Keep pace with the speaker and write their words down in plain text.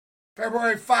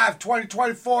February 5,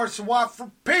 2024, it's the Watt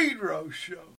from Pedro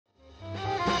Show.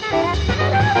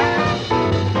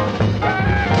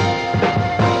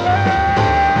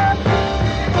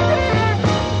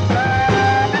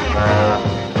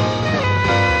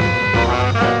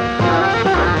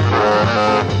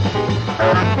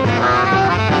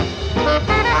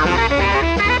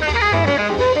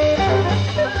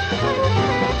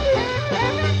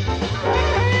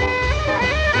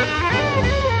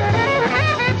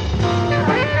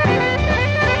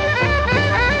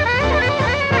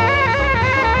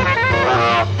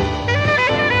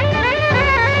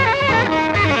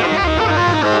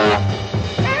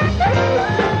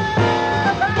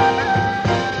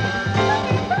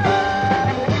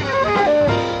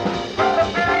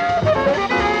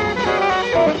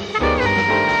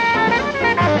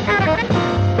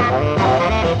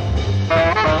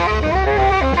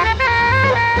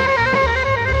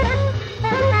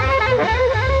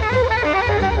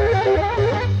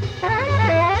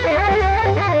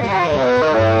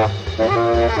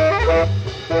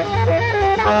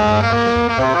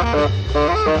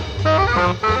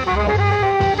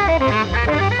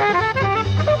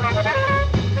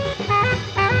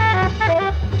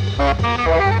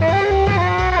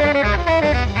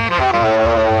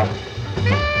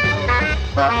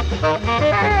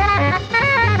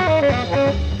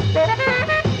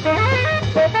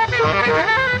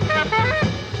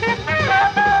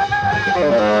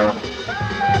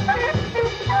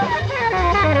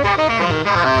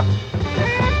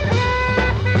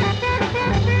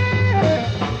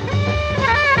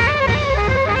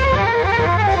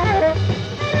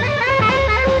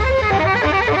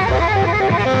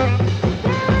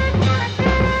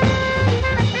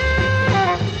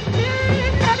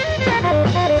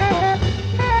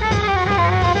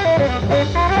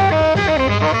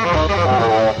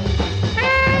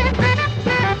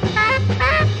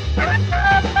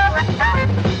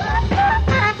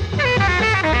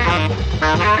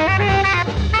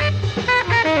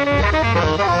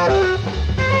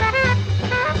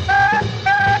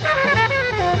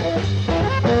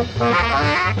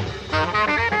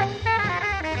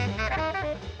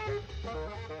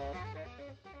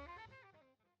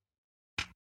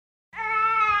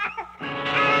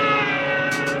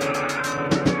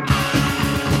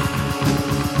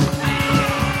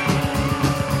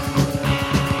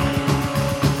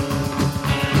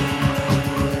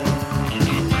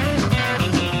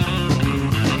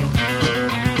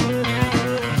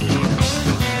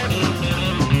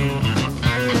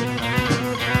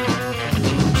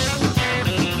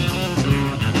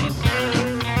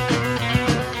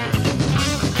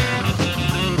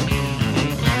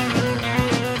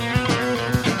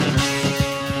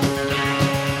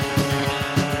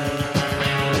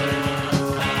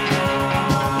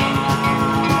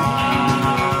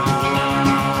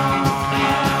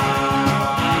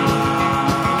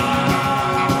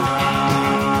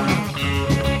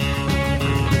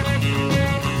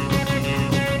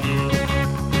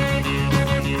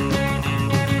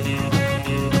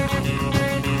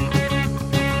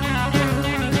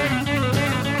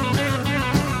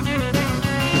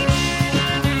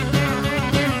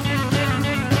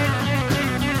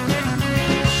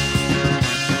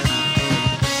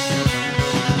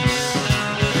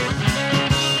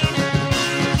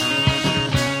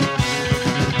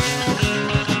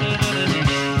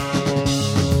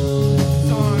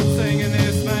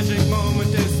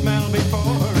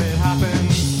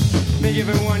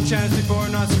 Chance before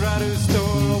Nosferatu's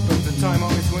door opens and time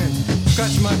always wins.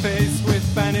 Scratch my face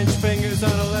with bandaged fingers on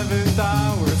 11th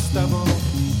hour stubble.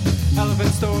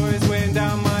 Elephant stories weighing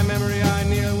down my memory. I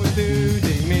kneel with due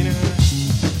demeanor.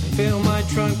 Fill my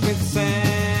trunk with sand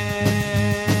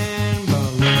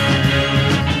balloons.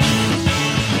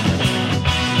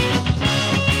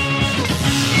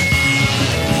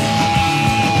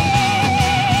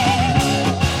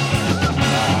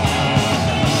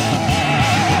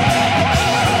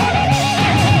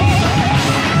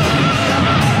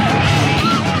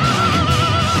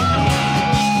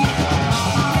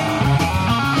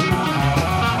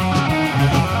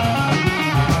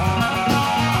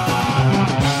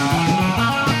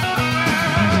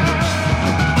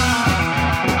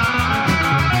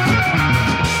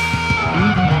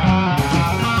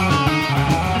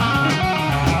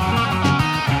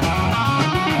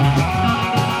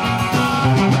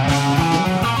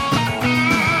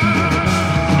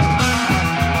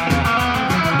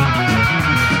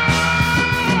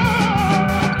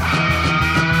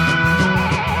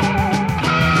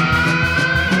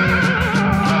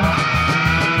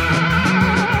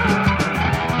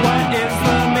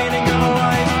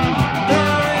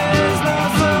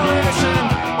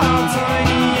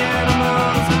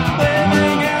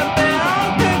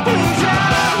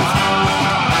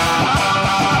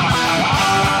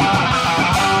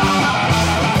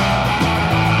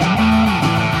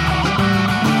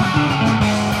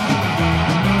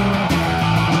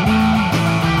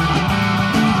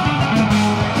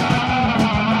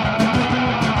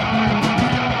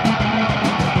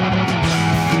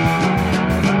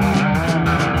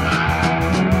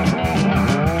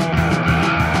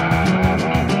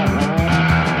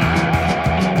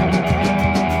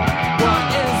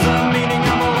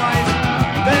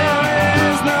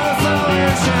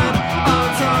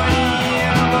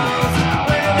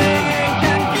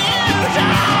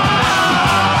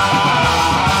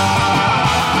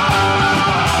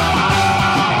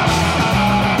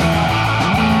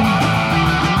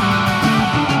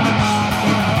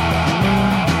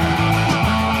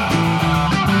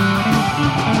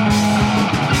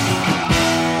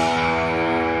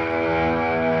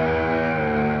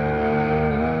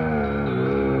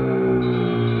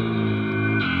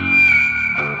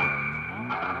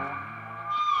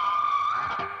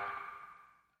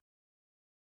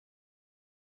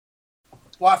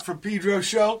 Watt from Pedro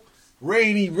Show.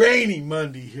 Rainy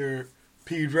Monday here,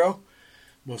 Pedro.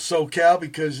 Well, SoCal,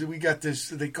 because we got this,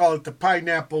 they call it the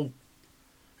Pineapple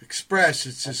Express.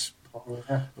 It's this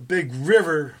a big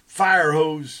river fire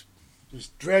hose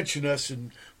just drenching us. And,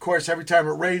 of course, every time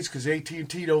it rains, because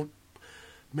AT&T don't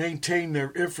maintain their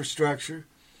infrastructure,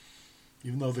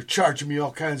 even though they're charging me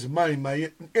all kinds of money,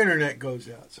 my internet goes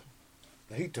out. So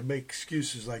I hate to make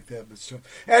excuses like that. But so,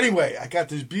 anyway, I got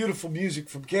this beautiful music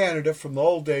from Canada from the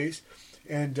old days.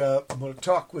 And I'm going to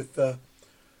talk with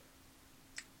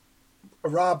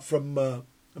Rob from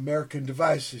American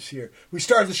Devices here. We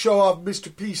started the show off Mr.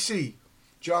 PC,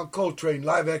 John Coltrane,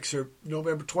 live excerpt,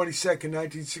 November 22nd,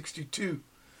 1962.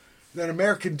 Then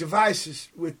American Devices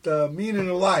with Meaning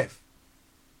of Life.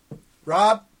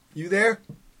 Rob, you there?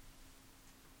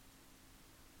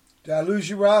 Did I lose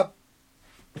you, Rob?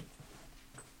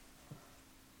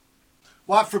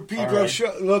 Watt for Pedro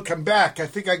Show. Look, I'm back. I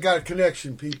think I got a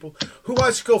connection, people. Who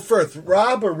wants to go first,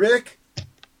 Rob or Rick?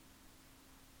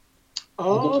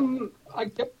 I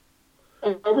get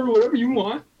whatever you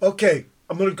want. Okay,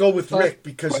 I'm going to go with Rick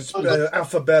because it's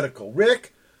alphabetical.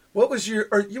 Rick, what's your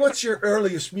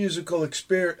earliest musical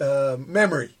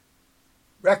memory,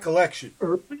 recollection?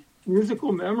 Early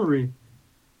musical memory.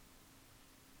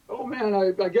 Oh man,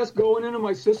 I guess going into my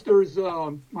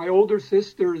older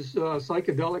sister's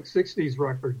psychedelic 60s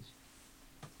records.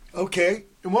 Okay,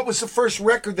 and what was the first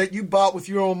record that you bought with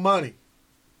your own money?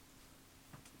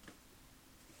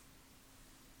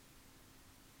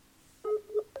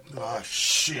 Oh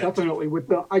shit! Definitely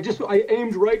I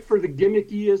aimed right for the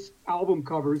gimmickiest album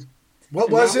covers. What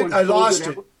was it? I lost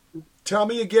it. Tell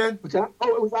me again. What's that?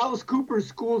 Oh, it was Alice Cooper's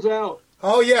 "School's Out."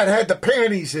 Oh yeah, it had the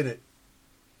panties in it.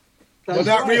 Well,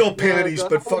 not real panties,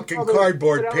 but fucking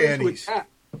cardboard panties.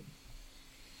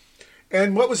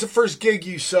 And what was the first gig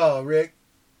you saw, Rick?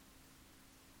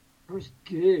 First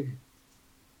gig?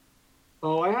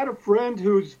 Oh, I had a friend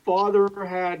whose father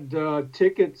had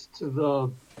tickets to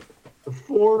the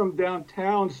Forum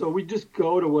downtown, so we'd just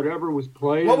go to whatever was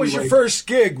playing. What was your first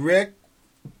gig, Rick?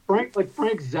 Frank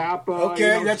Zappa.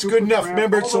 Okay, that's good enough.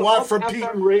 Remember, it's the Watt from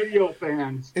Pedro radio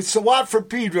fans. It's the Watt from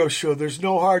Pedro Show. There's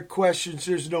no hard questions.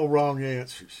 There's no wrong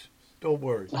answers. Don't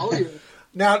worry. Oh, yeah.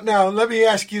 Now, let me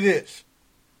ask you this.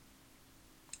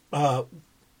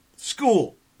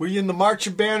 School. Were you in the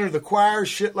marching band or the choir,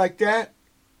 shit like that?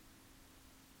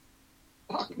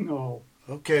 Fuck no.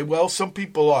 Okay, well, some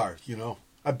people are, you know.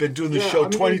 I've been doing the show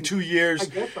 22 years,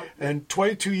 and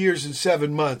 22 years and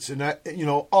 7 months, and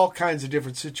all kinds of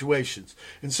different situations.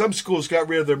 And some schools got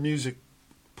rid of their music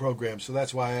program, so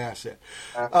that's why I asked that.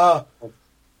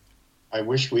 I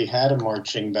wish we had a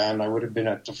marching band. I would have been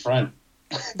at the front.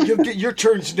 Your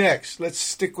turn's next. Let's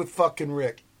stick with fucking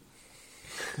Rick.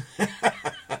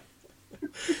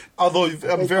 Although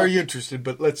I'm very interested,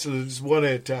 but let's just one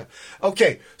at a time.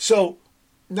 Okay, so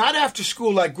not after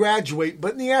school like graduate,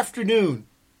 but in the afternoon.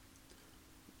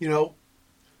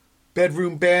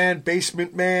 Bedroom band,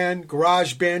 basement band,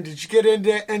 garage band. Did you get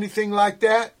into anything like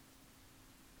that?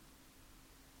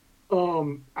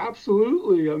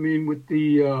 Absolutely. I mean, with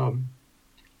the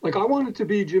I wanted to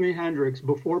be Jimi Hendrix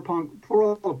before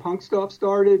all the punk stuff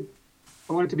started.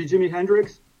 I wanted to be Jimi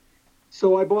Hendrix,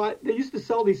 so they used to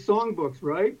sell these songbooks,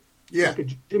 right? Yeah. Like a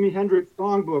Jimi Hendrix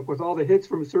songbook with all the hits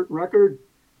from a certain record,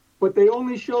 but they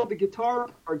only showed the guitar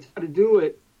parts how to do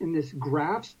it in this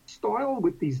graph style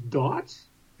with these dots.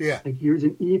 Yeah. Like here's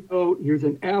an E note, here's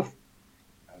an F.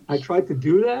 I tried to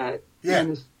do that. Yeah.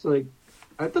 And it's like,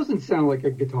 that doesn't sound like a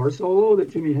guitar solo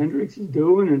that Jimi Hendrix is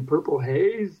doing in Purple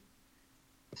Haze.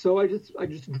 So I just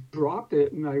dropped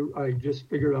it, and I just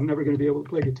figured I'm never going to be able to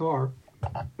play guitar.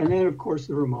 And then, of course,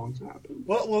 the Ramones happened.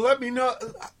 Well, let me know.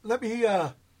 Let me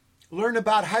learn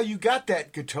about how you got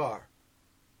that guitar.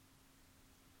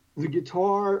 The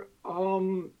guitar,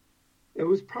 it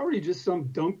was probably just some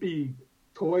dumpy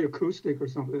toy acoustic or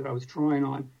something that I was trying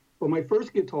on. But my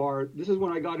first guitar, this is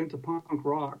when I got into punk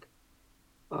rock,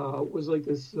 was like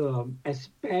this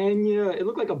Espana. It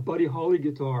looked like a Buddy Holly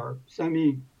guitar,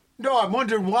 No, I'm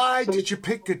wondering why did you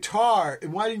pick guitar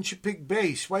and why didn't you pick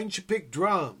bass? Why didn't you pick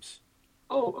drums?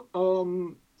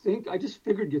 I just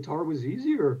figured guitar was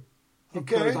easier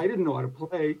because Okay. I didn't know how to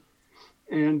play.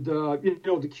 And,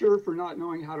 the cure for not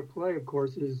knowing how to play, of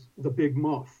course, is the big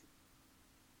muff.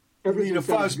 You mean a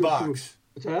fuzz box?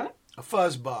 What's that? A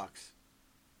fuzz box.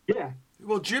 Yeah.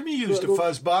 Well, Jimmy used a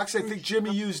fuzz box. I think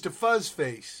Jimmy used a fuzz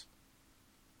face.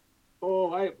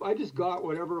 Oh, I just got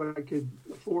whatever I could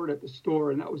afford at the store,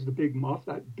 and that was the big muff,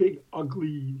 that big,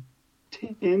 ugly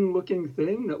tin-looking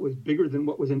thing that was bigger than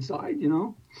what was inside, you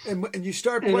know. And you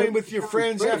start playing with your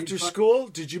friends after school?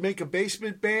 Did you make a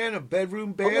basement band, a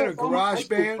bedroom band, a garage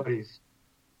band?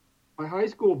 My high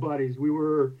school buddies.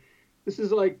 This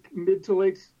is like mid to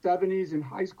late 70s in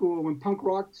high school. When punk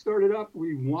rock started up,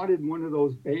 we wanted one of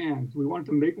those bands. We wanted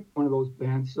to make one of those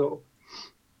bands. So,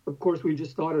 of course, we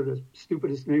just thought of the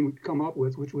stupidest name we could come up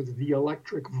with, which was the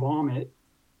Electric Vomit.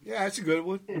 Yeah, that's a good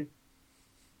one. And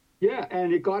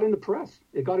it got in the press.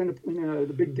 It got in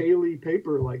the big daily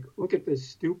paper, like, look at this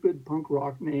stupid punk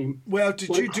rock name. Well,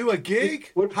 did you do a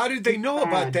gig? How did they know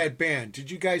about that band? Did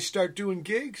you guys start doing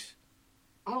gigs?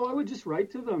 Oh, I would just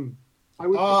write to them.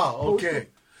 Okay.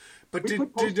 But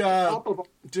did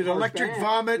Electric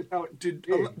Vomit,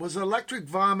 was Electric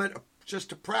Vomit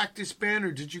just a practice band,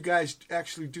 or did you guys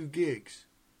actually do gigs?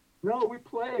 No, we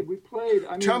played.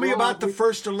 I mean, Tell me about the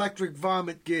first Electric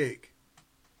Vomit gig.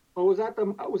 Oh, was that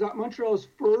Montreal's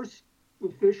first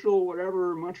official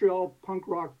Montreal punk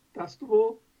rock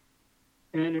festival,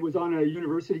 and it was on a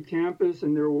university campus,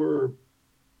 and there were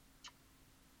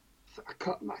a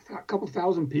couple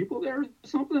thousand people there or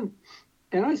something.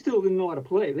 And I still didn't know how to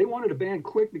play. They wanted a band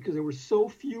quick because there were so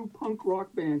few punk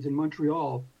rock bands in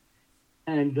Montreal.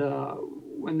 And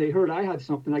when they heard I had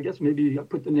something, I guess maybe I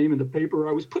put the name in the paper.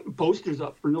 I was putting posters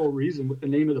up for no reason with the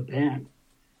name of the band.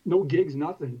 No gigs,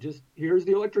 nothing. Just, here's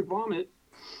the Electric Vomit.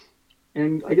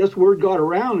 And I guess word got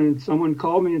around, and someone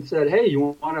called me and said, hey,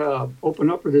 you want to open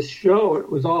up for this show?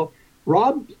 It was all...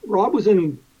 Rob was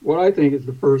in what I think is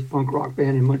the first punk rock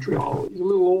band in Montreal. He's a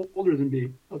little older than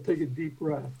me. I'll take a deep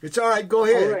breath. It's all right. Go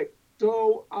ahead. All right.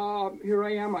 So here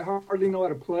I am. I hardly know how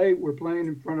to play. We're playing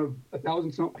in front of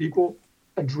 1,000-something people.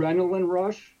 Adrenaline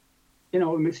rush. A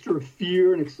mixture of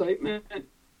fear and excitement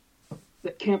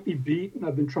that can't be beat, and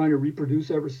I've been trying to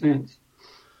reproduce ever since.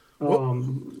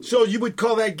 So you would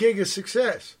call that gig a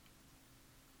success?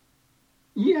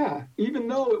 Yeah, even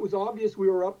though it was obvious we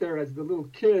were up there as the little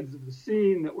kids of the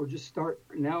scene that were just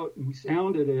starting out, and we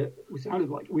sounded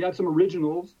like we had some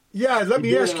originals. Yeah, let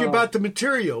me ask you about the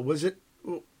material. Was it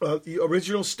the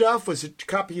original stuff? Was it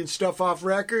copying stuff off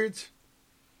records?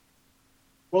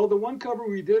 Well, the one cover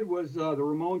we did was the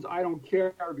Ramones' I Don't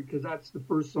Care, because that's the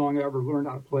first song I ever learned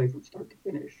how to play from start to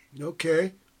finish.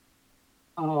 Okay.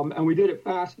 And we did it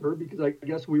faster because I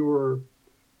guess we were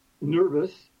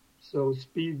nervous. So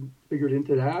speed figured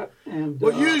into that. And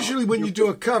well, usually when you do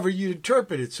a cover, you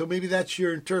interpret it. So maybe that's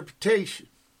your interpretation.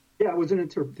 Yeah, it was an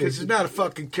interpretation. Because it's not a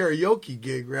fucking karaoke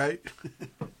gig, right?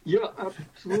 Yeah,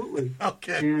 absolutely.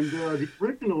 Okay. And the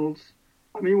originals,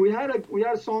 I mean, we had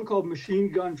a song called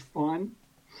Machine Gun Fun.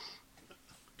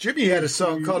 Jimmy had a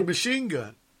song called Machine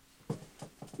Gun.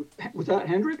 Was that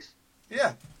Hendrix?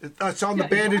 Yeah, that's on the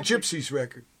Band of Gypsies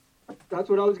record. That's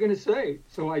what I was going to say.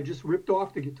 So I just ripped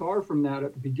off the guitar from that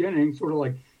at the beginning, sort of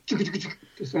like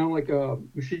to sound like a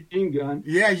machine gun.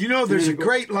 Yeah, there's a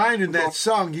great line in that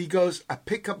song. He goes, I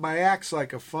pick up my axe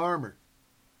like a farmer.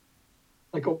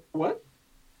 Like a what?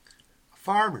 A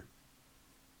farmer.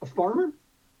 A farmer?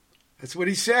 That's what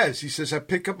he says. He says, I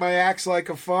pick up my axe like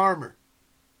a farmer.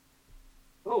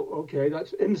 Oh, okay.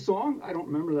 That's in the song? I don't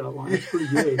remember that line. It's pretty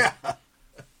good. Yeah.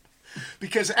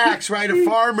 Because axe, right? A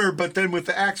farmer, but then with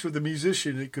the axe with the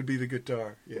musician, it could be the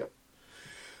guitar. Yeah.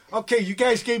 Okay, you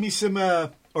guys gave me some,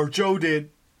 or Joe did,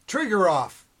 Trigger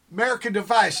Off, American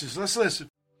Devices. Let's listen.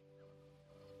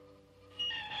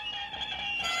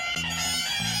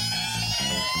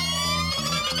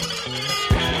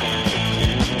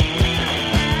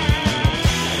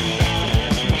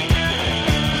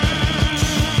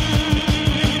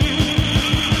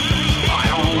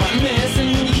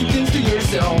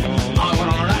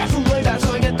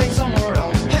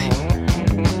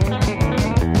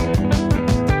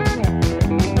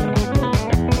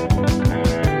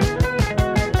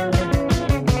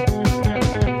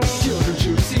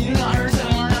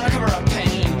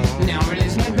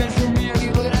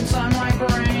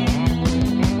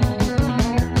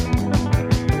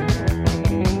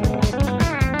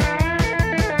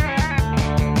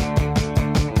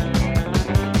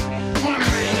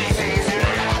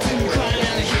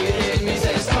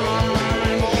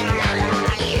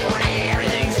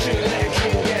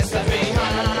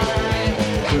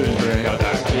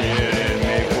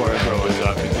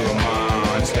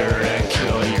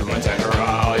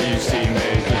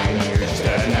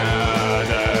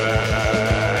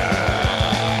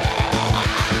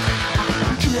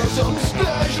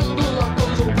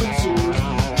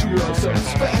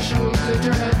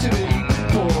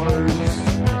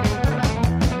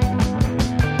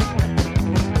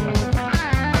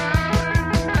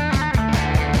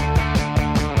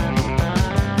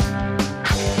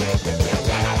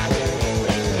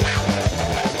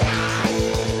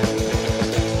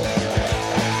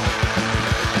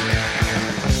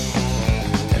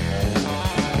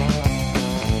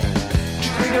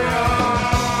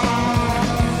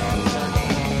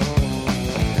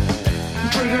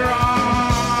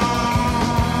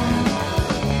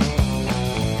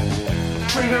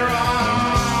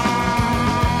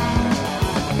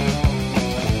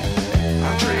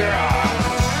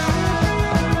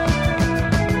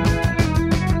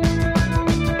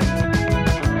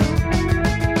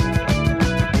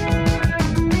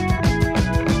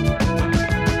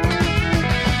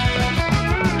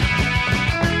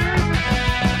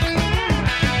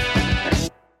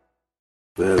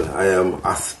 Well, I am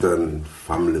Aston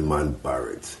Family Man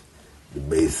Barrett, the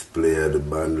bass player, the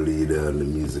band leader, and the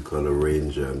musical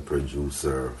arranger and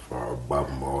producer for Bob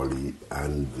Marley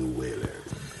and the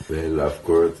Wailers. Well, of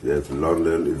course, yes,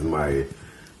 London is my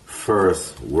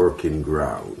first working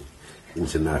ground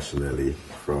internationally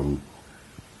from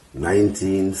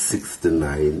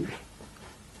 1969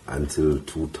 until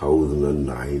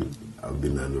 2009. I've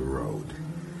been on the road.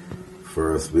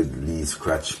 First with Lee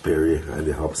Scratch Perry and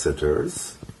the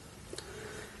Upsetters,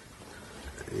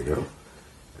 you know,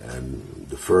 and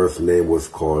the first name was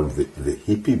called the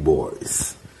Hippie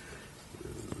Boys.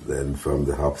 Then from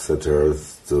the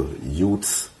Upsetters to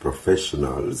Youth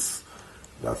Professionals,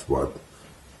 that's what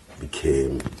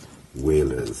became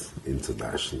Wailers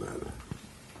International.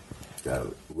 Now,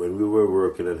 when we were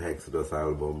working on Exodus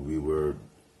album, we were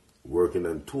working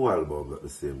on two albums at the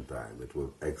same time. It was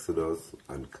Exodus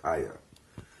and Kaya.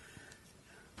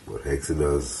 But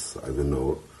Exodus, as you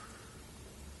know,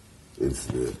 it's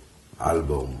the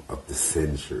album of the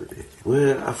century.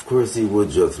 Well, of course, he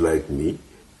was just like me.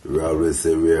 We always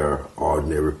say we are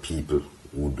ordinary people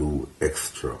who do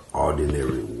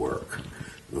extraordinary work.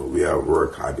 You know, we are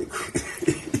work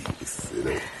addicts, you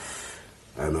know.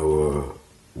 And our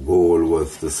goal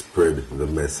was to spread the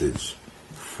message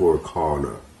four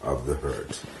corners of the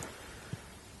hurt.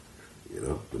 You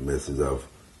know, the message of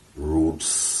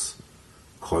roots,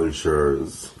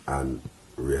 cultures, and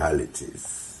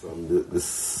realities. From the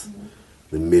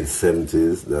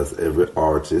mid-70s, that's every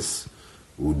artist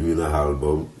who doing an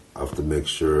album have to make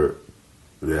sure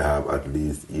they have at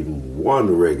least even one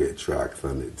reggae track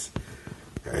on it.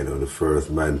 I know the first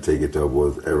man take it up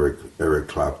was Eric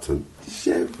Clapton.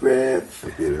 Sheriff,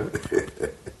 you know.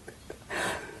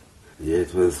 Yeah,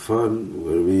 it was fun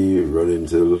when we run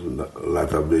into a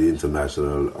lot of the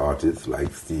international artists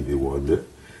like Stevie Wonder,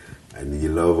 and he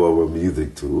loved our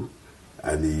music too.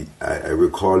 And I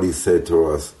recall he said to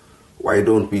us, "Why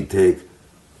don't we take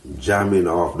Jamming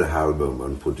off the album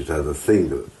and put it as a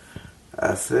single?"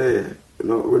 I say, "You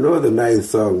know, we know the nice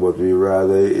song, but we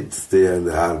rather it stay on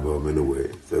the album in a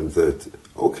way." So I said,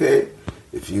 "Okay,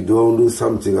 if you don't do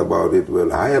something about it,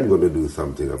 well, I am going to do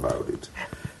something about it."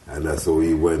 And that's how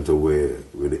he went away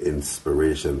with the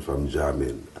inspiration from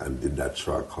jamming and did that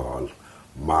track called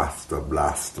Master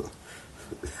Blaster.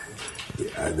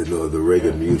 And you know, the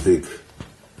reggae music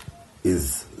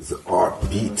is the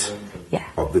heartbeat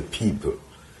of the people.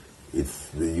 It's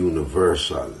the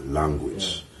universal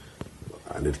language.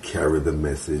 And it carries the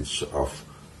message of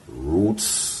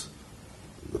roots,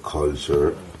 the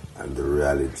culture, and the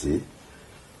reality.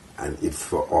 And it's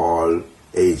for all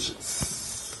ages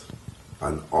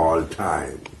and all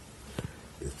time.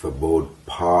 It's for both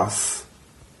past,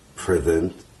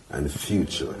 present, and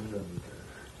future.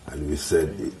 And we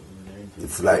said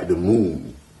it's like the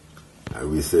moon.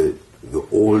 And we said the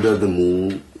older the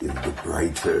moon is, the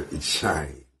brighter it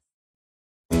shines.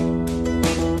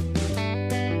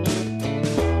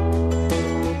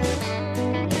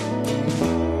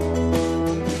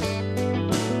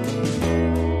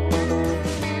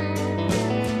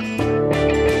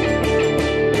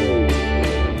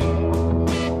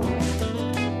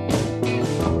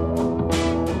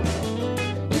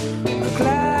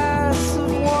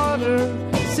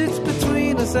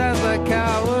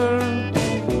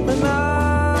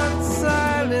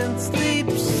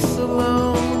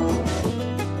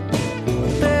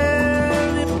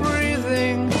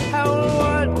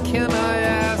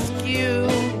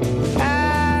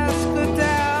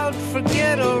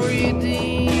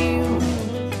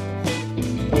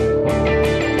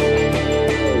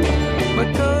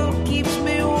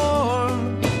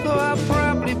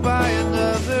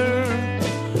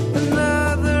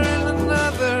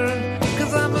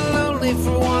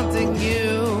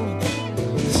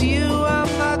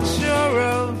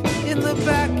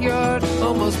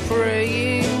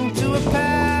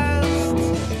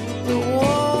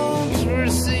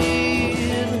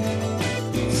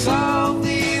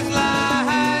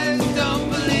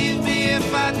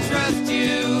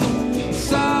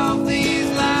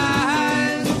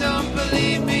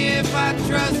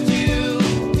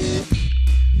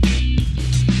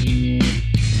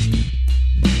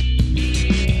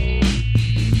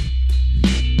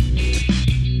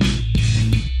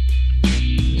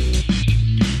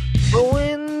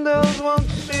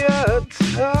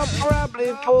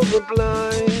 Pull the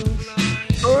blinds,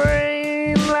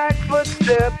 rain like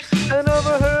footsteps, and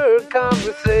overheard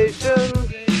conversation.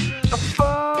 A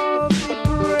faulty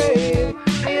parade,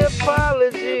 the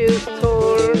apology is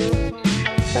torn,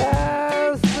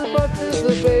 as the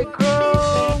participate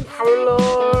grown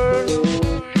forlorn.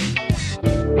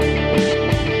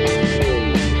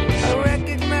 I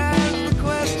recognize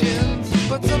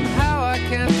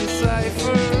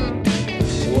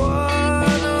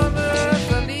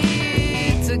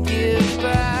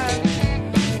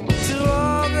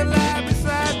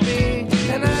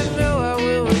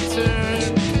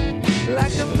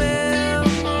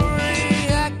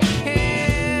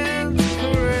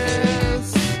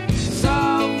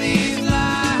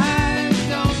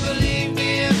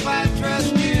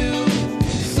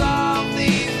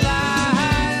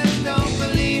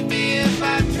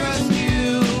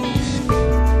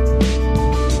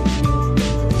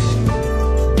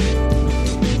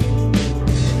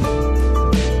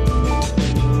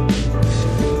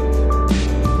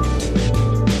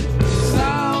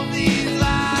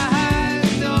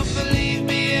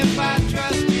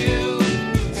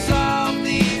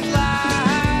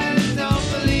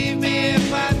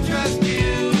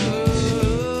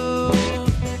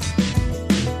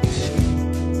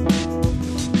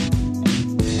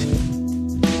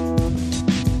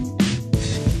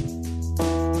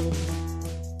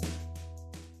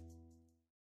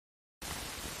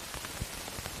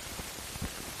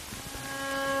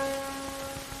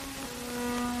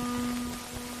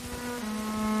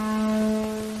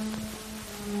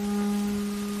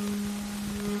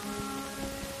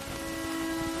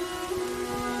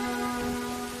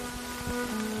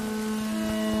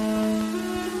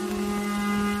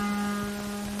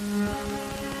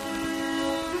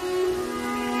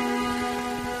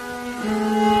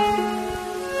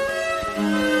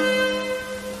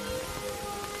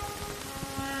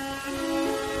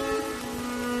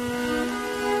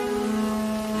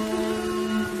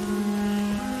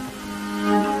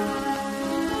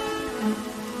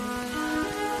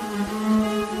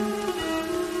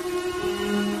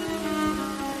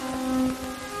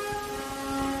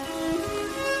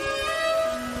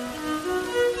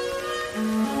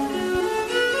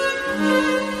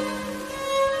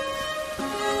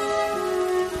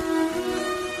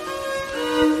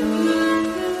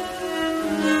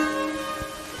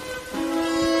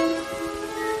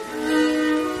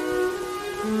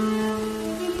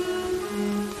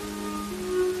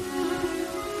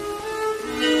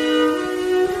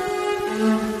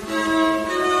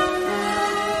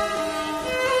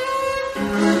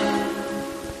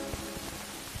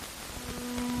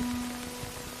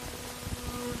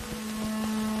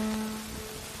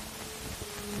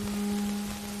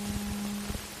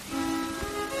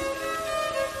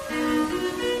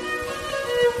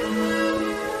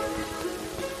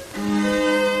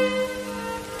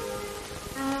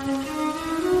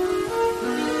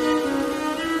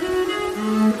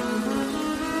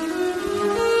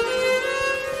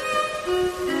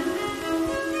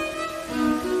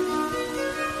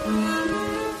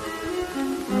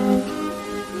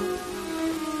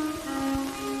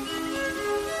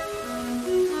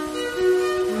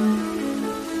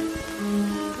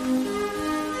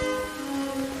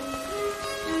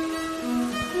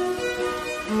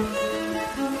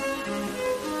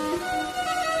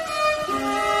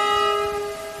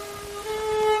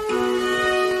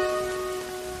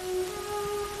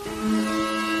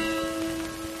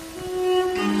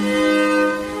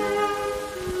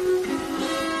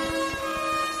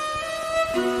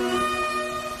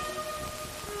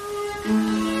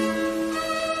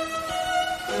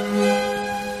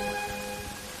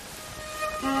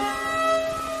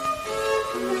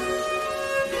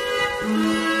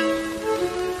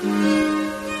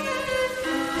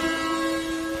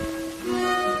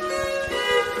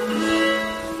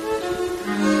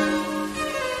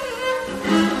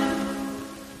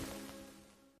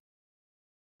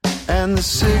And the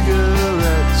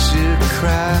cigarettes you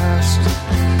crashed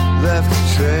left a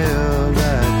trail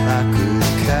that I could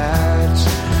catch,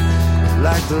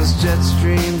 like those jet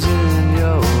streams in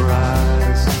your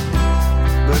eyes,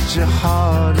 but you're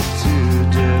harder to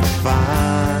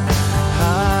define.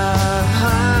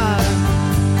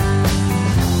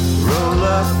 Roll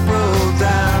up, roll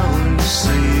down your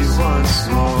sleeves once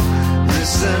more.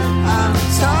 Listen, I'm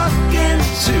talking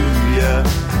to you.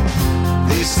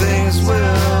 These things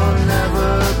will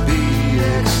never be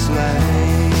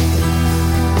explained.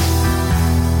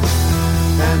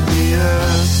 And the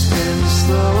earth spins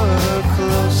slower,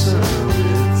 closer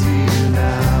with you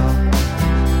now.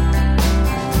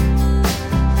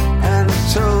 And the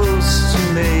toast you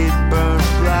made burnt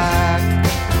black,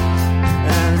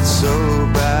 and it's so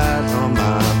bad on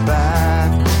my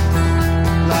back,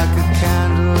 like a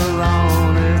candle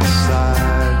on its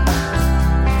side.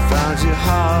 Found you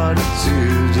harder to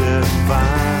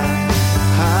define.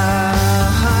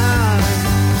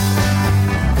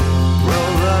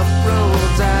 Roll up, roll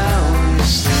down your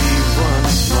sleeve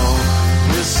once more.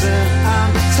 Listen,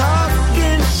 I'm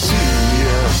talking to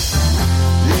you.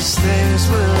 These things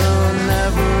will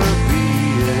never be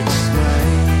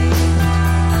explained.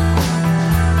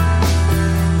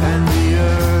 And the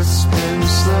earth spins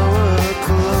slower,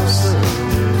 closer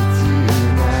with you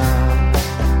now.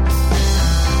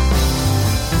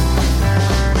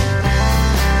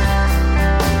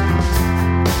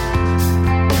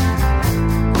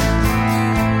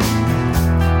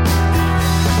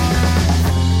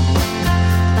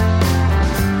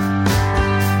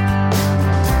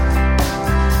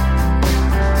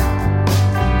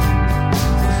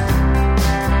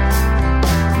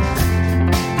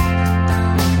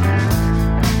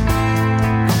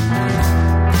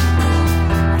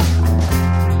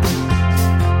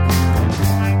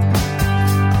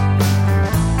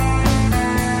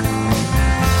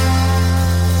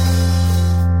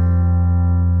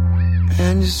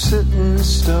 And you're sitting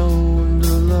stoned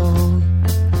alone.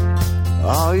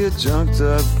 All your junked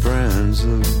up friends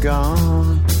have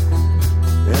gone,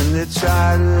 and they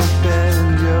try to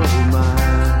bend your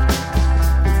mind.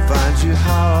 They find you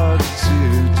hard to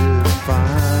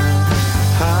define.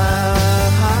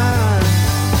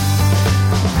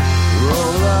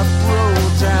 Roll up, roll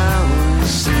down your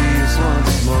sleeves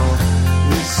once more.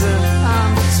 Listen,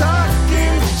 I'm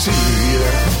talking to you.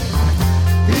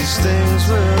 These things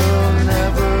will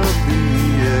never be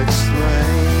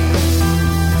explained.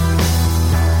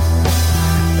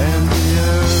 And the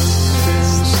earth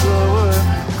spins slower,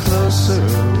 closer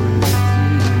with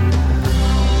you.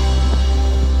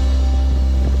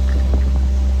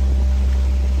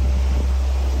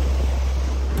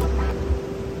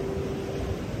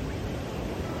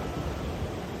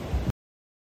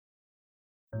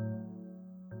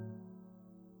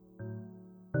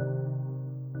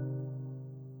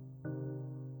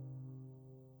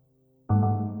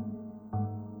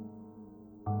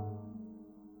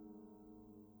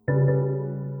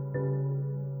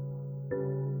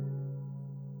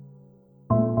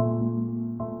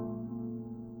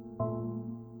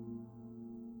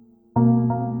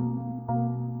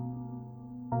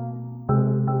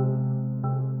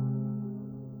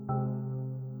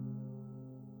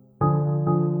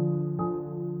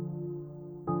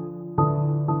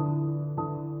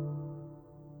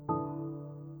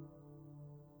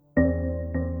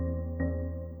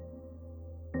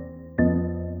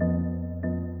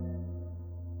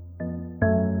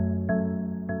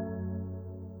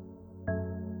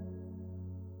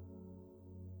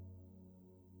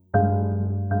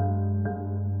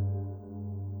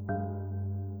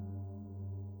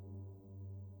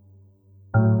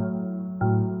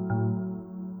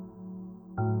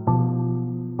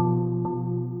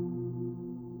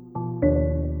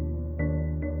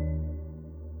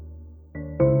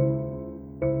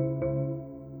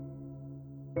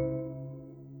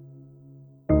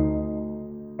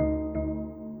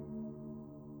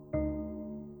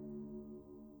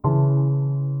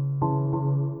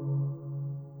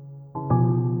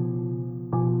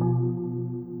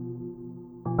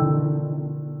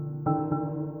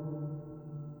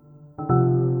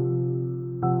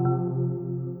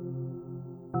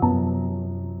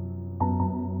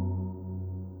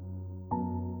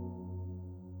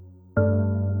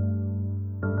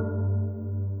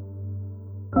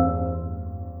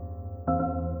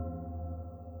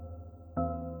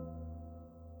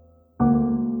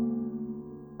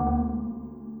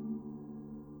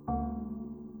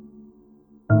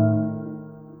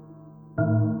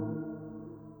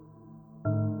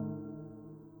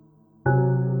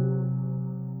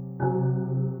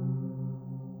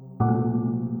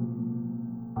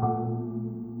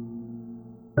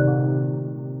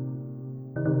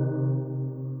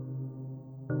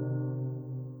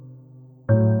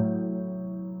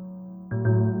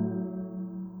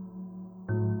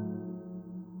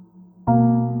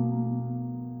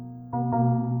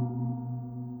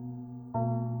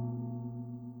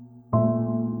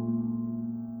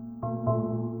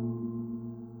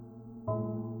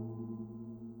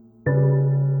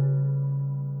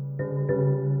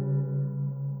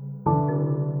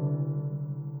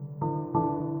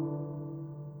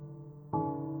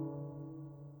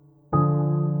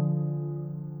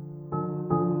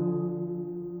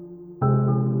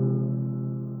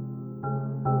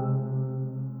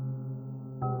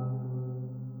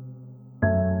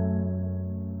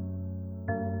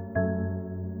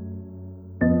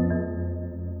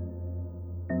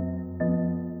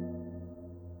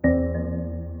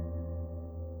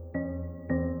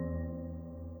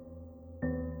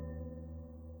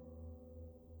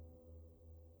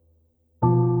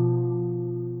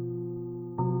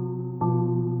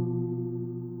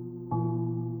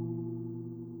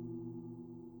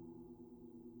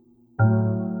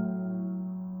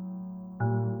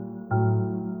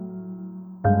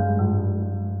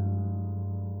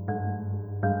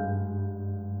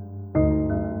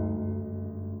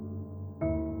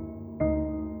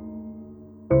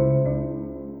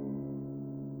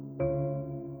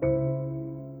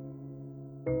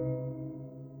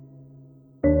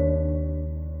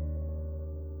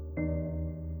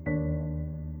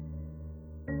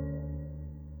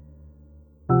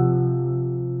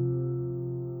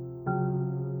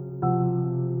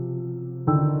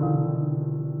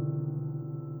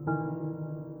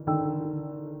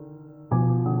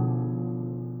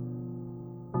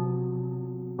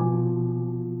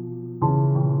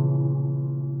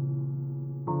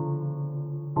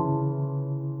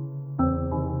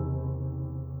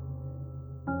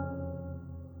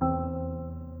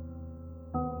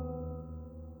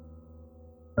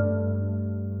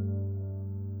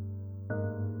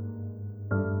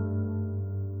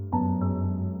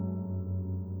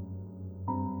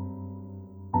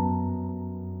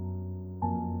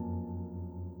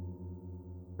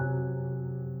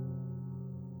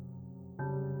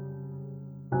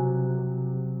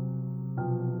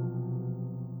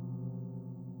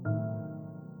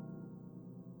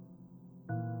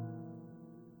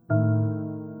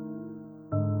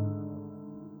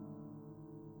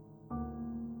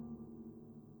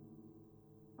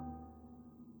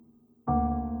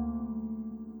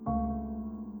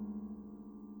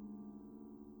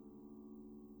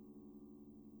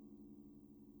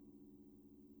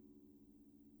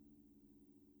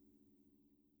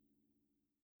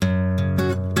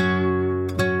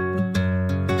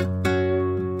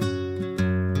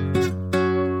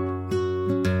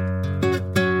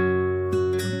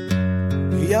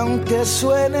 que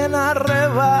suenen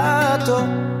arrebato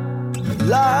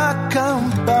las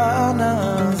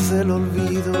campanas del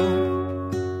olvido.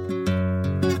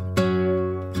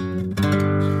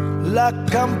 Las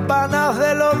campanas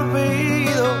del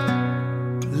olvido,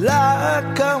 las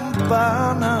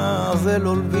campanas del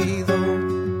olvido.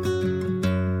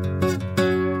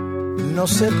 No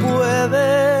se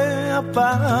puede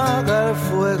apagar el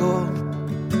fuego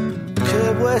que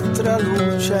vuestra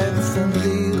lucha ha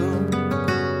encendido.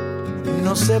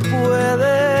 No se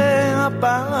puede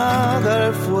apagar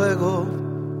el fuego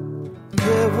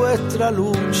que vuestra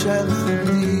lucha ha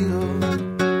encendido.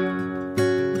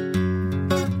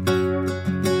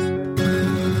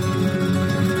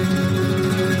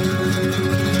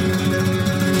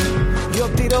 Yo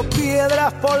tiro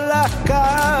piedras por las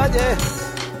calles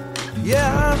y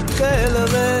al que le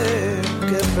dé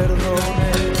que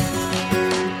perdone.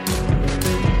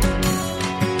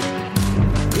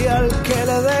 Y al que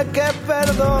le dé que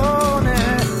perdone,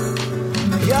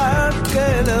 y al que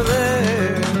le dé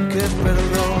que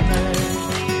perdone.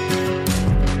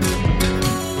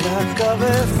 La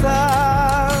cabeza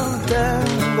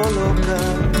tengo loca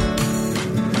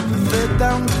de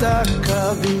tantas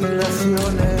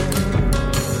cavilaciones.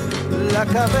 La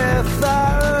cabeza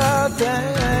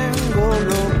tengo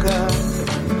loca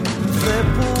de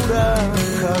puras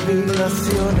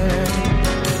cavilaciones.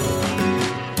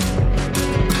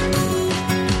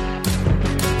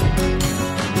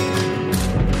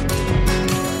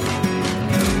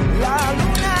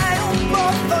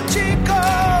 Chico,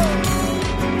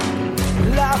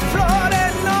 las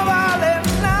flores no valen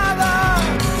nada,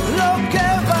 lo que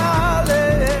vale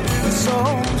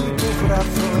son tus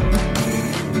brazos.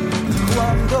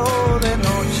 Cuando de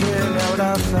noche me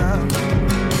abrazan,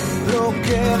 lo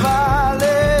que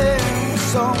vale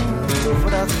son tus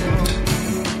brazos.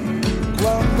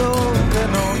 Cuando de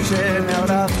noche me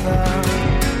abrazan.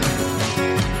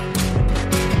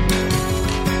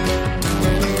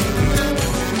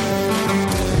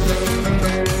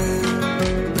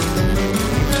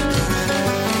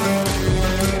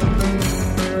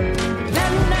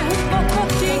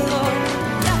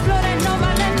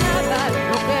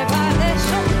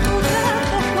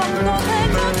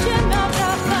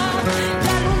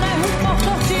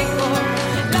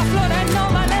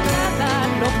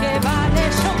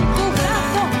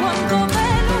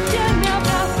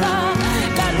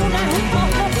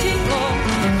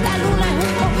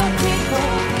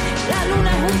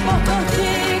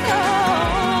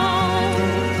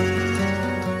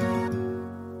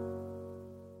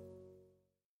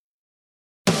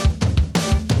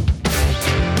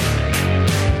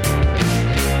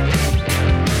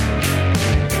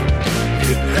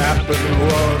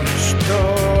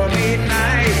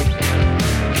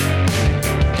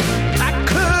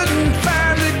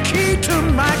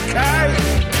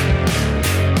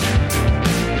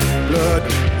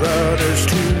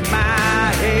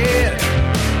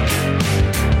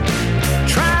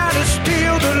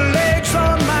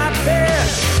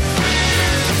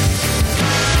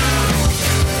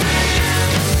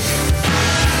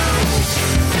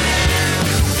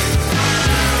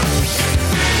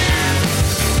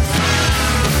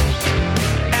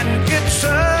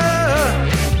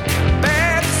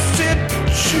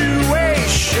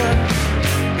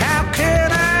 How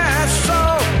can I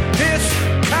solve this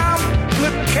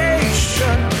complication?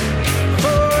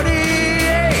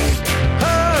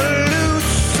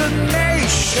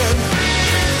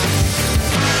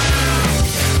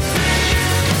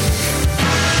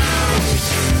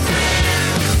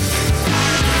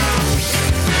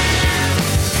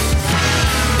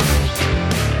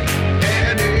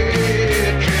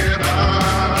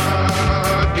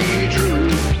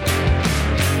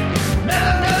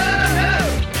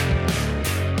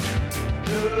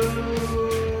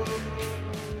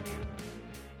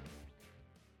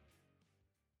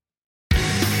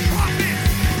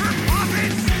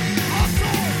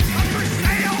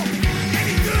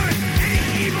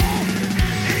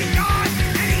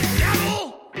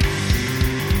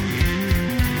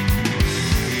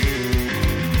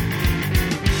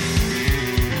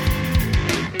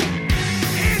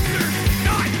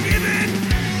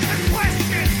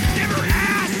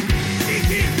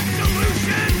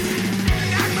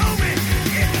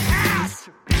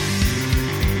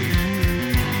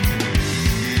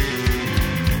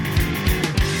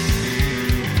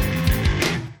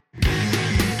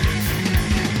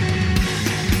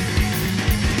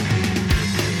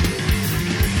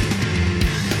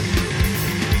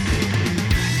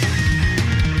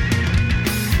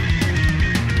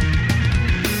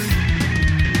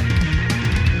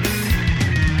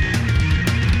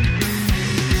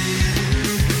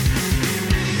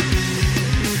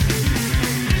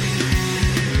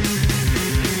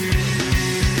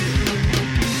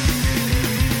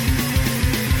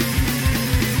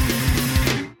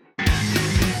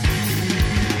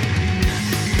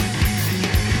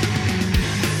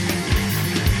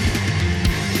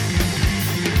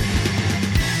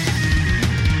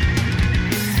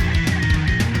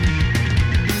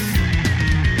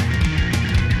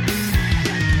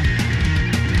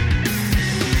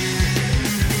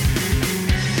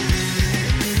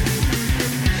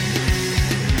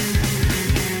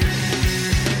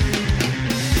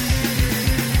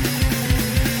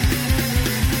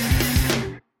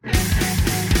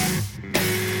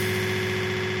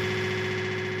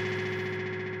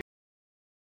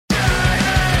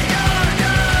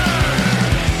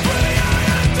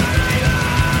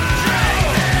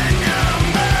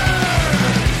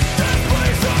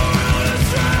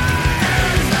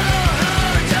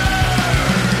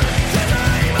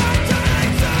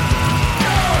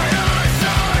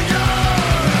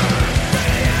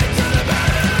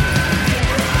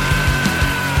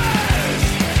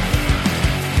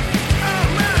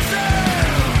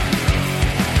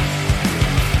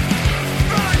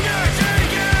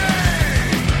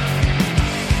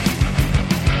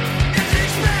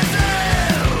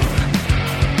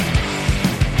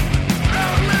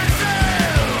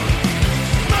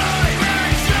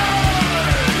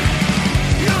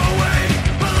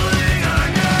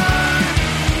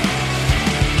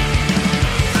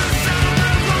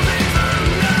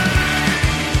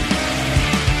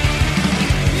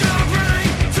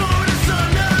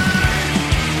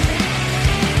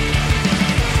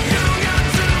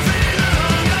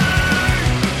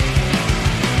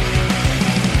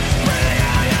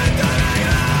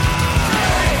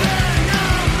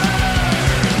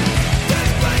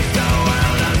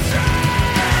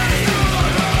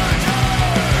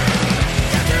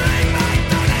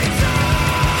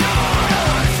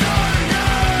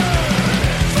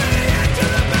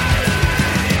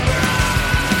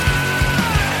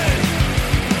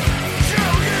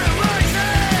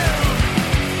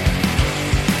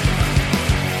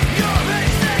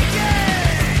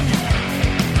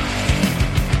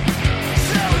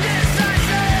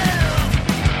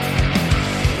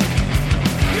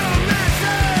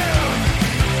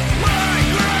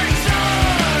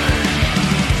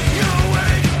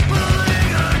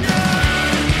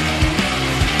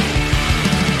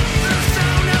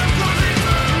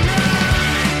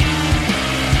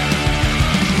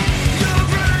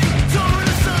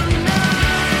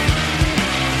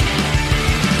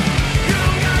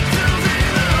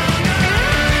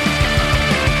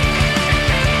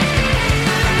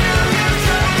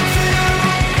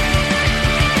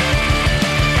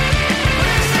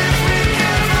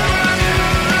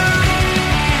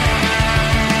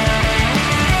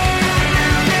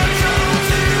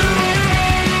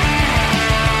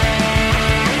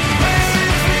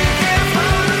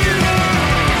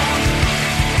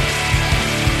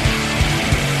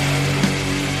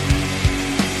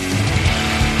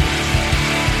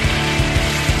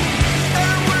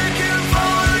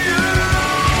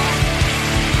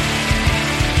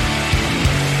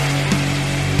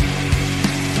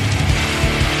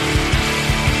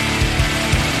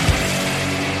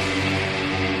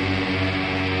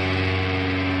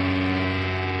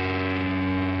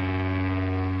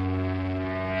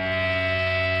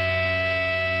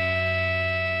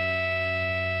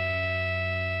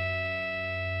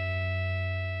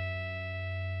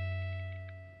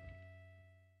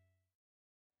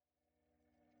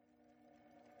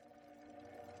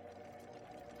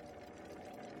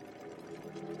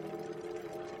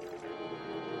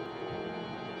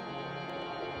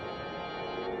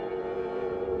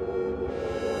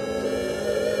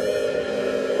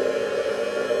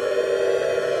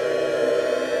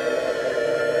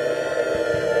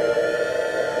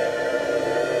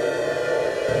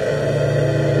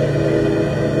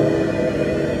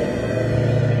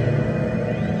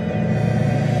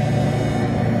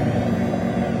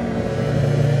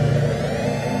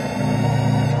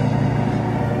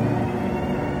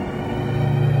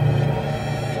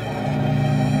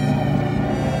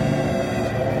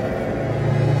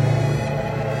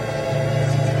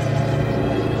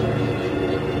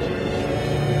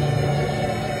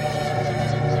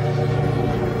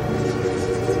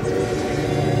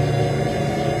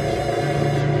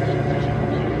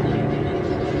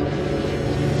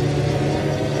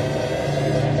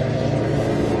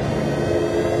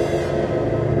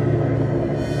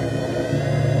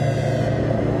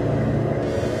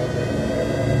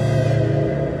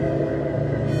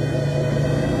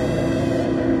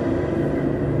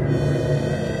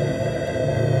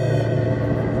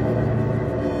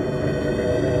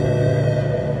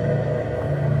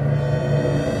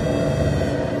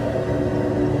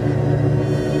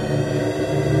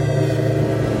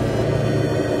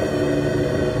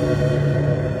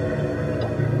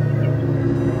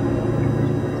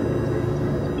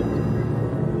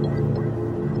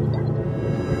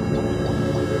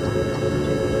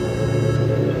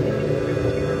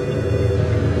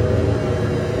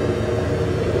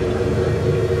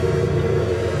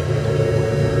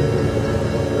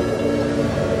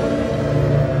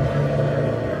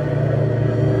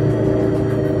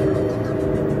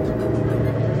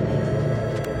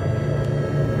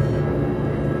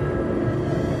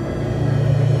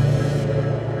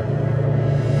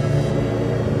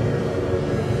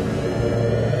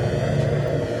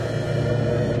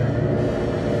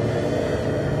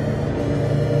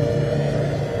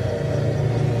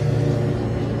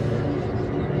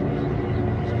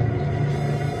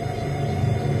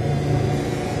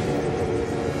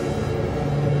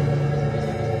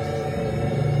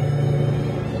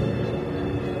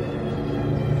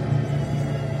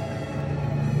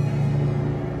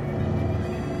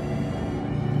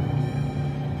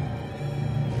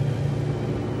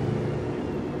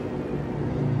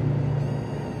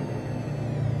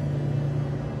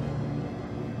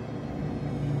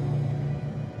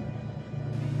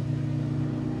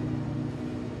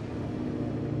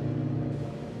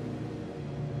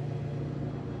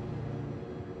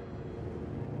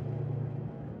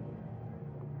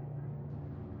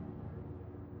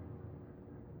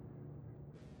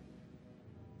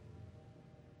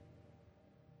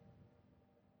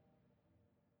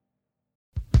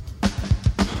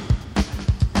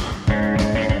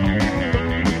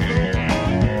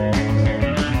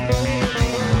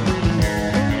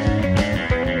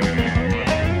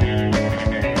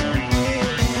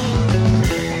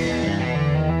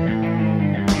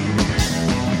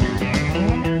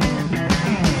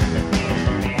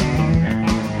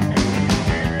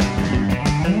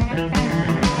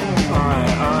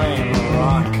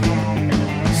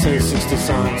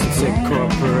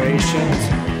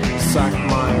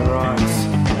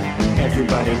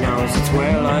 Everybody knows it's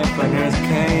where life on earth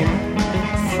came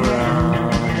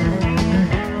from.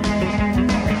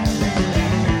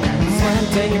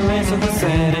 Slanting rays of the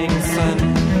setting sun,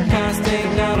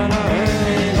 casting down on our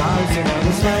early lives. You know,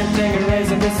 the slanting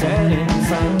rays of the setting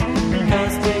sun,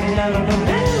 casting down on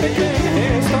American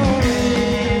history.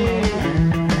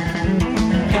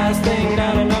 Casting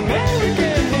down on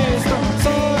American history. So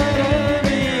at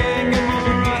every angle,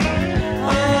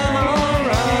 I'm alright.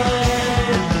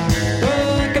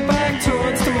 Looking back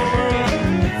towards tomorrow,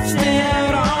 still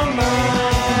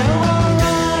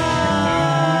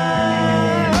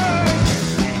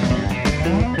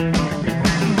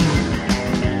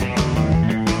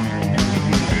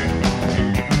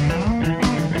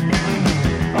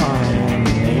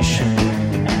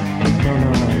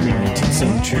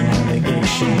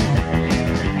navigation.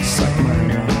 Suck my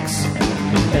rocks.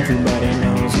 Everybody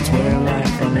knows it's where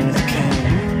life on earth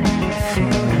came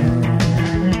from.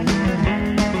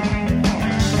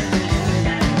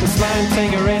 The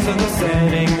slanting rays of the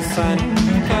setting sun,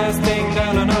 casting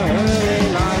down on our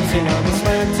early lives. You know, the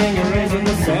slanting rays of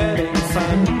the setting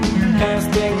sun,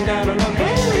 casting down on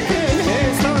American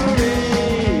history.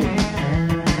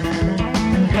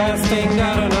 Casting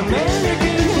down on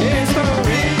American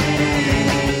history.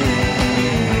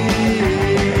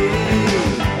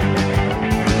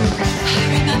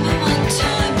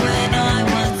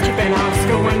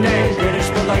 One day, British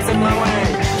put lights in my way.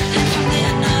 And from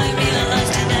then I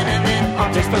realized an enemy.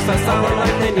 Objects possess our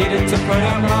light, they needed to put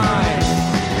out my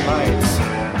lights.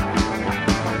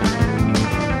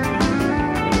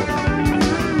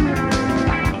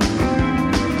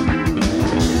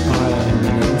 I am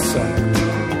an insect,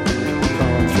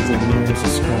 crawling through the years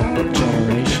of scrapbook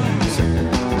generations.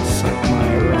 Suck my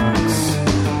rocks.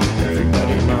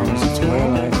 Everybody knows it's where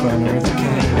life on earth came.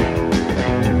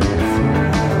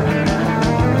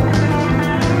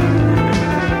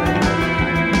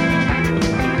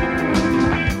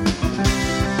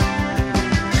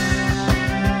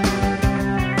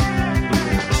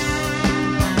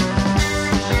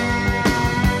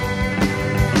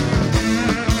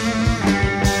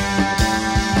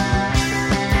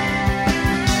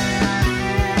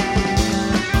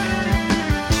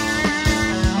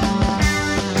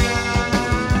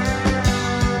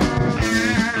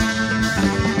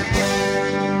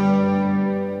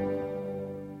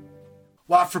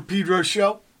 For Pedro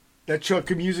Show. That chunk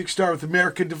of music started with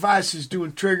American Devices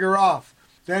doing Trigger Off.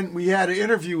 Then we had an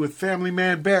interview with Family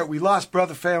Man Barrett. We lost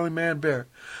brother Family Man Barrett.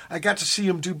 I got to see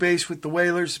him do bass with the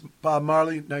Wailers, Bob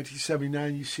Marley,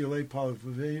 1979, UCLA Pollard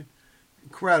Pavilion.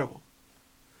 Incredible.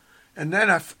 And then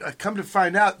I come to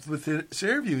find out with this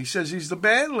interview, he says he's the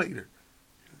band leader.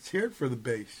 Let's hear it for the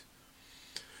bass.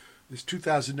 This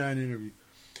 2009 interview.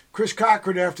 Chris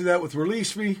Cochrane after that with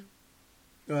Release Me.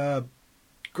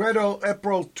 Crdo,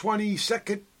 April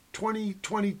 22nd,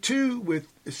 2022 with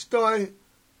Estoy,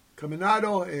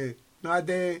 Caminando,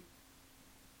 Nadie,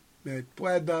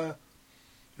 Puede,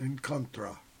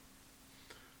 encontrar.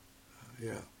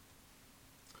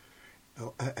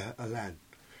 Alan.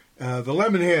 The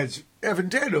Lemonheads, Evan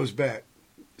Dando's back.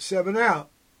 7 out.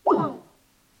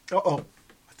 Uh-oh.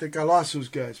 I think I lost those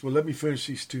guys. Well, let me finish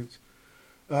these tunes.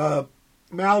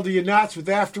 Malady and Knots with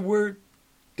Afterward.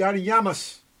 Dani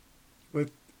Llamas with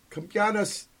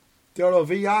Campanas del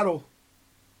Olvido.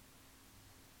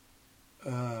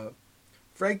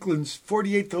 Franklin's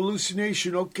 48th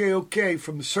Hallucunation, okay,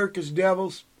 from the Circus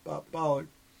Devils, Bob Ballard.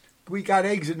 We Got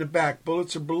Eggs in the Back,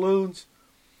 Bullets or Balloons.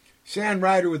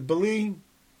 Sandrider with Baleen.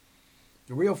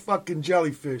 The Real Fucking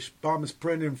Jellyfish, bomis,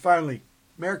 prendin. Finally,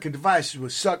 American Devices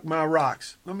with Suck My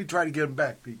Rocks. Let me try to get them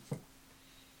back, people.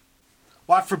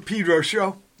 What for Pedro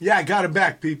Show? Yeah, I got them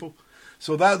back, people.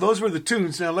 So those were the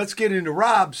tunes. Now let's get into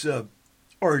Rob's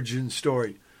origin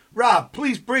story. Rob,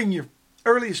 please bring your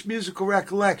earliest musical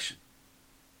recollection.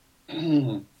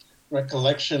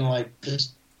 Recollection like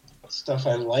just stuff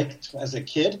I liked as a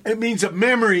kid? It means a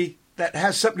memory that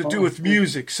has something to do with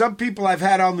music. Some people I've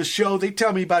had on the show, they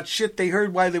tell me about shit they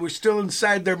heard while they were still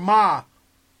inside their ma.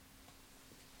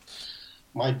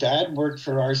 My dad worked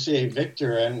for RCA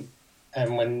Victor,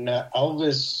 and when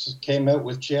Elvis came out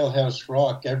with Jailhouse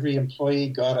Rock, every employee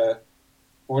got a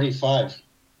 45.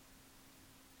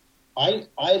 I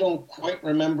don't quite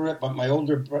remember it,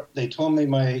 but they told me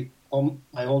my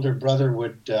older brother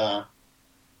would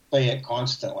play it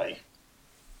constantly.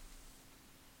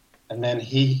 And then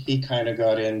he kind of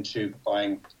got into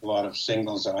buying a lot of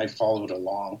singles, and I followed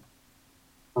along.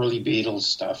 Early Beatles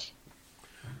stuff.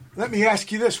 Let me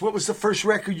ask you this. What was the first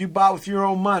record you bought with your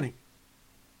own money?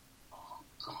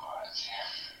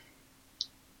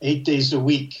 8 days a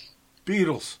week.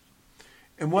 Beatles.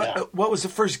 And what was the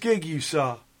first gig you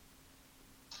saw?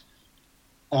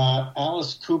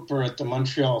 Alice Cooper at the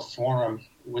Montreal Forum.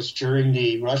 It was during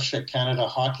the Russia-Canada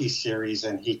hockey series,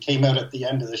 and he came out at the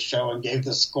end of the show and gave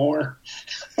the score.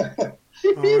 All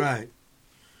right.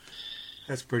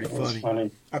 That's pretty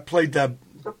funny. I played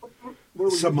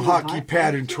some hockey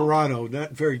pad in Toronto.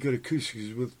 Not very good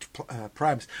acoustics with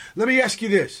primes. Let me ask you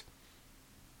this.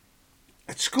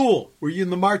 At school, were you in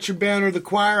the marching band or the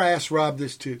choir? I asked Rob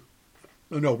this too.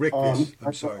 Oh, no, Rick this.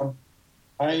 I'm sorry.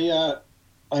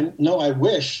 I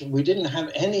wish. We didn't have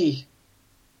any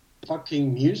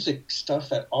fucking music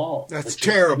stuff at all. That's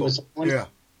terrible.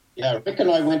 Yeah, Rick and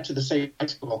I went to the same high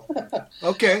school.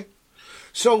 Okay.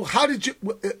 So how did you,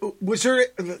 was there,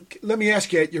 let me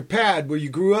ask you, at your pad where you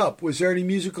grew up, was there any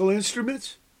musical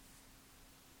instruments?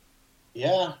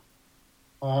 Yeah.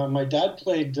 My dad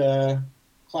played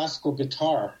classical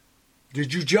guitar.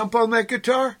 Did you jump on that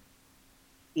guitar?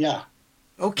 Yeah.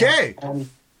 Okay.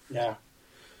 Yeah.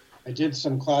 I did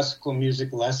some classical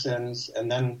music lessons, and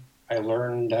then I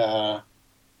learned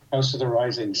House of the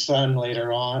Rising Sun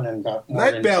later on and got more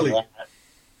into that.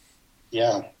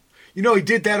 Yeah. You know, he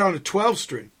did that on a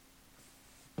 12-string.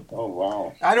 Oh,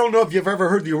 wow. I don't know if you've ever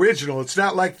heard the original. It's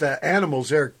not like the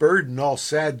Animals, Eric Burdon, all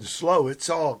sad and slow. It's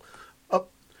all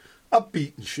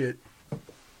upbeat and shit.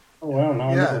 Oh, wow. No,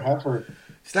 I never have heard.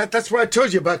 That's why I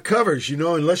told you about covers, you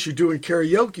know, unless you're doing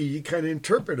karaoke, you kind of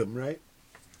interpret them, right?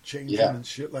 Change them and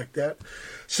shit like that.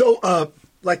 So,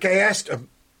 like I asked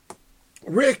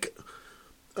Rick,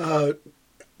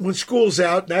 when school's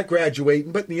out, not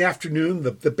graduating, but in the afternoon,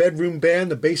 the bedroom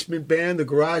band, the basement band, the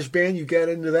garage band, you get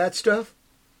into that stuff?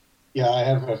 Yeah, I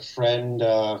have a friend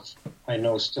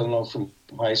I still know from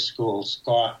high school,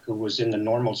 Scott, who was in the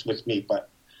normals with me, but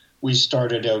we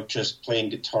started out just playing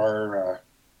guitar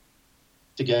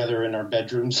together in our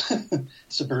bedrooms,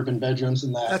 suburban bedrooms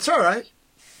and that. That's all right.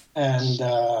 And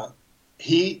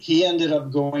he ended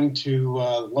up going to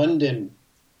London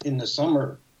in the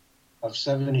summer of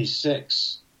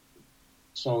 76.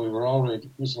 So we were already,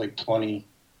 it was like 20.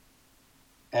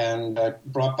 And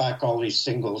brought back all these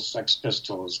singles, Sex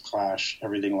Pistols, Clash,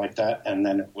 everything like that. And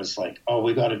then it was like, oh,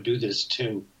 we got to do this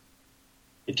too.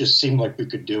 It just seemed like we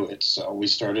could do it. So we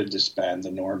started this band,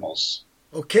 The Normals.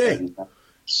 Okay. In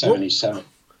 77. Well,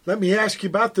 let me ask you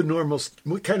about The Normals.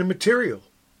 What kind of material?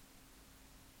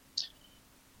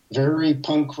 Very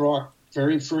punk rock,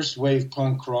 very first wave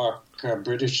punk rock,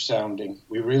 British sounding.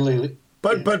 We really...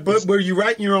 But were you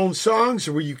writing your own songs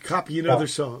or were you copying other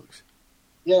songs?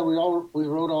 Yeah, we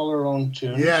wrote all our own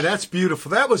tunes. Yeah, that's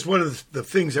beautiful. That was one of the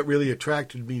things that really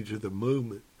attracted me to the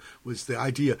movement, was the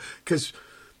idea. Because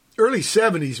early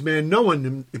 70s, man, no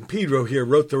one in Pedro here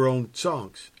wrote their own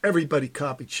songs. Everybody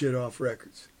copied shit off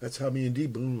records. That's how me and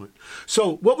D-Boon went.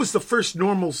 So what was the first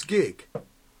Normals gig?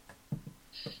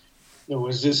 There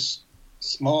was this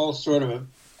small sort of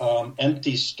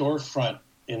empty storefront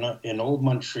in old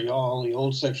Montreal, the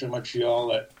old section of Montreal,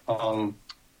 that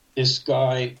this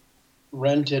guy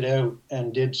rented out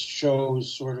and did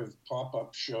shows, sort of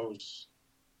pop-up shows,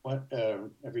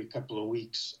 every couple of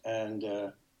weeks,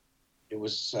 and it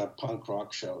was punk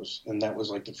rock shows, and that was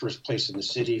like the first place in the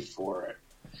city for it.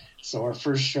 So our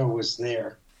first show was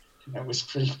there. That was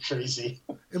pretty crazy.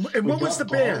 And what was the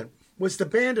band? Was the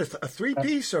band a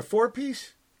three-piece or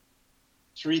four-piece?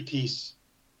 Three-piece.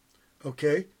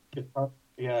 Okay.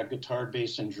 Guitar,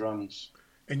 bass, and drums.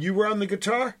 And you were on the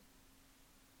guitar?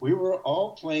 We were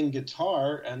all playing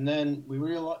guitar, and then we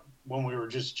realized when we were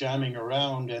just jamming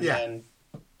around, and then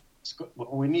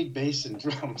we need bass and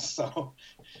drums. So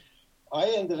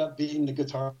I ended up being the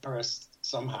guitarist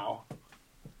somehow.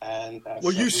 And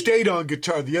well, you stayed on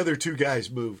guitar. The other two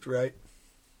guys moved, right?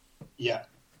 Yeah.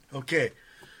 Okay.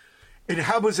 And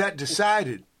how was that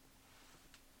decided?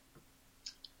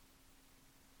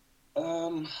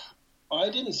 I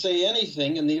didn't say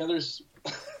anything, and the others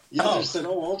said,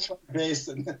 "Oh, I'll try bass,"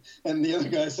 and the other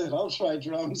guy said, "I'll try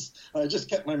drums." I just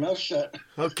kept my mouth shut.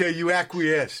 Okay, you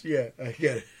acquiesced. Yeah, I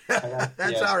get it.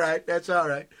 That's all right. That's all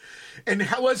right. And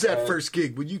how was that first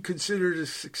gig? Would you consider it a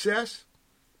success?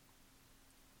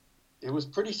 It was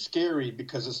pretty scary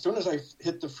because as soon as I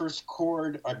hit the first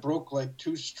chord, I broke like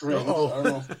two strings. Oh. I don't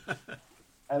know.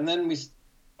 And then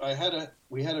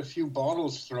we had a few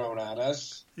bottles thrown at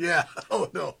us. Yeah. Oh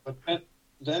no. But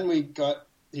then we got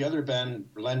the other band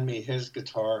lend me his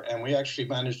guitar, and we actually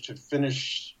managed to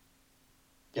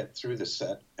get through the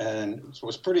set, and it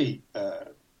was pretty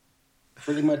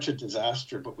much a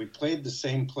disaster. But we played the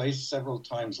same place several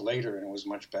times later, and it was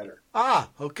much better. Ah,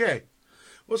 okay.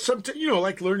 Well,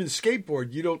 like learning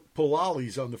skateboard, you don't pull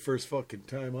ollies on the first fucking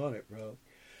time on it, bro.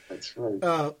 That's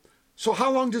right. So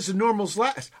how long does the normals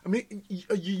last? I mean,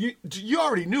 you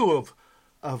already knew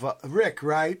of Rick,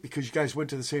 right? Because you guys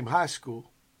went to the same high school.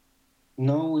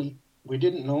 No, we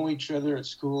didn't know each other at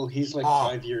school. He's like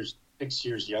 6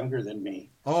 years younger than me.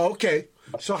 Oh, okay.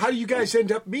 So how do you guys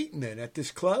end up meeting then at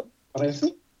this club? But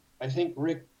I think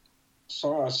Rick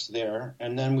saw us there,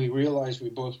 and then we realized we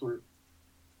both were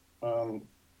from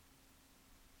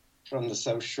the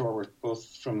South Shore. We're both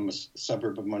from a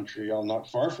suburb of Montreal,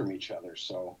 not far from each other.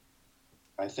 So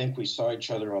I think we saw each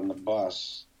other on the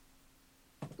bus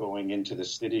going into the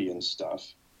city and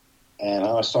stuff. And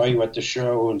I saw you at the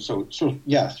show, and so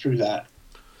yeah, through that.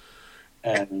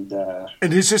 And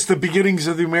is this the beginnings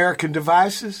of the American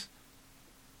Devices?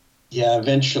 Yeah,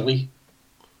 eventually.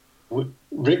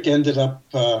 Rick ended up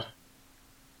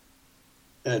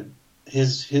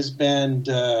his band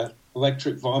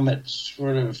Electric Vomit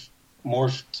sort of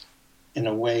morphed in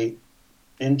a way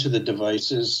into the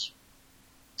Devices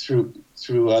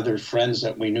through other friends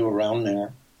that we knew around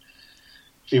there.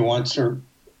 If you want to,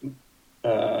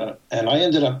 and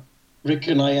Rick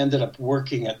and I ended up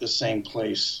working at the same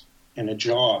place in a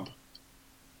job.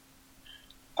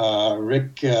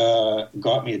 Rick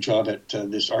got me a job at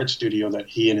this art studio that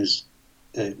he and his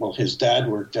dad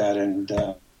worked at, and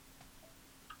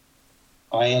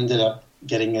I ended up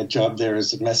getting a job there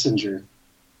as a messenger,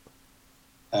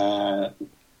 going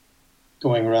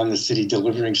around the city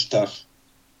delivering stuff.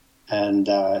 And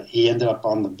he ended up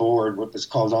on the board, what was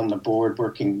called on the board,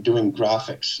 doing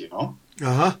graphics, you know.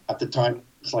 Uh-huh. At the time, it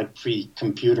was like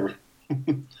pre-computer.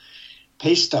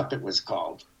 Paste Up, it was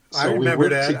called. So I remember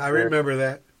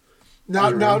that.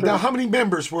 Now, how many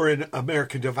members were in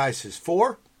American Devices?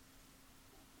 4?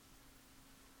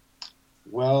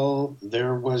 Well,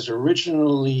 there was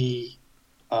originally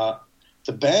the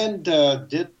band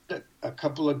did a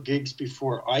couple of gigs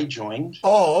before I joined.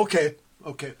 Oh, okay.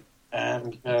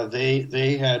 And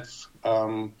they had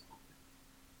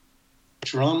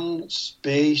drums,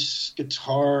 bass,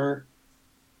 guitar,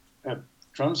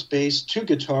 drums, bass, 2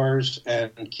 guitars,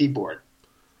 and keyboard.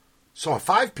 So a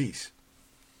 5-piece.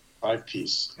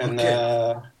 5-piece. And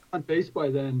on bass by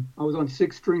then. I was on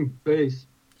 6-string bass.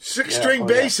 6-string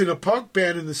bass in a punk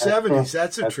band in the 70s.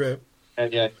 That's a trip.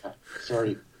 Yeah.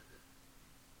 Sorry.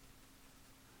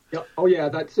 Yeah. Oh, yeah,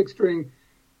 that 6-string,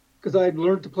 because I had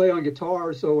learned to play on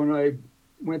guitar, so when I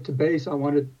went to bass, I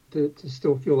wanted to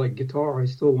still feel like guitar. I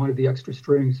still wanted the extra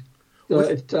strings.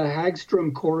 It's a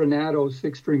Hagstrom Coronado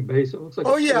 6-string bass. It looks like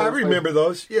I remember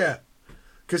those. Yeah.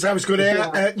 Because I was going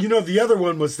to add, the other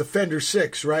one was the Fender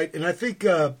 6, right? And I think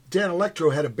Dan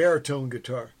Electro had a baritone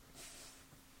guitar.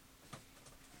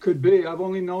 Could be. I've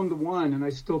only known the one, and I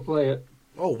still play it.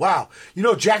 Oh, wow.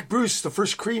 Jack Bruce, the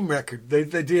first Cream record, they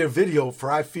did a video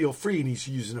for I Feel Free, and he's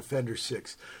using a Fender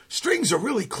 6. Strings are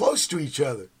really close to each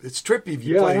other. It's trippy if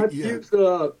you play.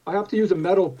 I have to use a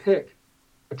metal pick,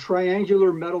 a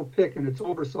triangular metal pick, and it's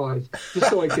oversized, just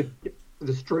so I could get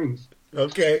the strings.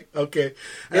 Okay.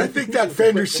 And I think that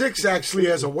Fender 6 actually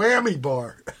has a whammy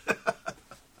bar.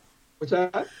 What's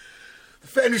that? The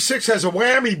Fender 6 has a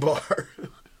whammy bar.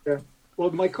 Yeah.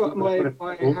 Well, my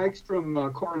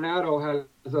Hagstrom Coronado has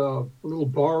a little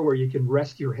bar where you can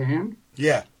rest your hand.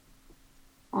 Yeah.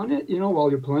 On it, while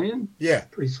you're playing. Yeah.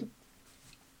 Pretty sweet.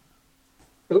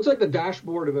 It looks like the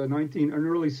dashboard of an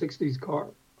early 60s car.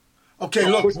 Okay,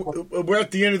 look, we're at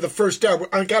the end of the first hour.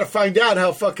 I got to find out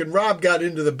how fucking Rob got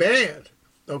into the band.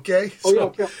 Okay?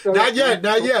 Not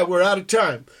yet. We're out of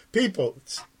time. People,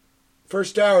 it's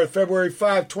first hour, February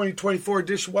 5, 2024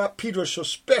 edition of Pedro Show.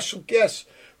 Special guests,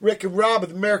 Rick and Rob of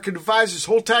the American Devices.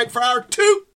 Hold tight for hour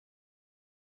 2.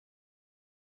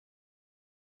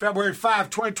 February 5,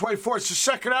 2024. It's the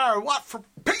second hour of What for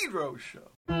Pedro Show.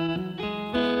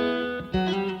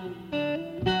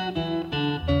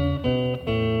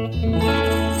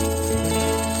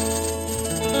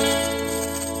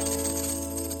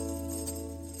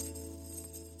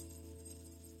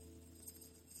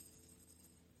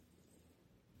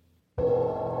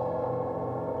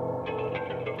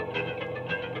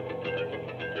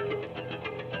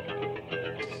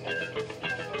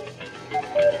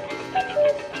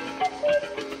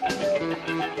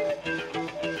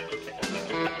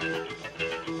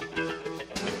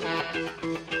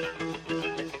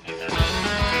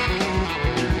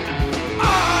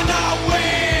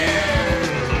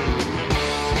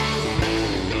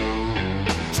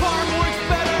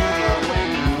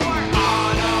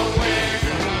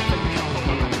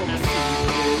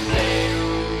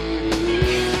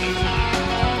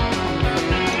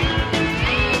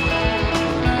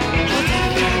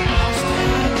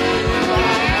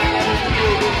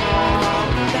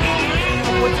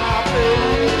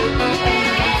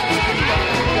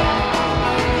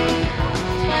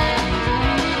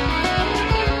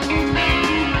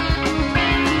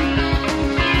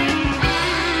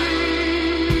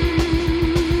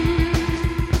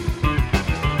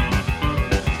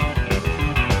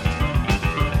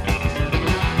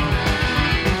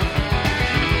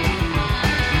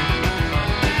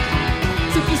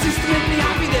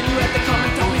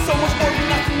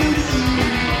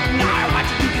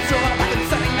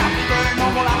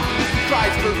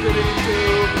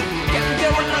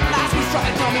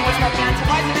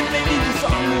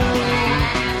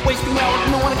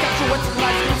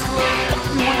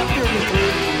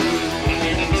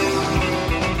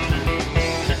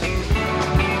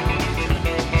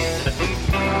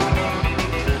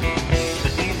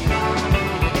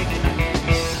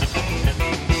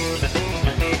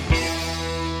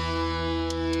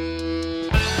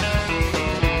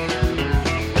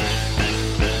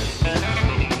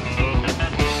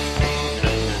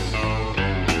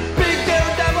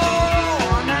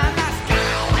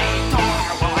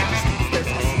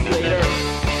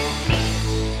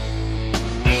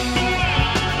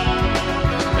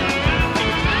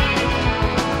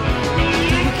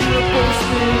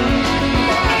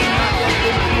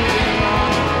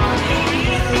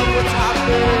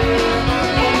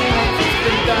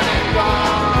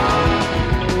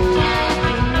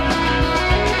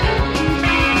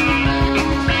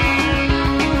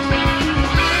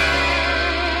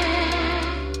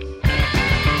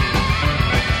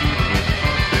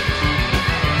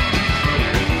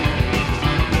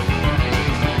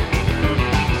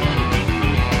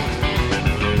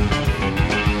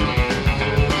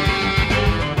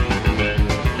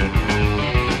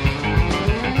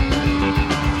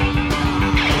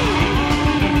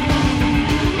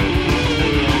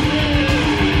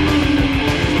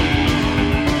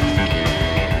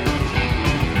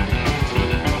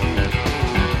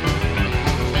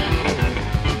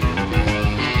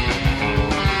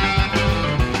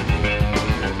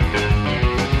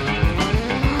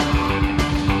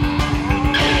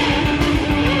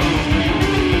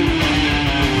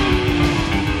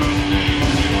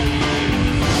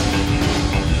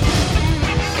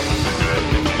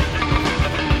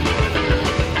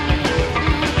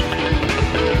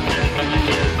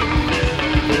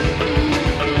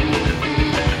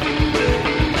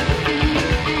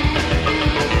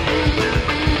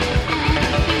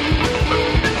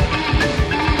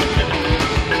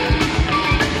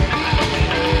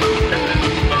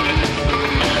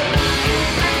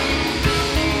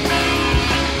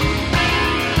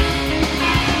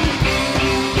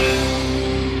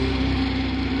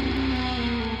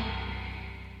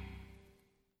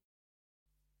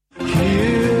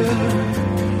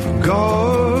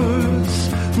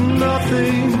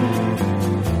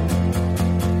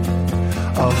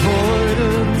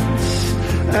 avoidance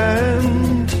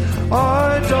and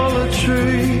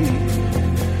idolatry.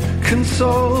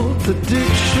 Consult the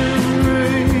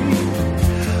dictionary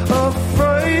of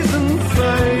phrase and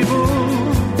fable,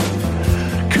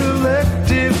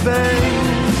 collective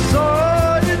anxiety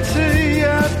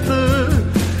at the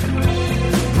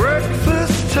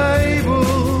breakfast table.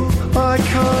 I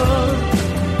can't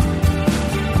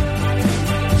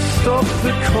stop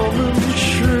the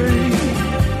commentary.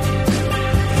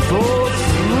 Thoughts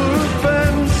loop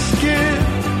and skip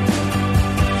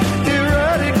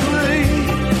erratically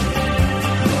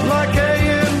like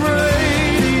AM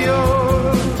radio.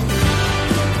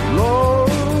 Low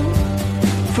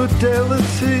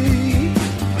fidelity,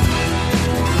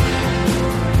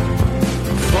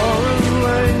 foreign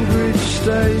language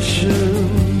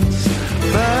stations,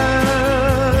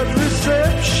 bad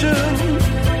reception,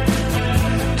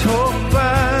 talk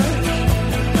back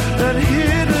and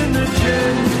hidden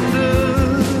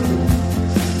agendas.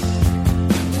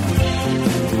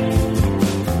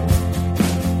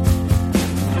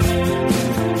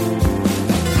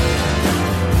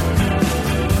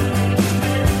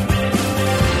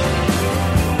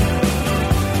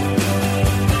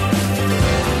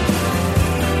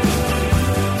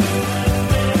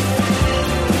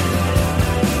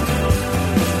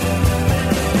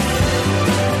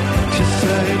 To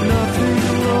say nothing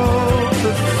of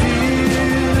the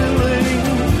feelings,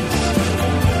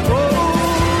 oh,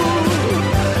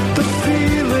 the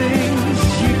feelings,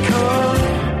 you can't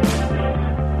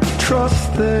trust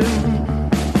them.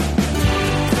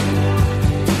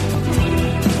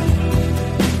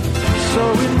 So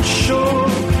in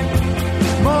short,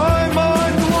 my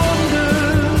mind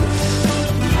wanders.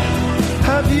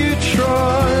 Have you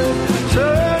tried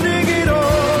turning it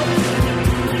off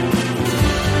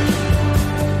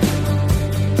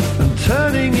and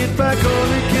turning it back on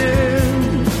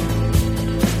again?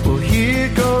 Well, here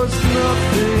goes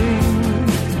nothing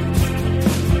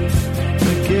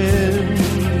again.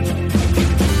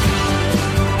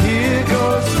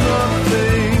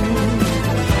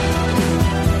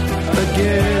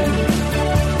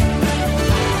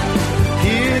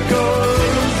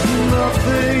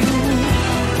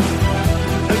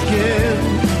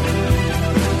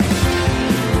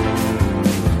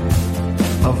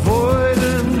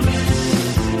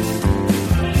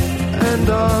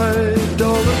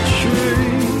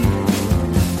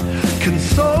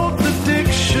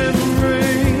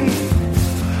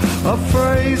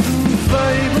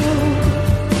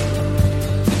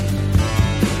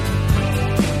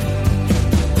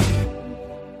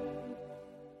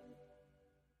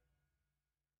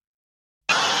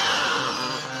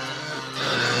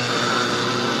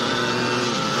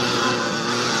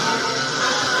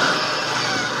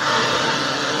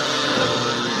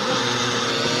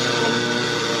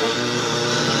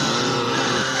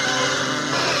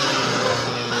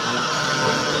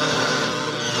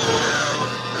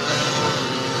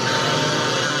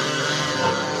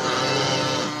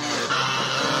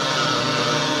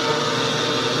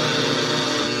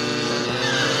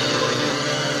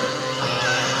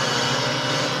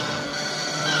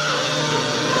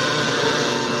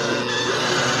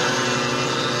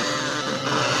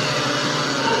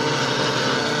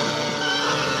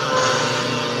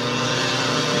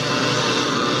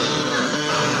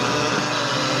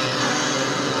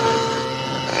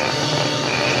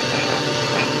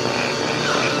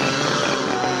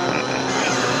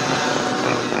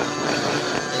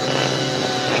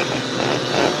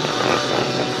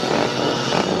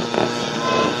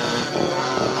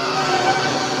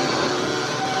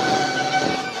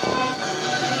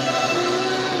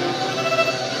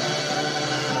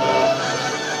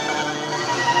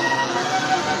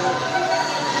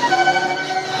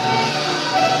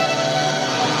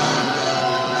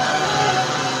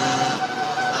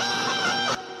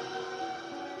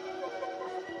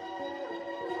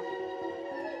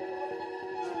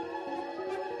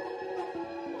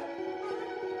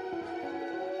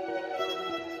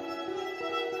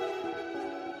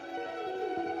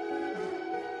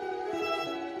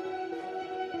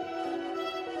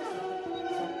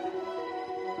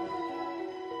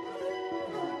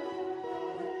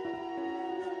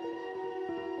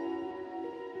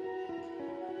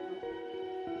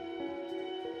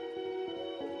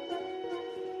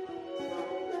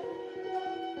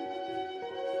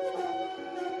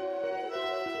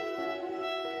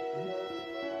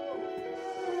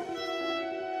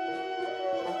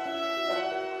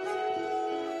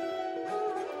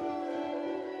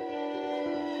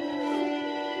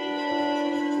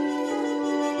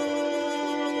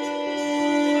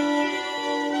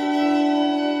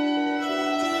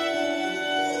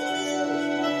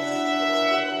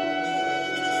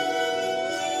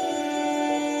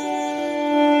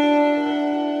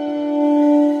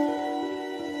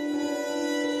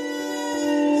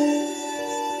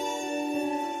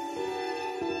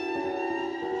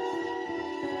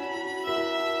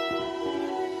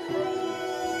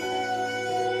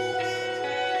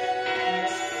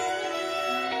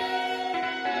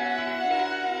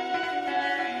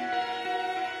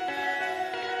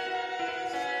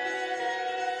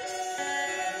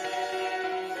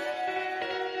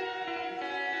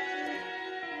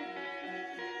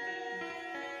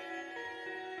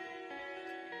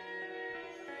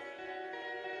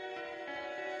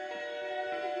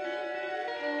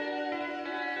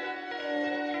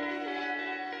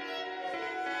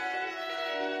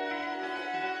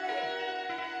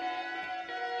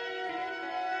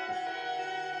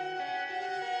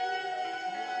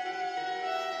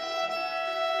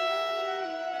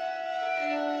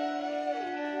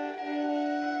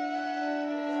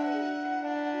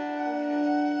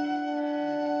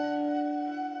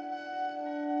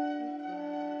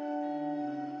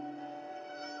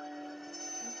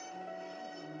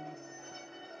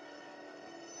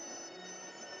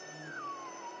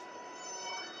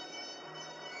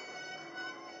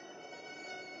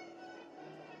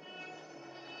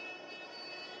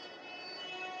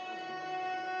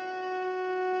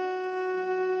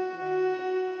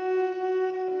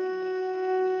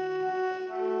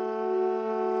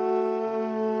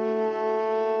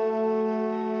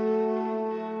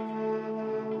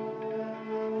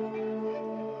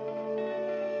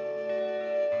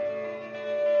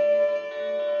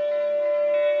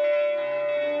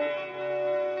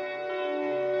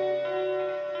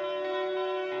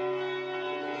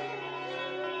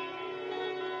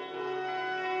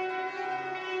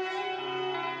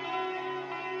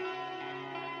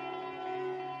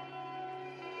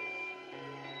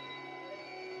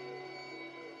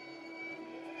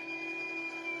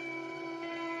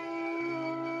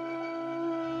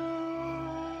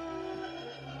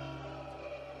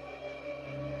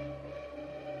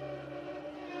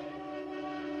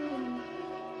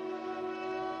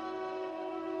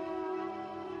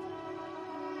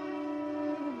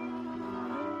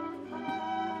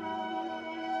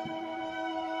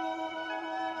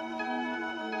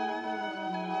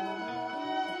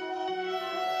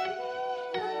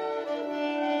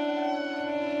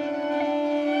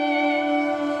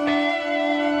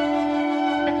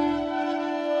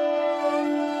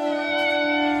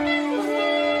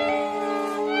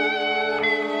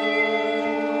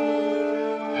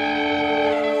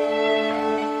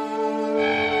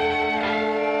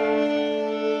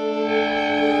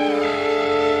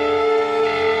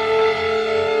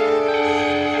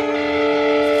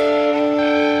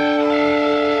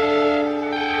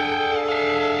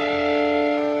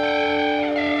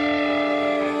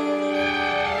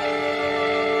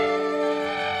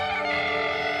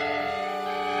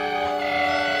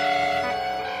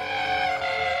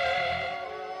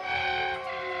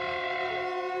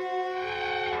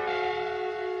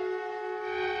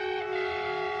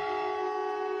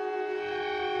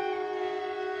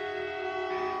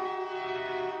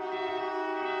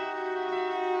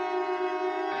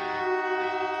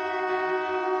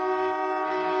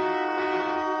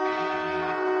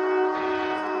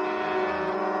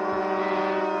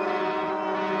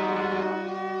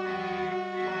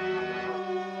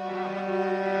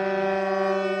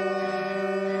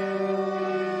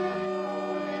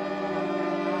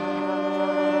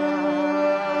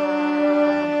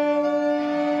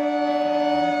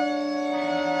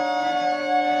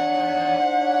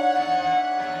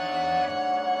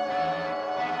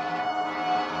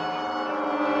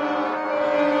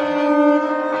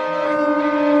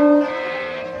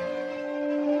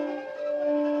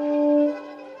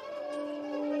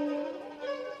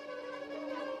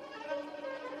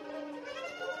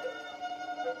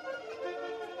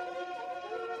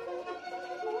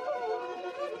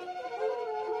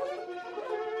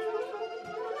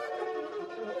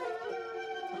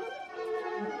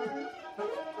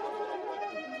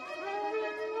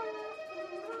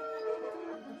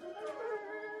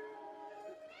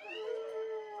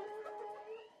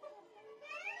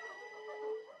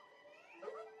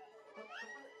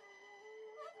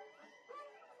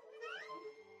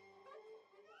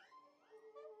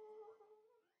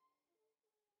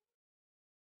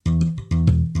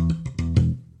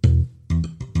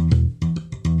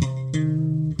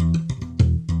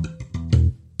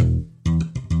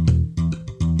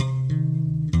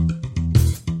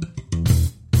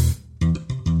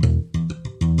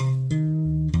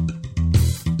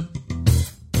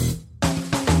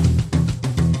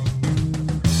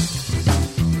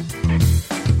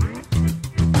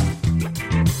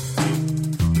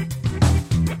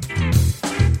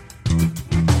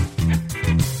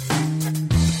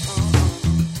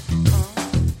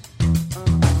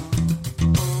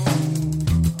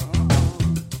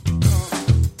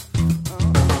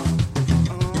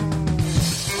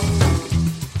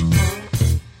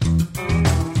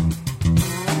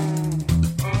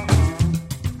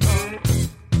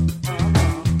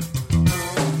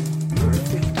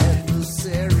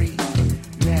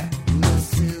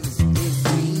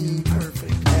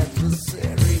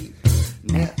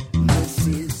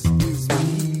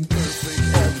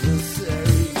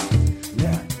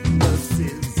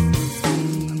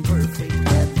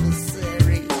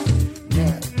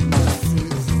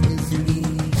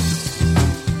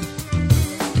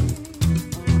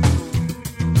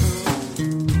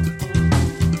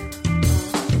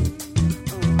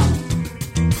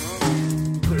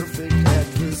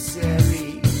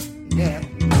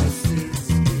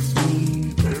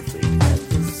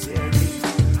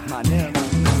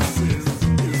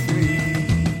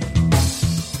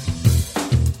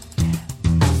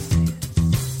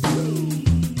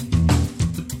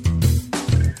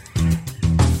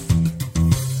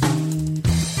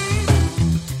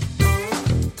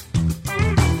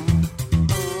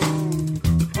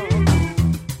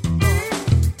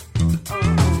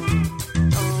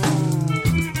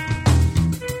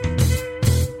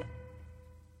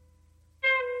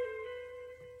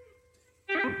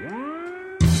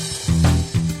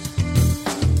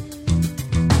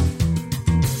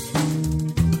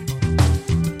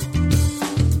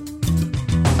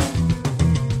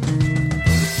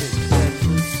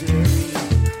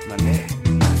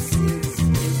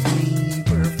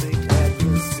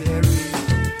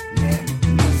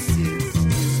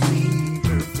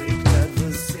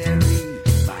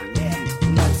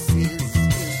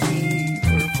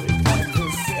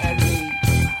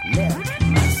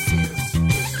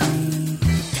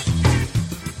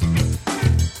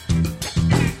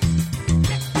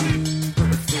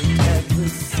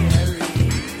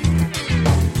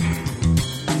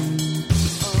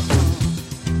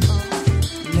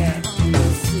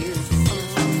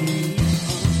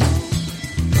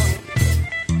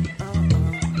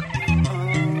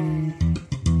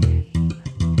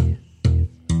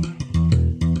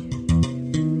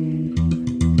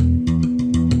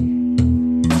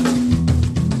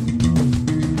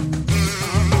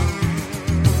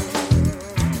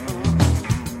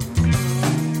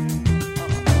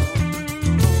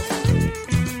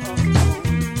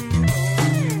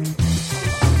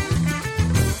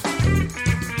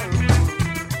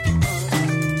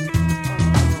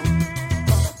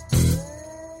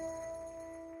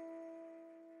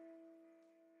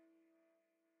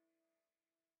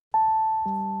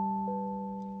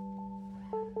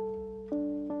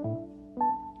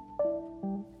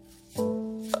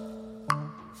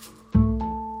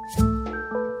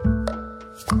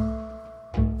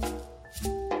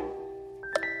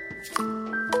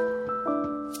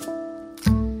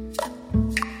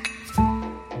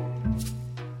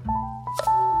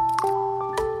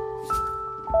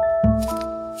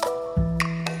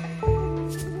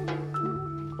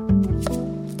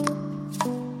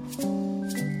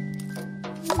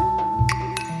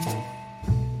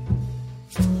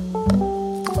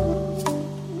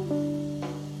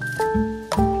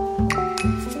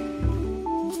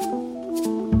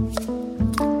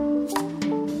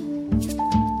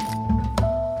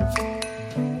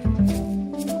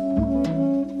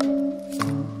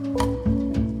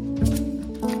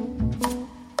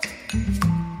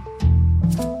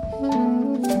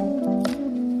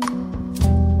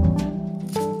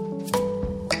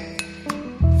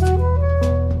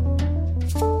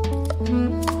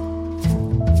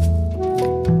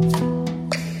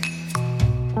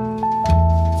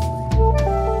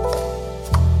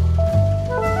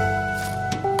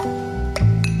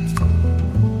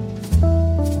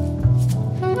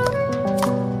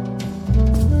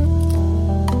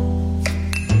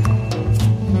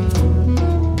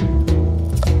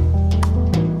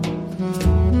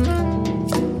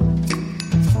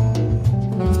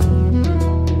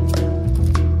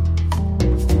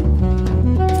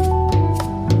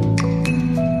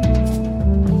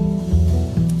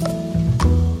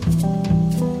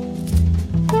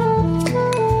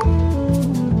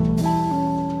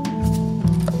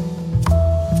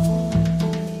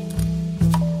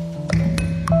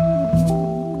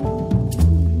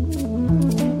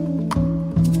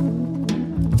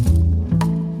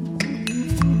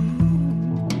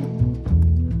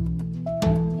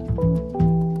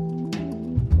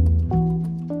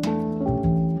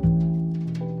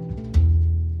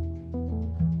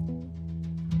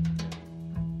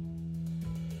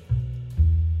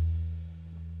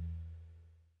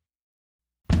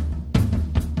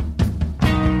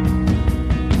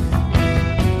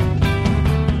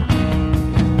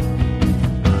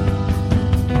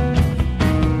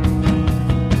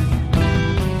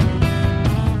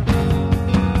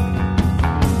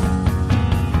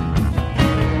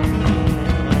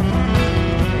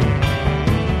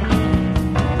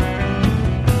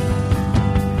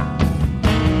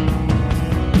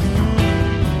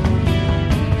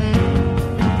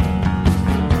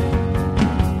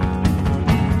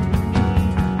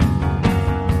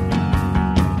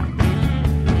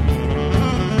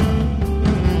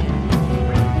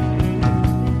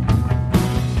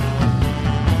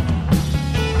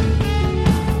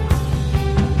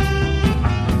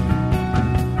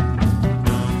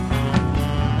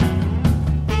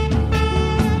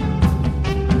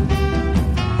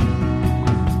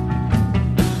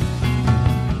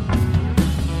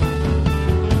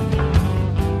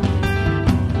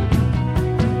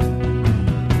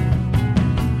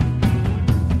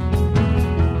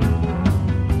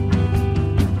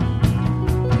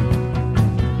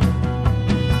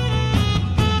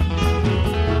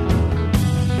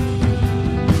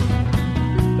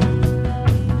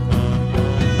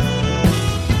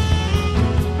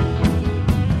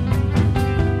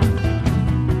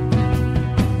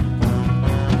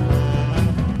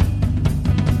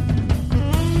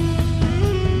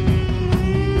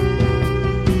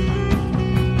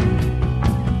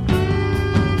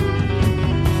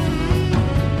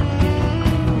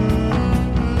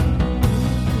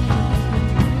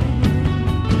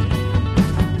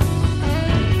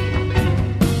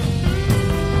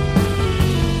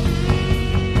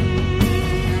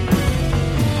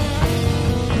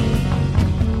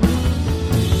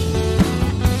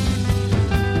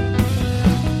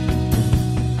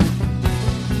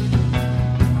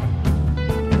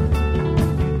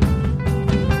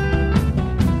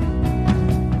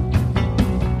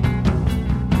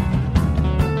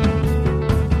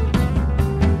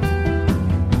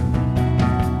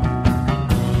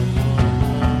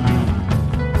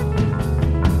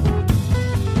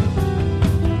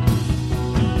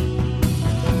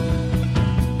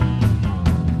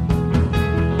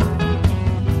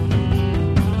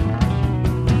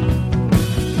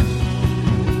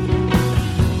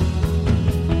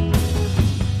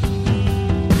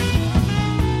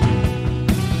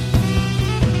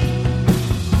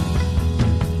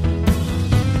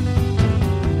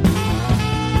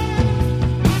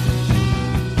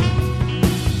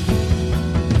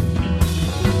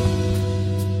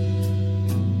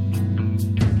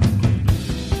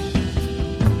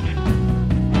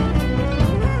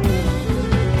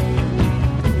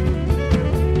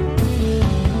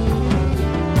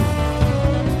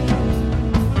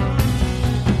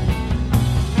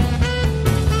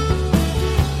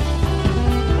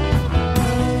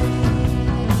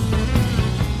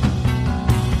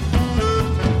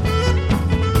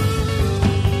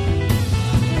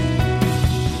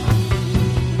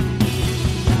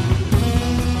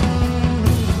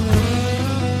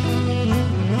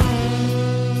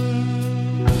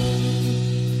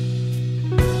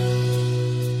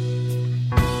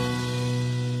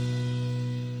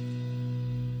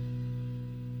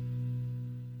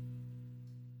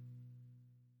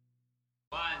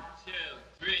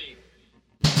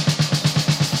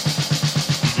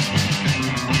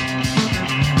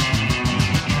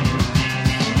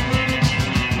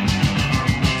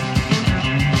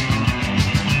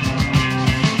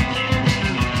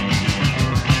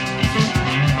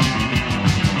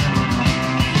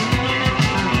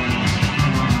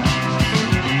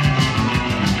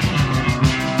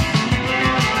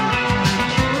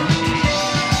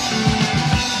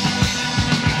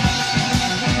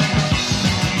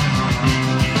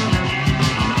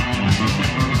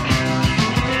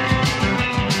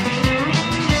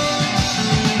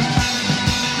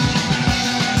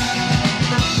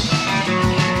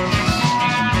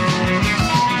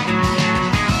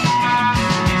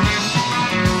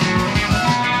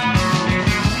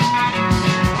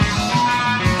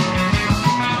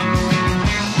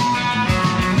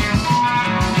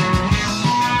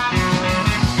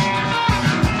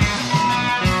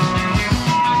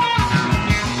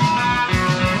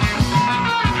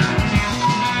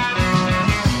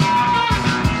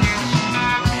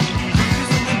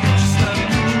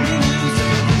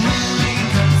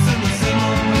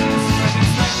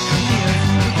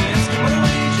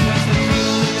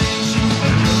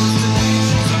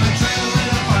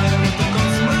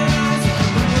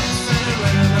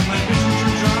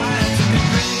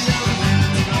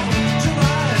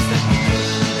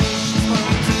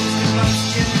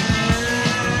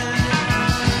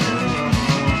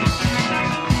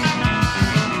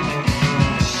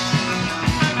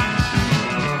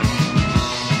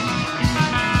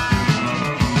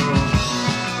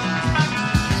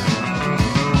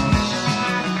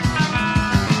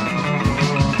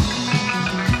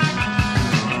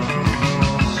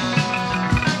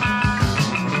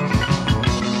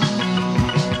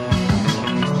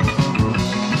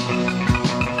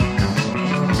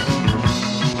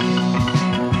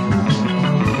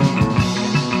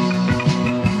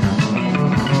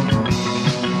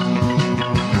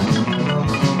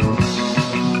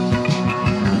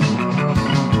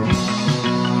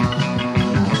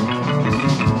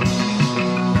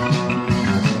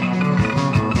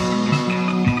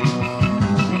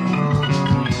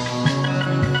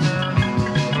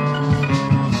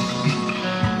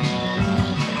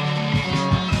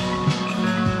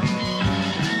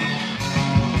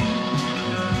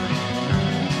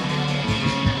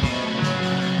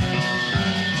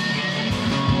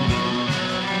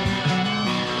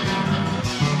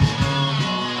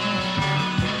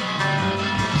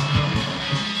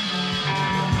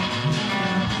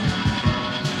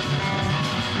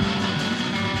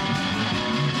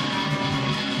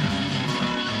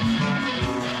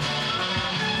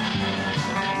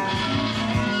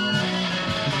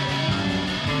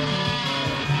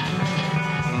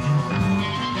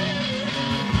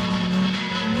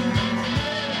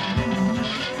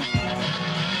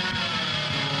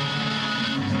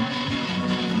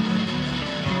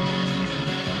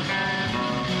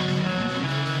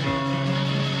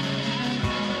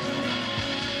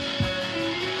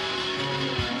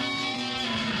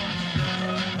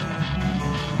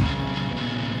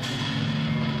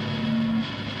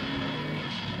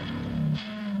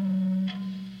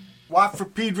 Watt for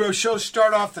Pedro Show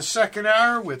start off the second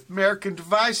hour with American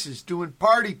Devices doing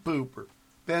Party Pooper.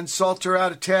 Ben Salter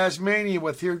out of Tasmania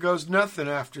with Here Goes Nothing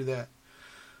after that.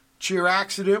 Cheer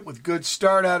Accident with Good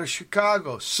Start out of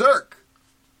Chicago. Cirq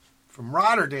from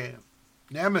Rotterdam.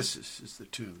 Nemesis is the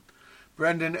tune.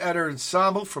 Brendan Eder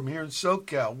Ensemble from here in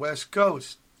SoCal, West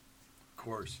Coast. Of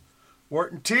course.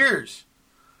 Wharton Tears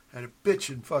had a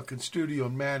bitchin' fucking studio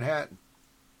in Manhattan,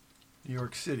 New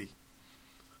York City.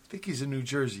 I think he's in New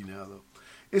Jersey now, though.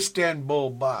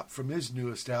 Istanbul Bop from his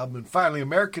newest album. And finally,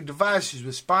 American Devices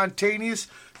with Spontaneous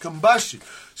Combustion.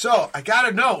 So, I got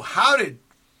to know, how did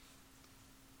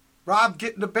Rob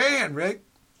get in the band, Rick?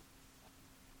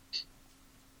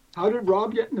 How did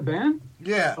Rob get in the band?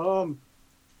 Yeah.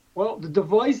 Well, the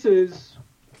Devices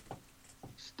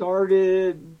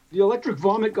started... The Electric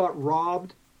Vomit got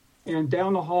robbed, and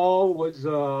down the hall was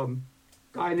a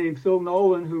guy named Phil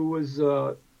Nolan who was...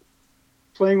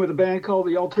 playing with a band called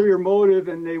The Ulterior Motive,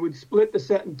 and they would split the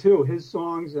set in two, his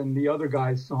songs and the other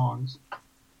guy's songs.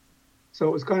 So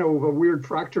it was kind of a weird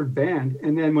fractured band.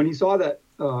 And then when he saw that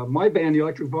my band, The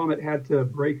Electric Vomit, had to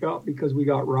break up because we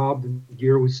got robbed and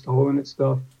gear was stolen and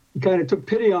stuff, he kind of took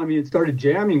pity on me and started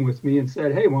jamming with me and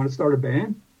said, hey, want to start a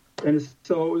band? And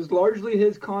so it was largely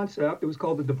his concept. It was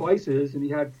called The Devices, and he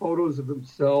had photos of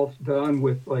himself done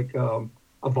with like... a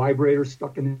vibrator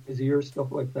stuck in his ear,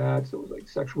 stuff like that. So it was like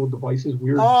sexual devices,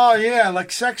 weird. Oh, yeah,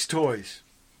 like sex toys.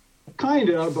 Kind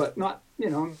of, but not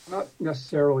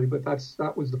necessarily. But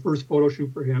that was the first photo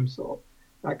shoot for him, so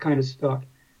that kind of stuck.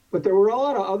 But there were a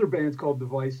lot of other bands called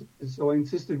Devices, so I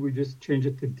insisted we just change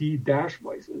it to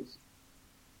D-Vices.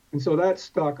 And so that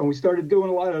stuck, and we started doing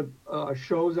a lot of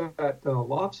shows at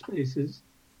loft spaces,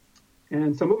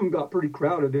 and some of them got pretty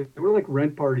crowded. They were like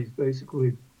rent parties,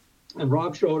 basically. And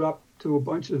Rob showed up to a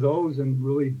bunch of those and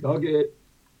really dug it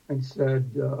and said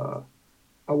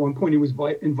at one point he was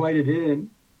invited in.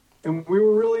 And we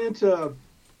were really into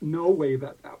no wave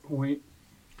at that point.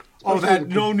 Oh, that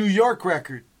No New York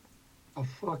record. Oh,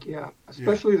 fuck yeah.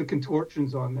 Especially the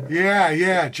contortions on there.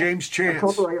 Yeah, James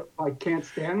Chance. I Can't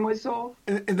Stand Myself.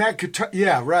 And that guitar,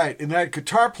 yeah, right. And that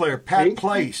guitar player, Pat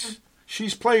Place.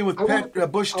 She's playing with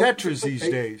Bush Tetras these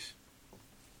days.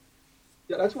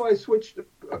 Yeah, that's why I switched.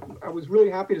 I was really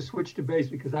happy to switch to bass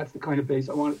because that's the kind of bass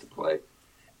I wanted to play.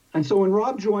 And so when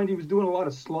Rob joined, he was doing a lot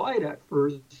of slide at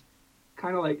first,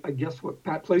 kind of like, I guess, what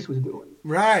Pat Place was doing.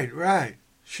 Right.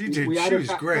 She was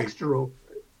great. Texture over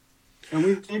it. And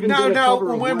we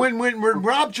even when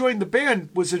Rob joined the band,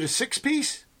 was it a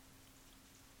 6-piece?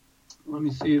 Let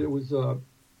me see. There was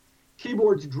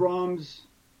keyboards, drums,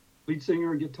 lead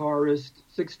singer, guitarist,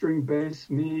 6-string bass,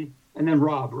 me, and then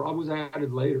Rob. Rob was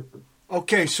added later.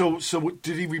 Okay, so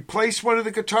did he replace one of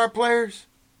the guitar players?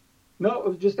 No, it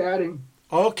was just adding.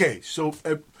 Okay, so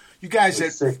you guys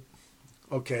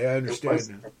okay, I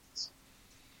understand now.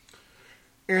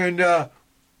 And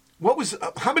what was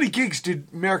how many gigs did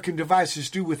American Devices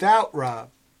do without Rob?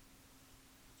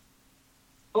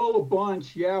 Oh, a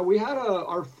bunch. Yeah, we had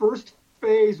our first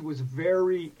phase was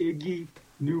very Iggy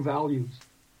New Values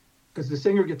because the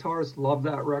singer guitarist loved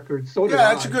that record. So did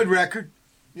I. That's a good record.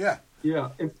 Yeah. Yeah,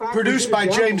 in fact, produced by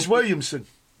James Williamson.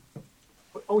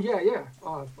 Oh yeah.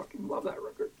 Oh, I fucking love that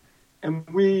record. And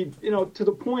we, to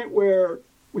the point where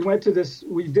we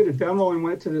did a demo and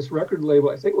went to this record label.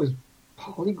 I think it was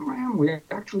Polygram. We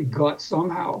actually got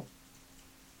somehow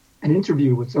an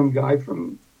interview with some guy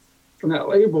from that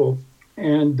label,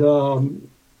 and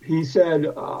he said,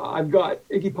 "I've got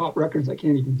Iggy Pop records I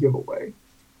can't even give away."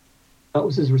 That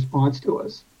was his response to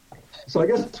us. So I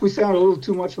guess we sound a little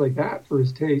too much like that for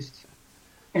his tastes.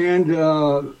 And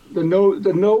the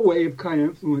no wave kind of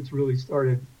influence really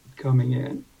started coming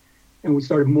in, and we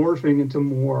started morphing into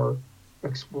more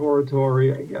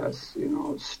exploratory, I guess,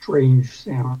 strange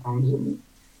sounds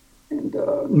and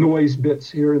noise bits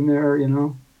here and there,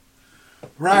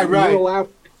 Right.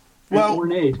 Well,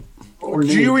 ornate. Do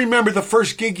you remember the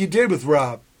first gig you did with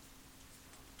Rob?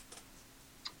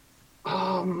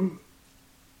 A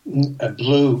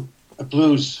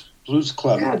blues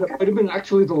club. Yeah, that might have been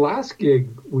actually the last gig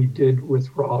we did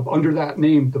with Rob under that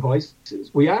name,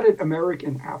 Devices. We added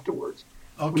American afterwards.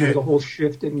 Okay. We did a whole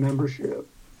shift in membership.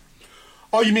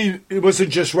 Oh, you mean it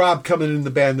wasn't just Rob coming in the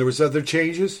band? There was other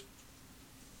changes?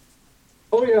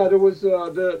 Oh, yeah. There was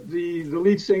the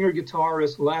lead singer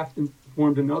guitarist left and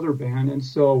formed another band. And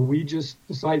so we just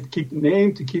decided to keep the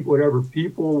name, to keep whatever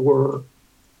people were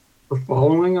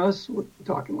following us. We're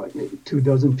talking like maybe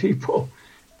 24 people.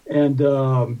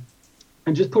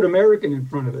 And just put American in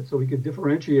front of it so we could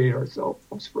differentiate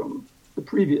ourselves from the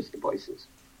previous Devices.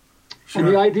 Sure.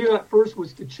 And the idea at first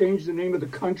was to change the name of the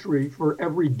country for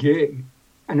every gig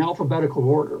in alphabetical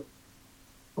order.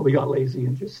 Well, we got lazy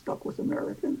and just stuck with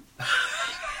American.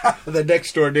 The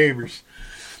next door neighbors.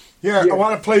 Here, Yeah. I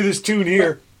want to play this tune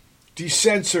here.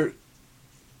 Desensitized.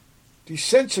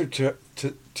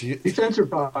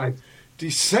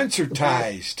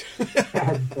 Desensitized.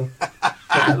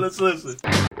 Let's listen.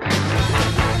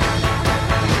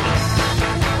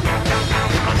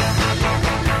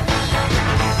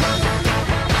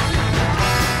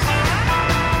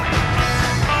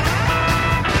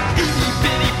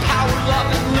 Itty-bitty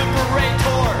power-loving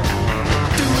liberator,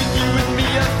 doing you and me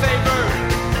a favor.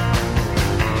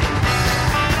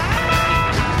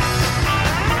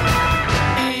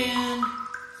 In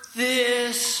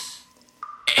this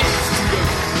instant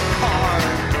hard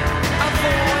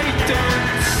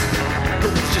avoidance,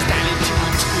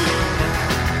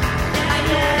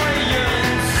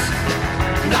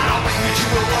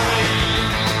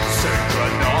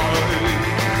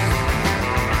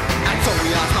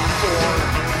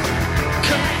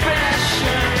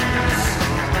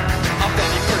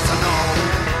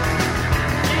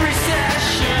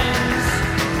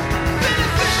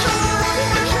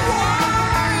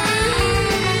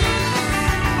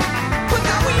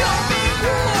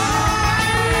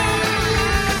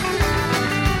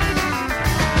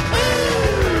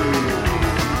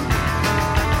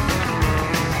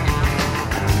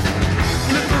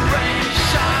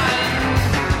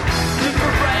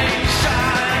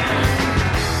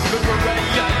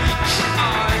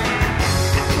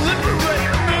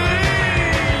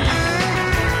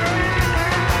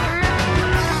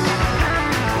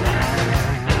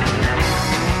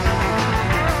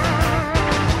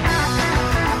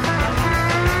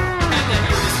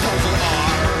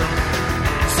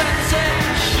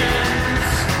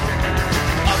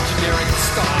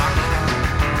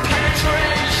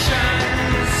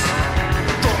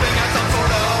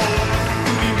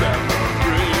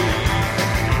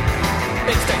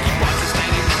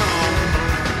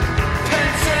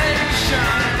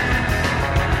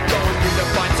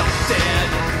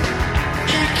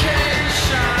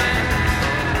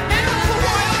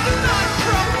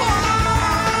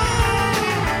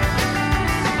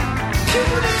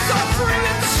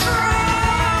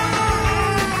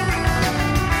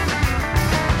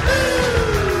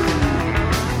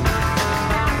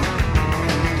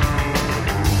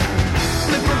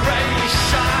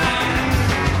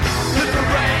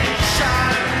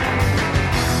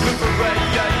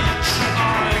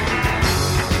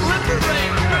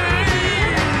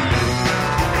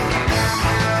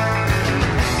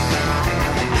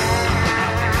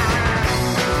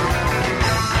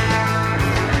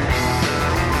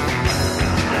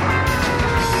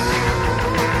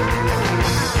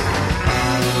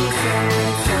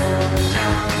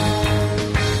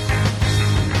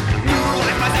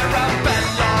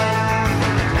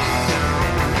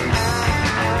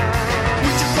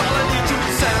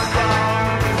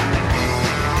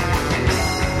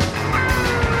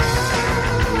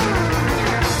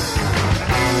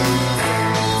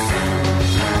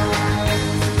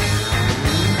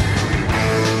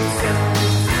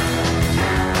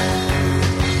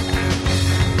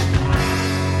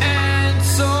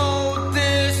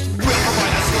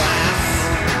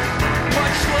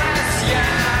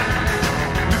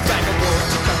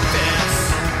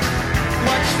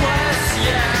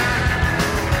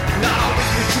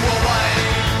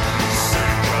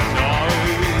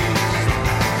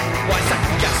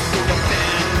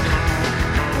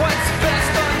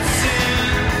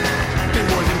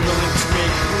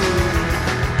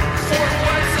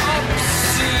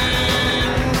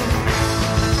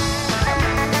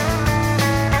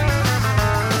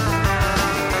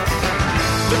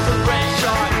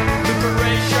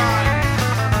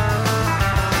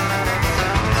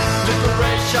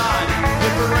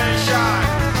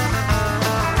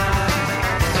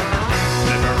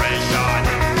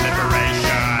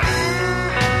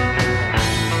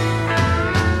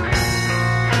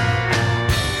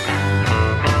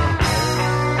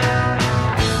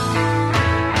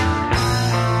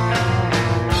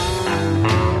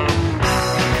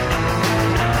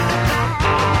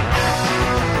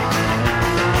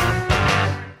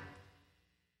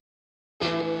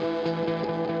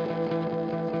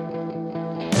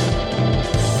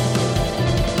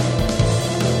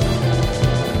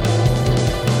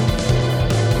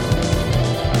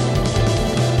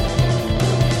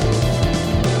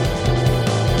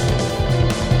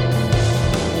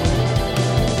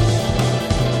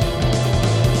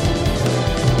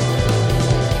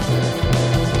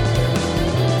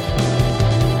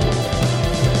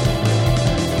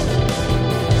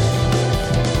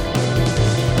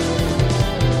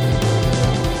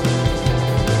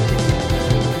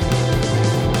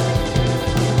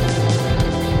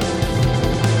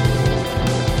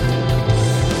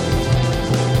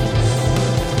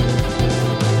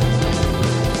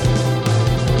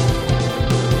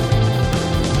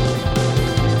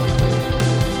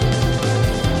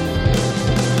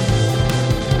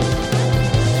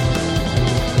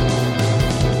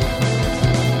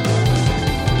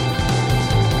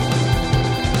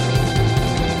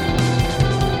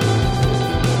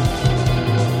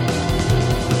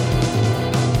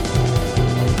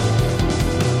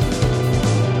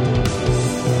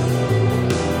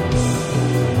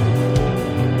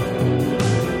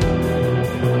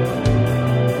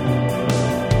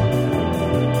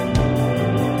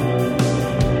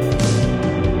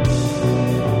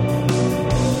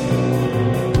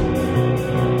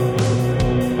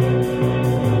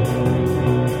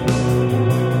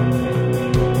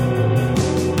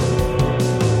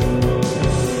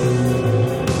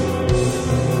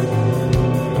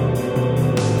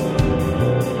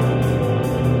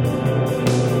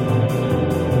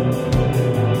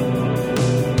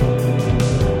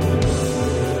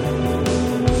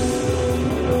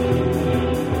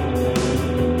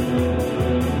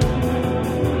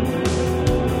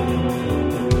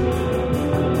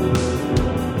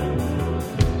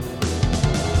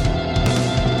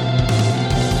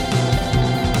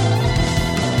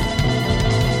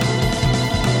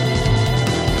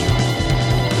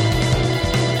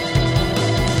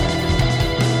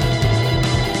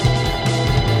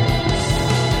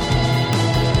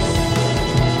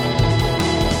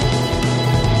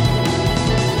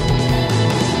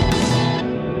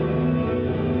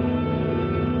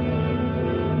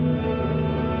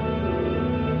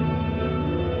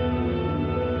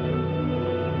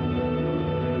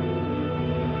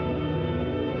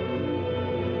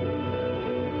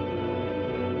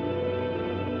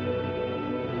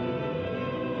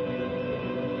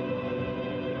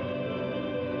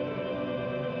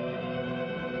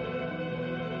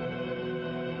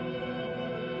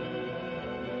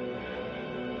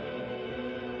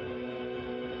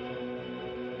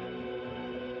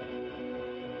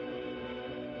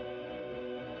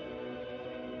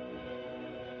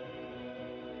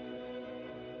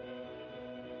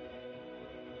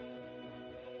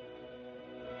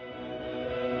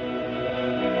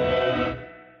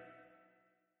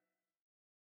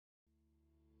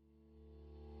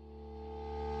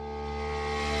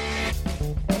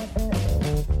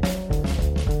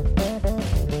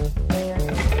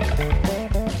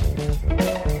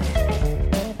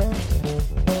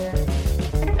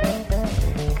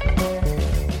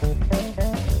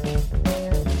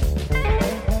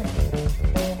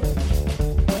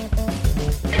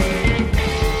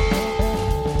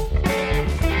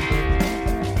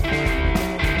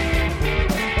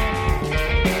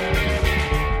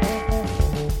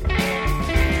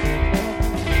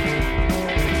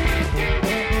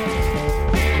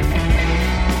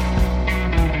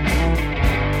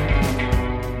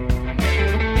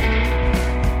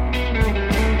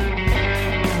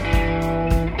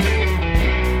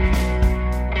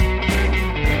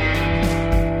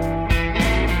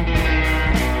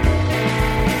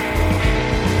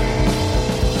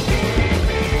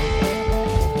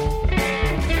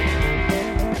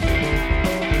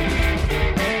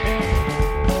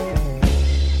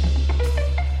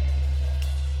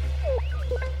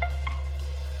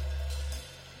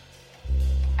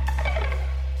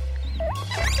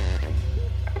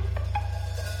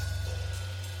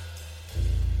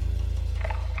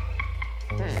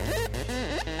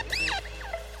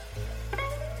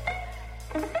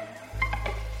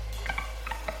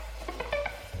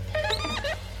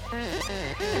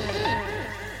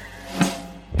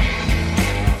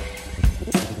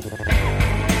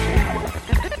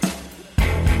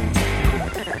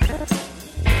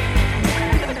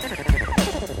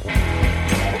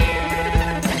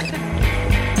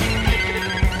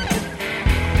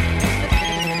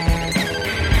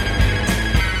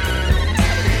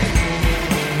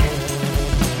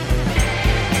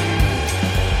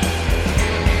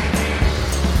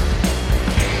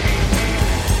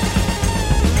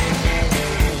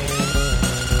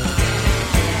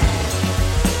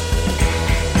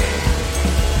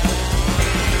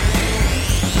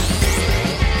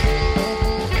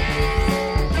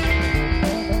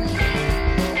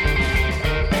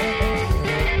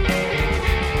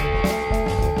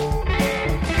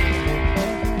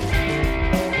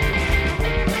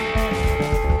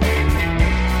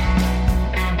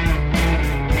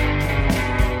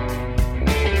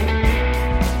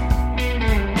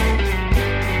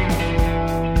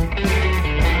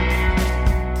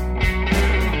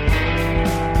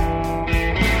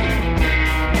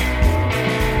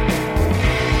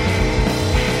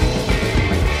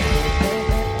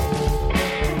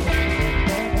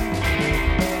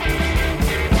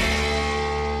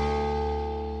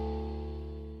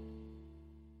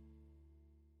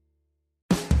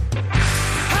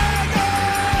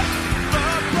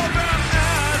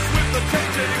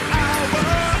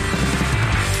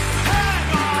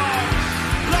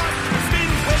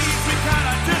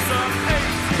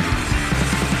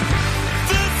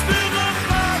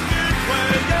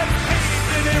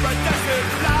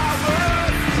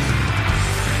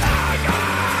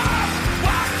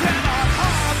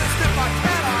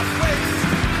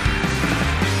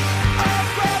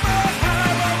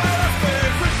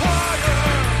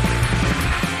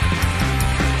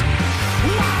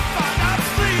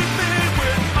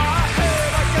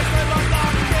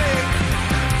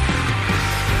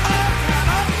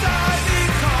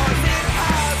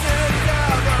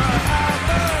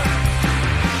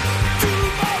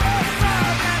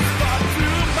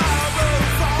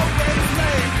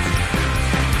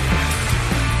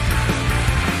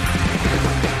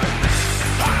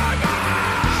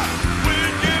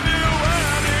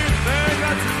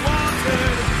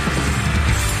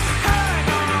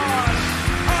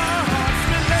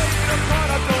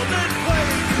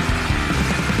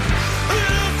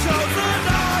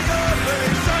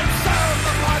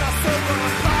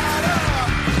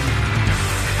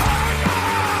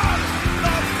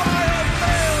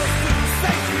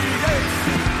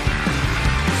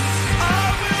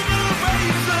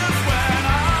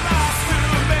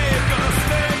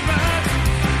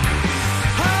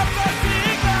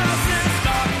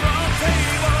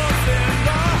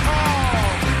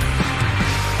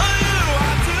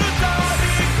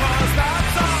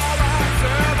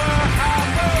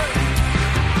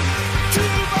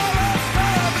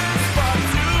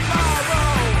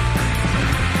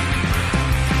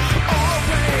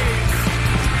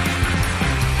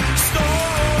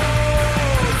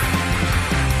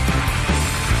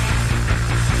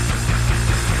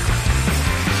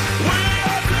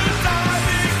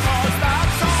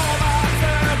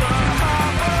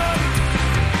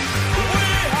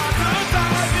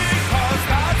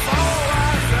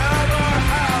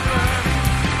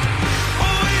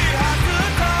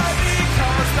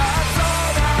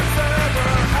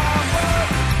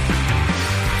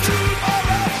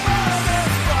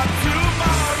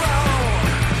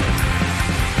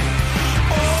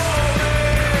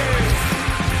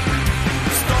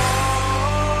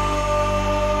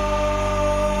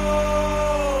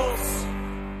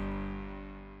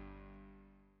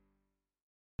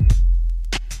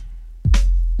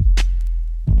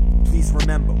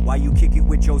 September. Why you kick it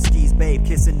with your skis, babe?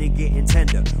 Kissing and getting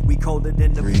tender. We colder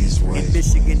than the breezeway. In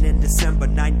Michigan in December.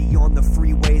 90 on the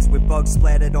freeways with bugs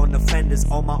splattered on the fenders.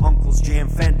 All my uncles jam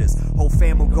fenders. Whole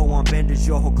family go on benders.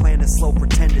 Your whole clan is slow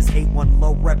pretenders. 8-1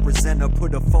 low representer.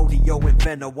 Put a photo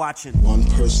inventor watching. One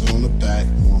person on the back,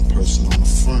 one person on the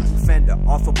front. Fender,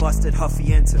 off a busted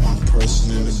Huffy enter. One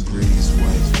person in the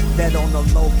breezeway. That on the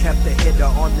low kept the hitter.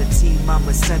 On the team, I'm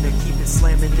a center. Keep it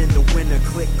slamming in the winter.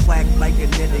 Click, clack like a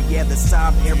knitter. Yeah, the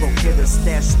side arrow hitter.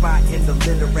 Stash spot in the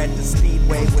litter at the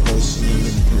speedway. One person in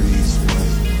the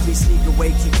breezeway. We sneak away,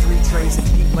 keep 3 trays and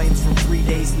peak lanes from 3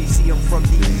 days. We see them from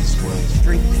the breezeway.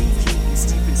 Drink peak heat and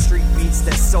steeping street beats.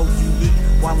 That's so unique.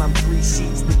 While I'm 3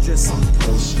 sheets with just one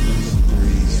person in the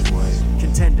breezeway.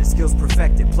 Contender, skills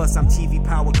perfected. Plus I'm TV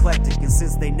power eclectic. And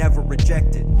since they never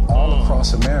rejected, all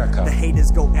across America, the haters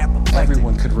go apoplectic.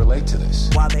 Everyone could relate to this.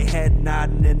 While they head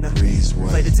nodding in the breezeway.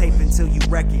 Play the tape until you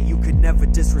wreck it. You could never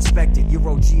disrespect it.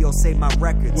 Euro Geo say my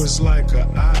records was like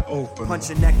an eye opener. Punch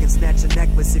a neck and snatch a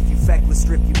necklace. If you feckless,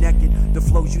 strip you naked. The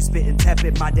flows you spit and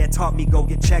tepid. My dad taught me go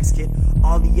get checks, kid.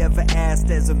 All he ever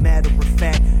asked, as a matter of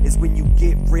fact, is when you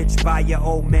get rich, buy your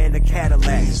old man a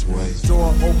Cadillac. Breezeway.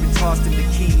 Door open, tossed him the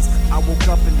keys. I woke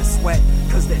up in the sweat,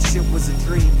 cause that shit was a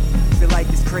dream. Feel like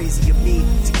it's crazy of me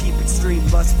to keep extreme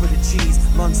lust for the cheese.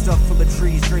 Lung stuffed full of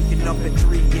trees, drinking up at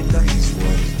 3 in the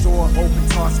breezeway. Door open,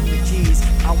 tossing the keys.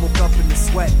 I woke up in the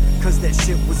sweat, cause that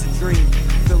shit was a dream.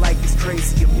 Feel like it's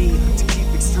crazy of me to keep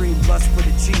extreme lust for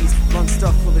the cheese. Lung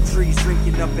stuffed full of trees,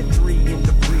 drinking up at 3 in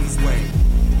the breezeway.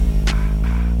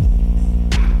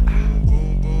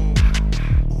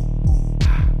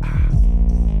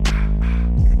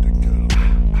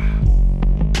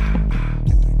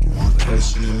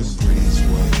 Person in the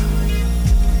breezeway.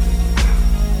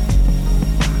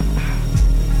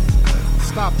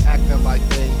 Stop acting like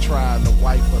they ain't trying to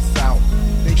wipe us out.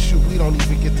 They shoot, we don't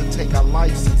even get to take our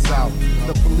license out.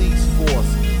 The police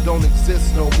force don't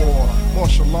exist no more.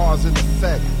 Martial laws in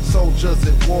effect, soldiers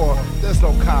at war. There's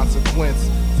no consequence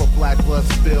for black blood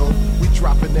spilled. We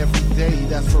dropping every day,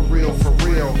 that's for real, for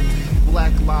real.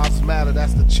 Black lives matter,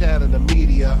 that's the chat in the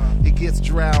media. It gets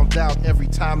drowned out every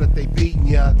time that they beatin'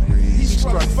 ya. You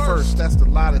struck first, that's the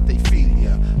lie that they feedin'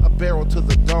 ya. A barrel to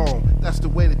the dome, that's the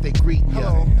way that they greetin'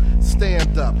 ya.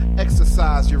 Stand up,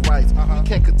 exercise your rights. We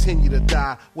can't continue to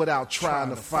die without trying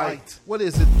to fight. What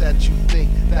is it that you think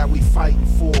that we fighting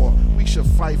for? We should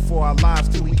fight for our lives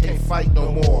till we can't fight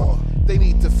no more. They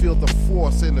need to feel the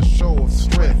force in the show of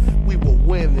strength. We will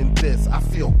win in this, I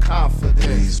feel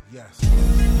confident. Yes.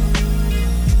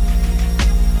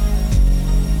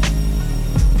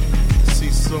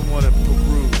 Someone in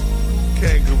Peru,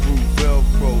 kangaroo,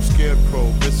 Velcro, scarecrow,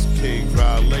 Mr. King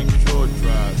Drive, Lakeshore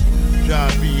Drive,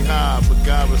 John B. High,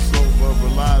 Bagara, Silver,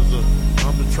 Reliza.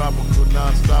 I'm the tropical,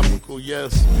 non-stopical,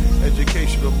 yes.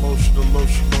 Educational, emotional,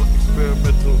 lotional,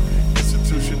 experimental,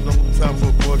 institutional, time for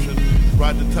abortion.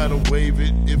 Ride the title, wave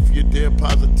it if you dare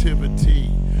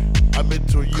positivity. I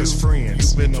mentor you, cause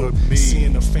friends, you mentor me.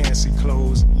 Seeing the fancy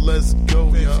clothes. Let's go,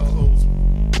 yo.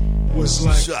 Was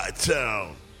like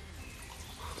Chi-Town.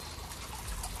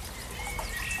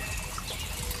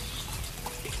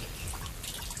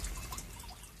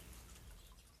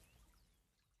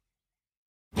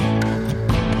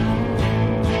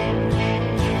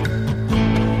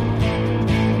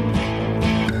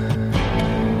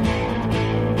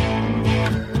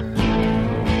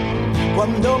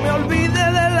 Cuando me olvide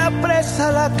de la presa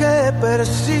a la que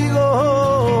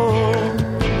persigo,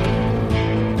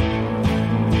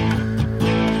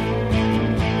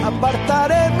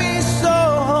 apartaré mis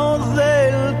ojos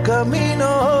del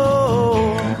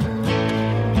camino,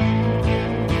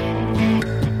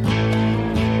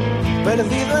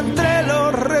 perdido entre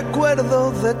los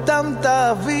recuerdos de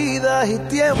tantas vidas y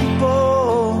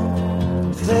tiempo,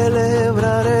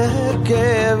 celebraré que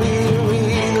he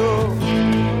vivido.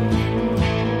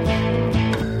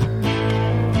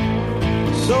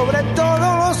 Sobre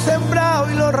todo lo sembrado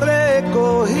y lo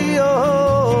recogido,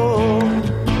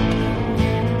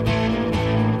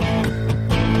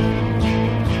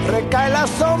 recae la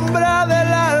sombra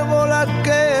del árbol a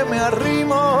que me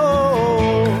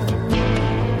arrimo,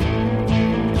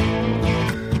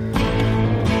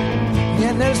 y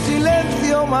en el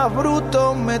silencio más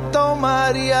bruto me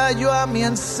tomaría yo a mí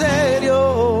en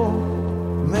serio,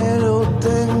 me lo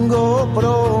tengo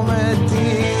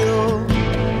prometido.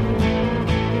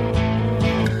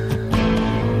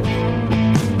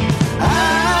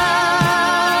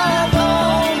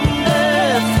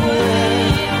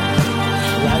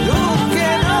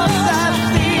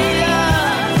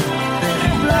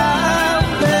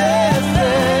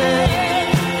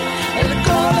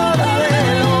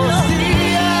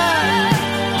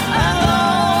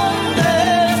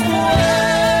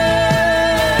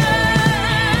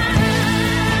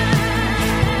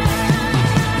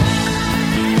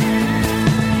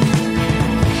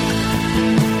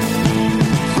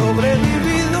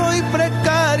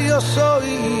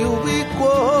 soy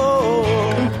ubicuo.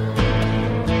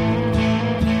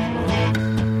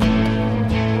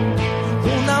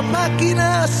 Una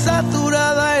máquina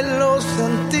saturada en los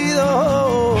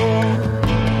sentidos.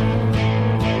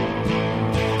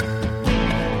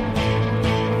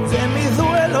 De mis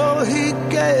duelos y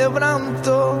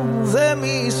quebranto, de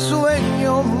mis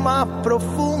sueños más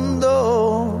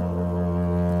profundos,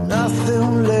 nace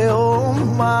un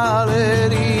león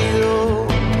malherido.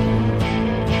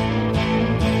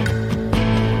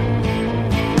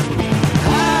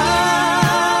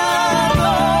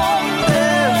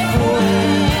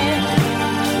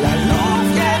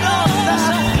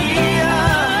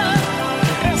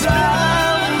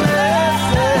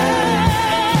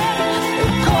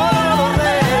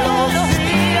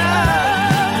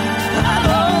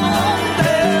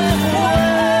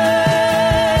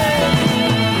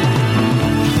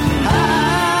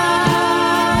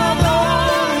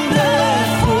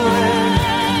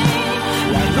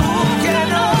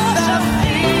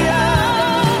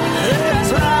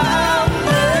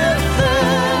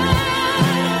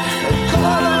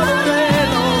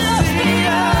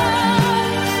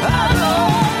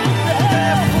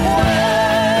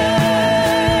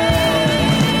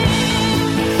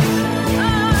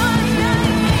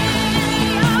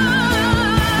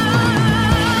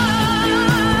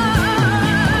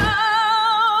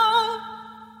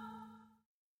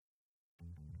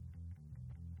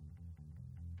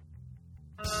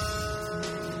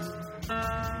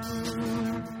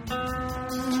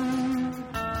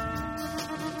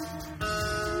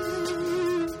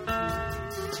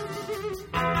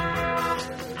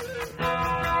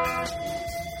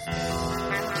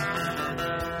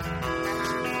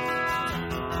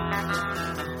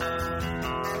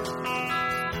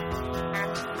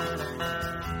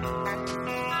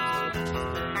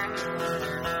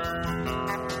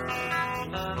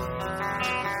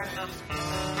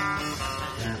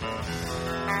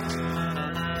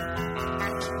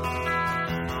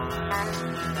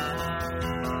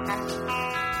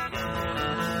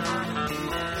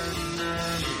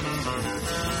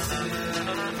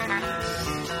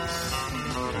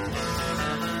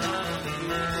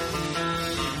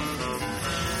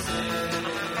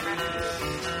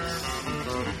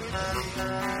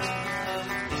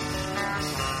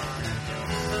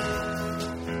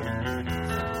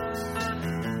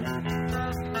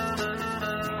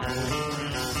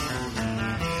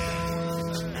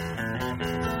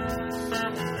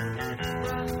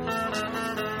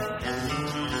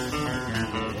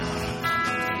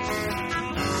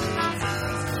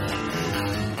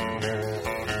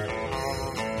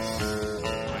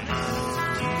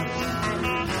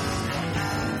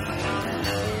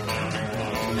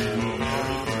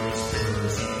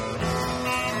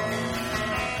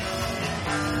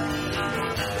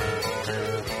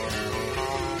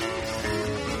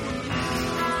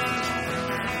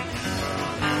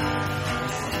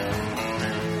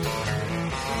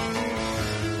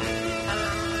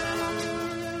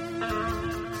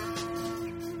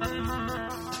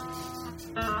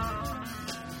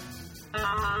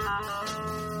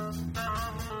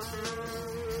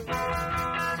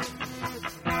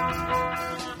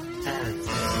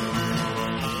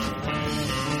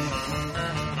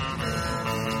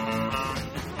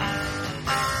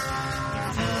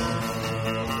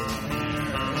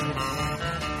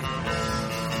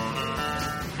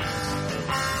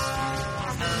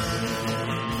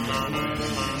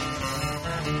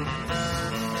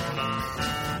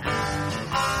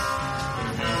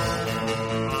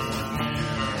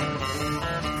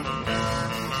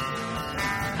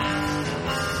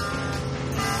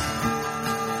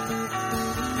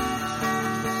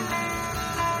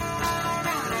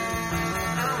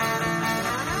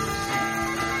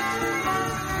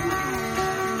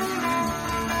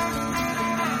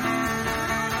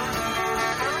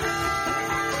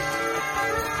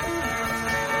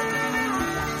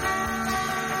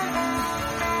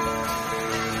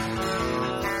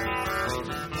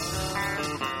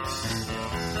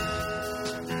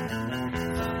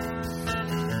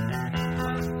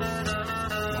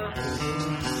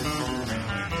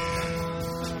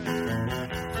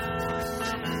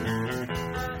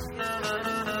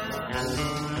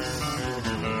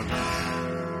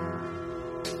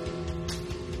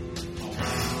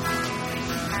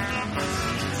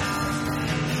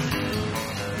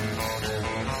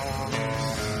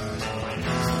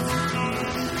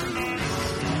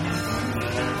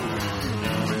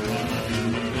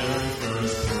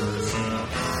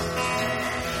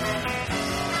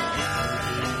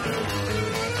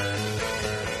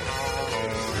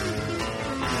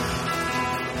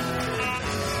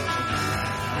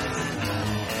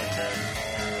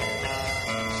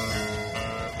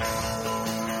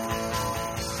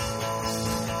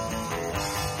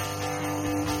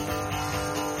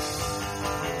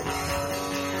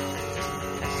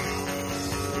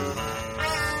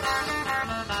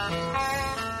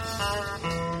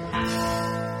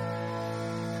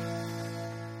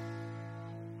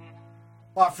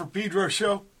 off for Pedro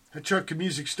Show. A chunk of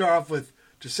music start off with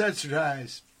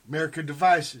Desensitized, American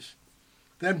Devices.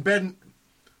 Then Ben,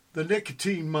 the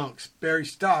Nicotine Monks, Barry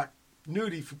Stock,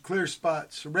 Nudie from Clear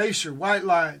Spots, Erasure, White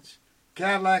Lines,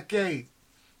 Cadillac 8,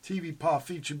 TV Paw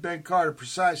featured Ben Carter,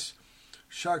 Precise,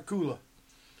 Sharkula,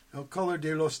 El Color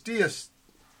de los Dias,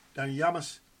 Dani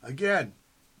Llamas, again,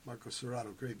 Marco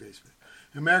Serrato, great bassman.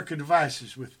 American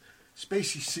Devices with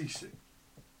Spacey Seasick.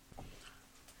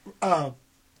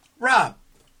 Rob,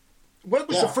 what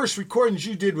was the first recordings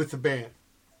you did with the band?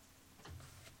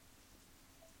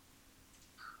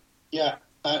 Yeah,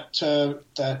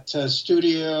 that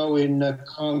studio in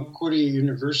Concordia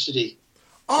University.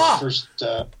 First,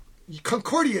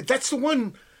 Concordia, that's the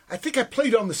one. I think I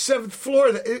played on the 7th floor.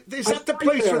 Is that the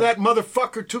place where that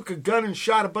motherfucker took a gun and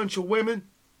shot a bunch of women?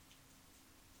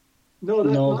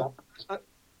 No,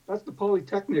 that's the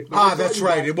Polytechnic. That's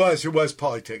right. It was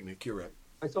Polytechnic. You're right.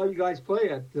 I saw you guys play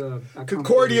at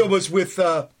Concordia was with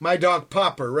My Dog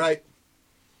Popper, right?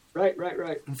 Right.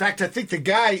 In fact, I think the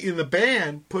guy in the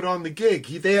band put on the gig.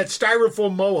 They had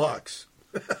styrofoam mohawks.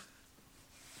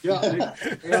 Yeah,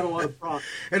 they had a lot of props.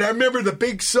 And I remember the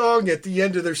big song at the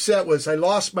end of their set was, I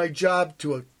lost my job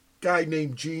to a guy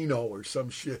named Gino or some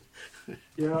shit.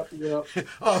 Yeah.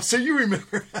 Oh, so you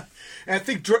remember. And I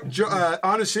think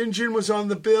Honest Injun was on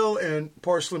the bill and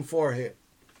Porcelain Forehead.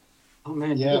 Oh,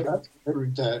 man. Yeah,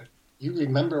 you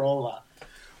remember all that.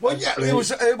 Well, yeah,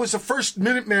 it was the first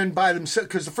Minutemen by themselves,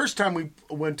 because the first time we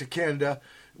went to Canada,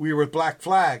 we were with Black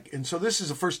Flag, and so this is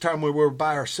the first time we were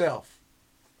by ourselves.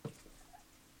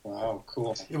 Wow,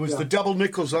 cool. It was the Double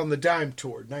Nickels on the Dime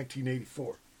tour,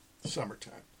 1984,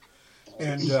 summertime.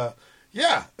 And, Doug,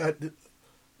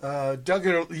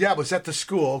 was at the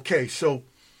school. Okay, so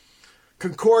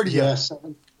Concordia. Yes.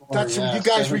 That's you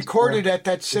guys recorded at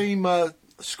that same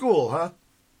school, huh?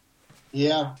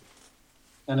 Yeah.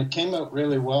 And it came out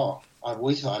really well.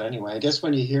 We thought anyway. I guess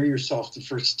when you hear yourself the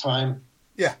first time,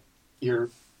 you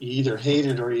either hate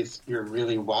it or you're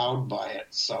really wowed by it.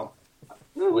 So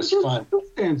it was fun.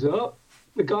 Stands up.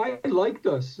 The guy liked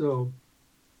us, so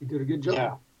he did a good job.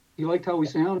 Yeah. He liked how we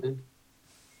sounded.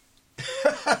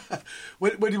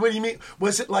 What do you mean?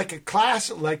 Was it like a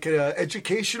class, like an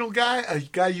educational guy, a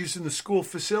guy using the school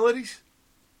facilities?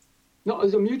 No, it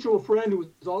was a mutual friend who was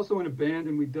also in a band,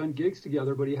 and we'd done gigs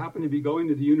together. But he happened to be going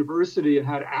to the university and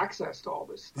had access to all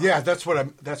this stuff. Yeah, that's what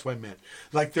I meant.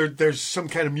 Like there's some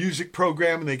kind of music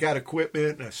program, and they got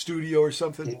equipment and a studio or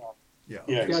something. Yeah,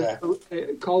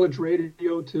 exactly. College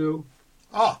radio too.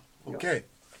 Oh, okay.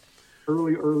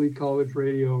 Early college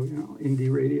radio,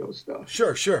 indie radio stuff.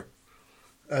 Sure.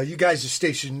 You guys are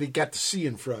stationed. They got the C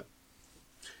in front.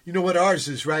 You know what ours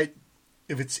is, right?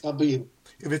 If it's W.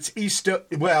 If it's east of,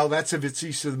 that's if it's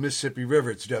east of the Mississippi River,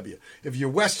 it's W. If you're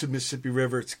west of the Mississippi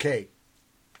River, it's K.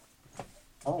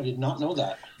 Oh, I did not know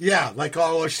that. Yeah, like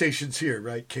all our stations here,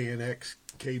 right? KNX,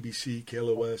 KBC,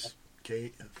 KLOS,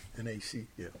 KNAC,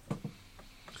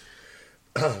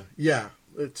 yeah.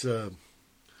 It's a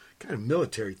kind of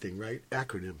military thing, right?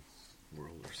 Acronym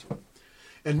world or something.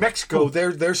 And Mexico,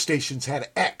 their stations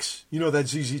had X. You know that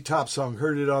ZZ Top song,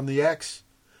 Heard It on the X?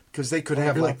 Because they could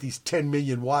have like these 10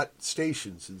 million watt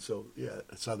stations. And so,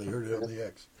 that's how they heard it on the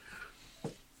X. A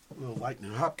little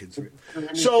Lightning Hopkins.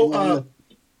 So,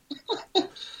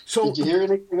 did you hear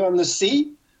anything on the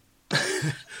C?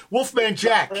 Wolfman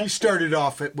Jack, he started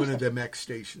off at one of them X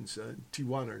stations,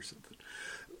 Tijuana or something.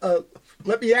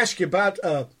 Let me ask you about,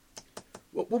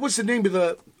 what was the name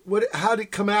of how did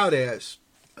it come out as,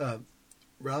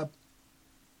 Rob?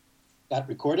 That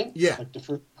recording? Yeah. Like the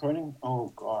first recording?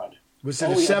 Oh, God. Was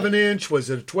it a 7-inch? Was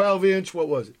it a 12-inch? What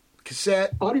was it?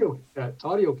 Cassette? Audio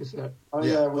cassette. Oh,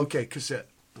 yeah. Okay, cassette.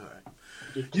 All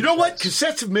right. You know what?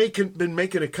 Cassettes have been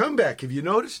making a comeback. Have you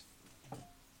noticed?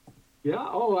 Yeah.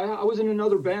 Oh, I was in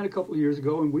another band a couple of years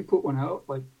ago, and we put one out,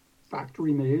 like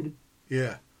factory made.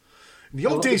 Yeah. In the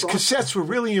old days, cassettes were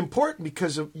really important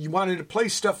because you wanted to play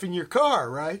stuff in your car,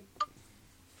 right?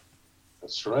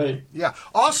 That's right. Yeah.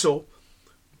 Also,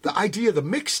 the idea of the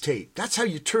mixtape, that's how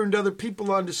you turned other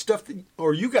people on to stuff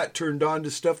or you got turned on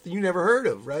to stuff that you never heard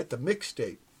of, right? The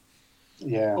mixtape.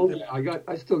 Yeah. Oh, yeah.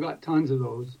 I still got tons of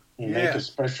those. You make a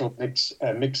special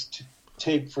mixed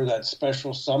tape for that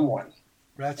special someone.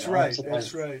 That's right.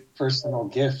 That's right. Personal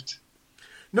gift.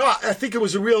 No, I think it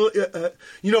was a real,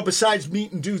 besides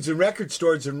meeting dudes in record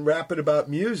stores and rapping about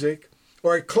music,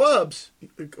 or at clubs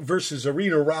versus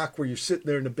arena rock where you're sitting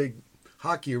there in a big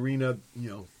hockey arena,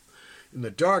 in the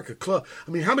dark, a club.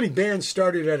 I mean, how many bands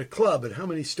started at a club and how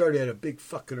many started at a big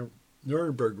fucking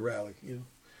Nuremberg rally,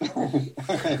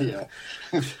 Yeah.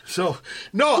 So,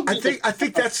 no, I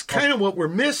think that's kind of what we're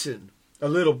missing a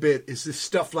little bit is this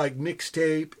stuff like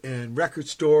mixtape and record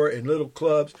store and little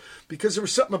clubs, because there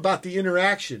was something about the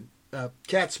interaction,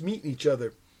 cats meeting each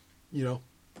other, you know,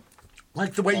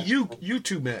 like the way you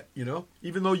two met, you know,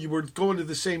 even though you were going to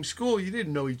the same school, you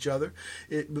didn't know each other.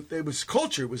 It was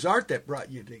culture, it was art that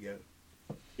brought you together.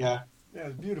 Yeah. Yeah, it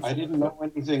was beautiful. I didn't know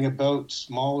anything about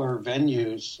smaller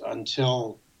venues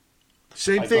until...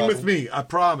 Same thing with me. I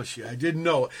promise you, I didn't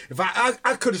know. If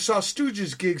I could have saw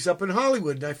Stooges gigs up in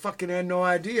Hollywood, and I fucking had no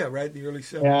idea. Right in the early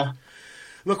 70s. Yeah.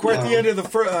 Look, we're at the end of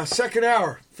the second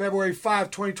hour, February 5,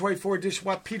 2024 edition.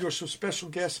 What Pedro Show special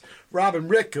guest Rob and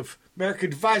Rick of American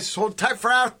Devices. Hold tight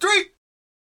for hour 3.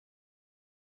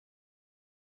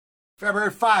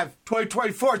 February 5,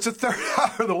 2024. It's the third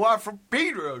hour of the What from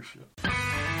Pedro Show.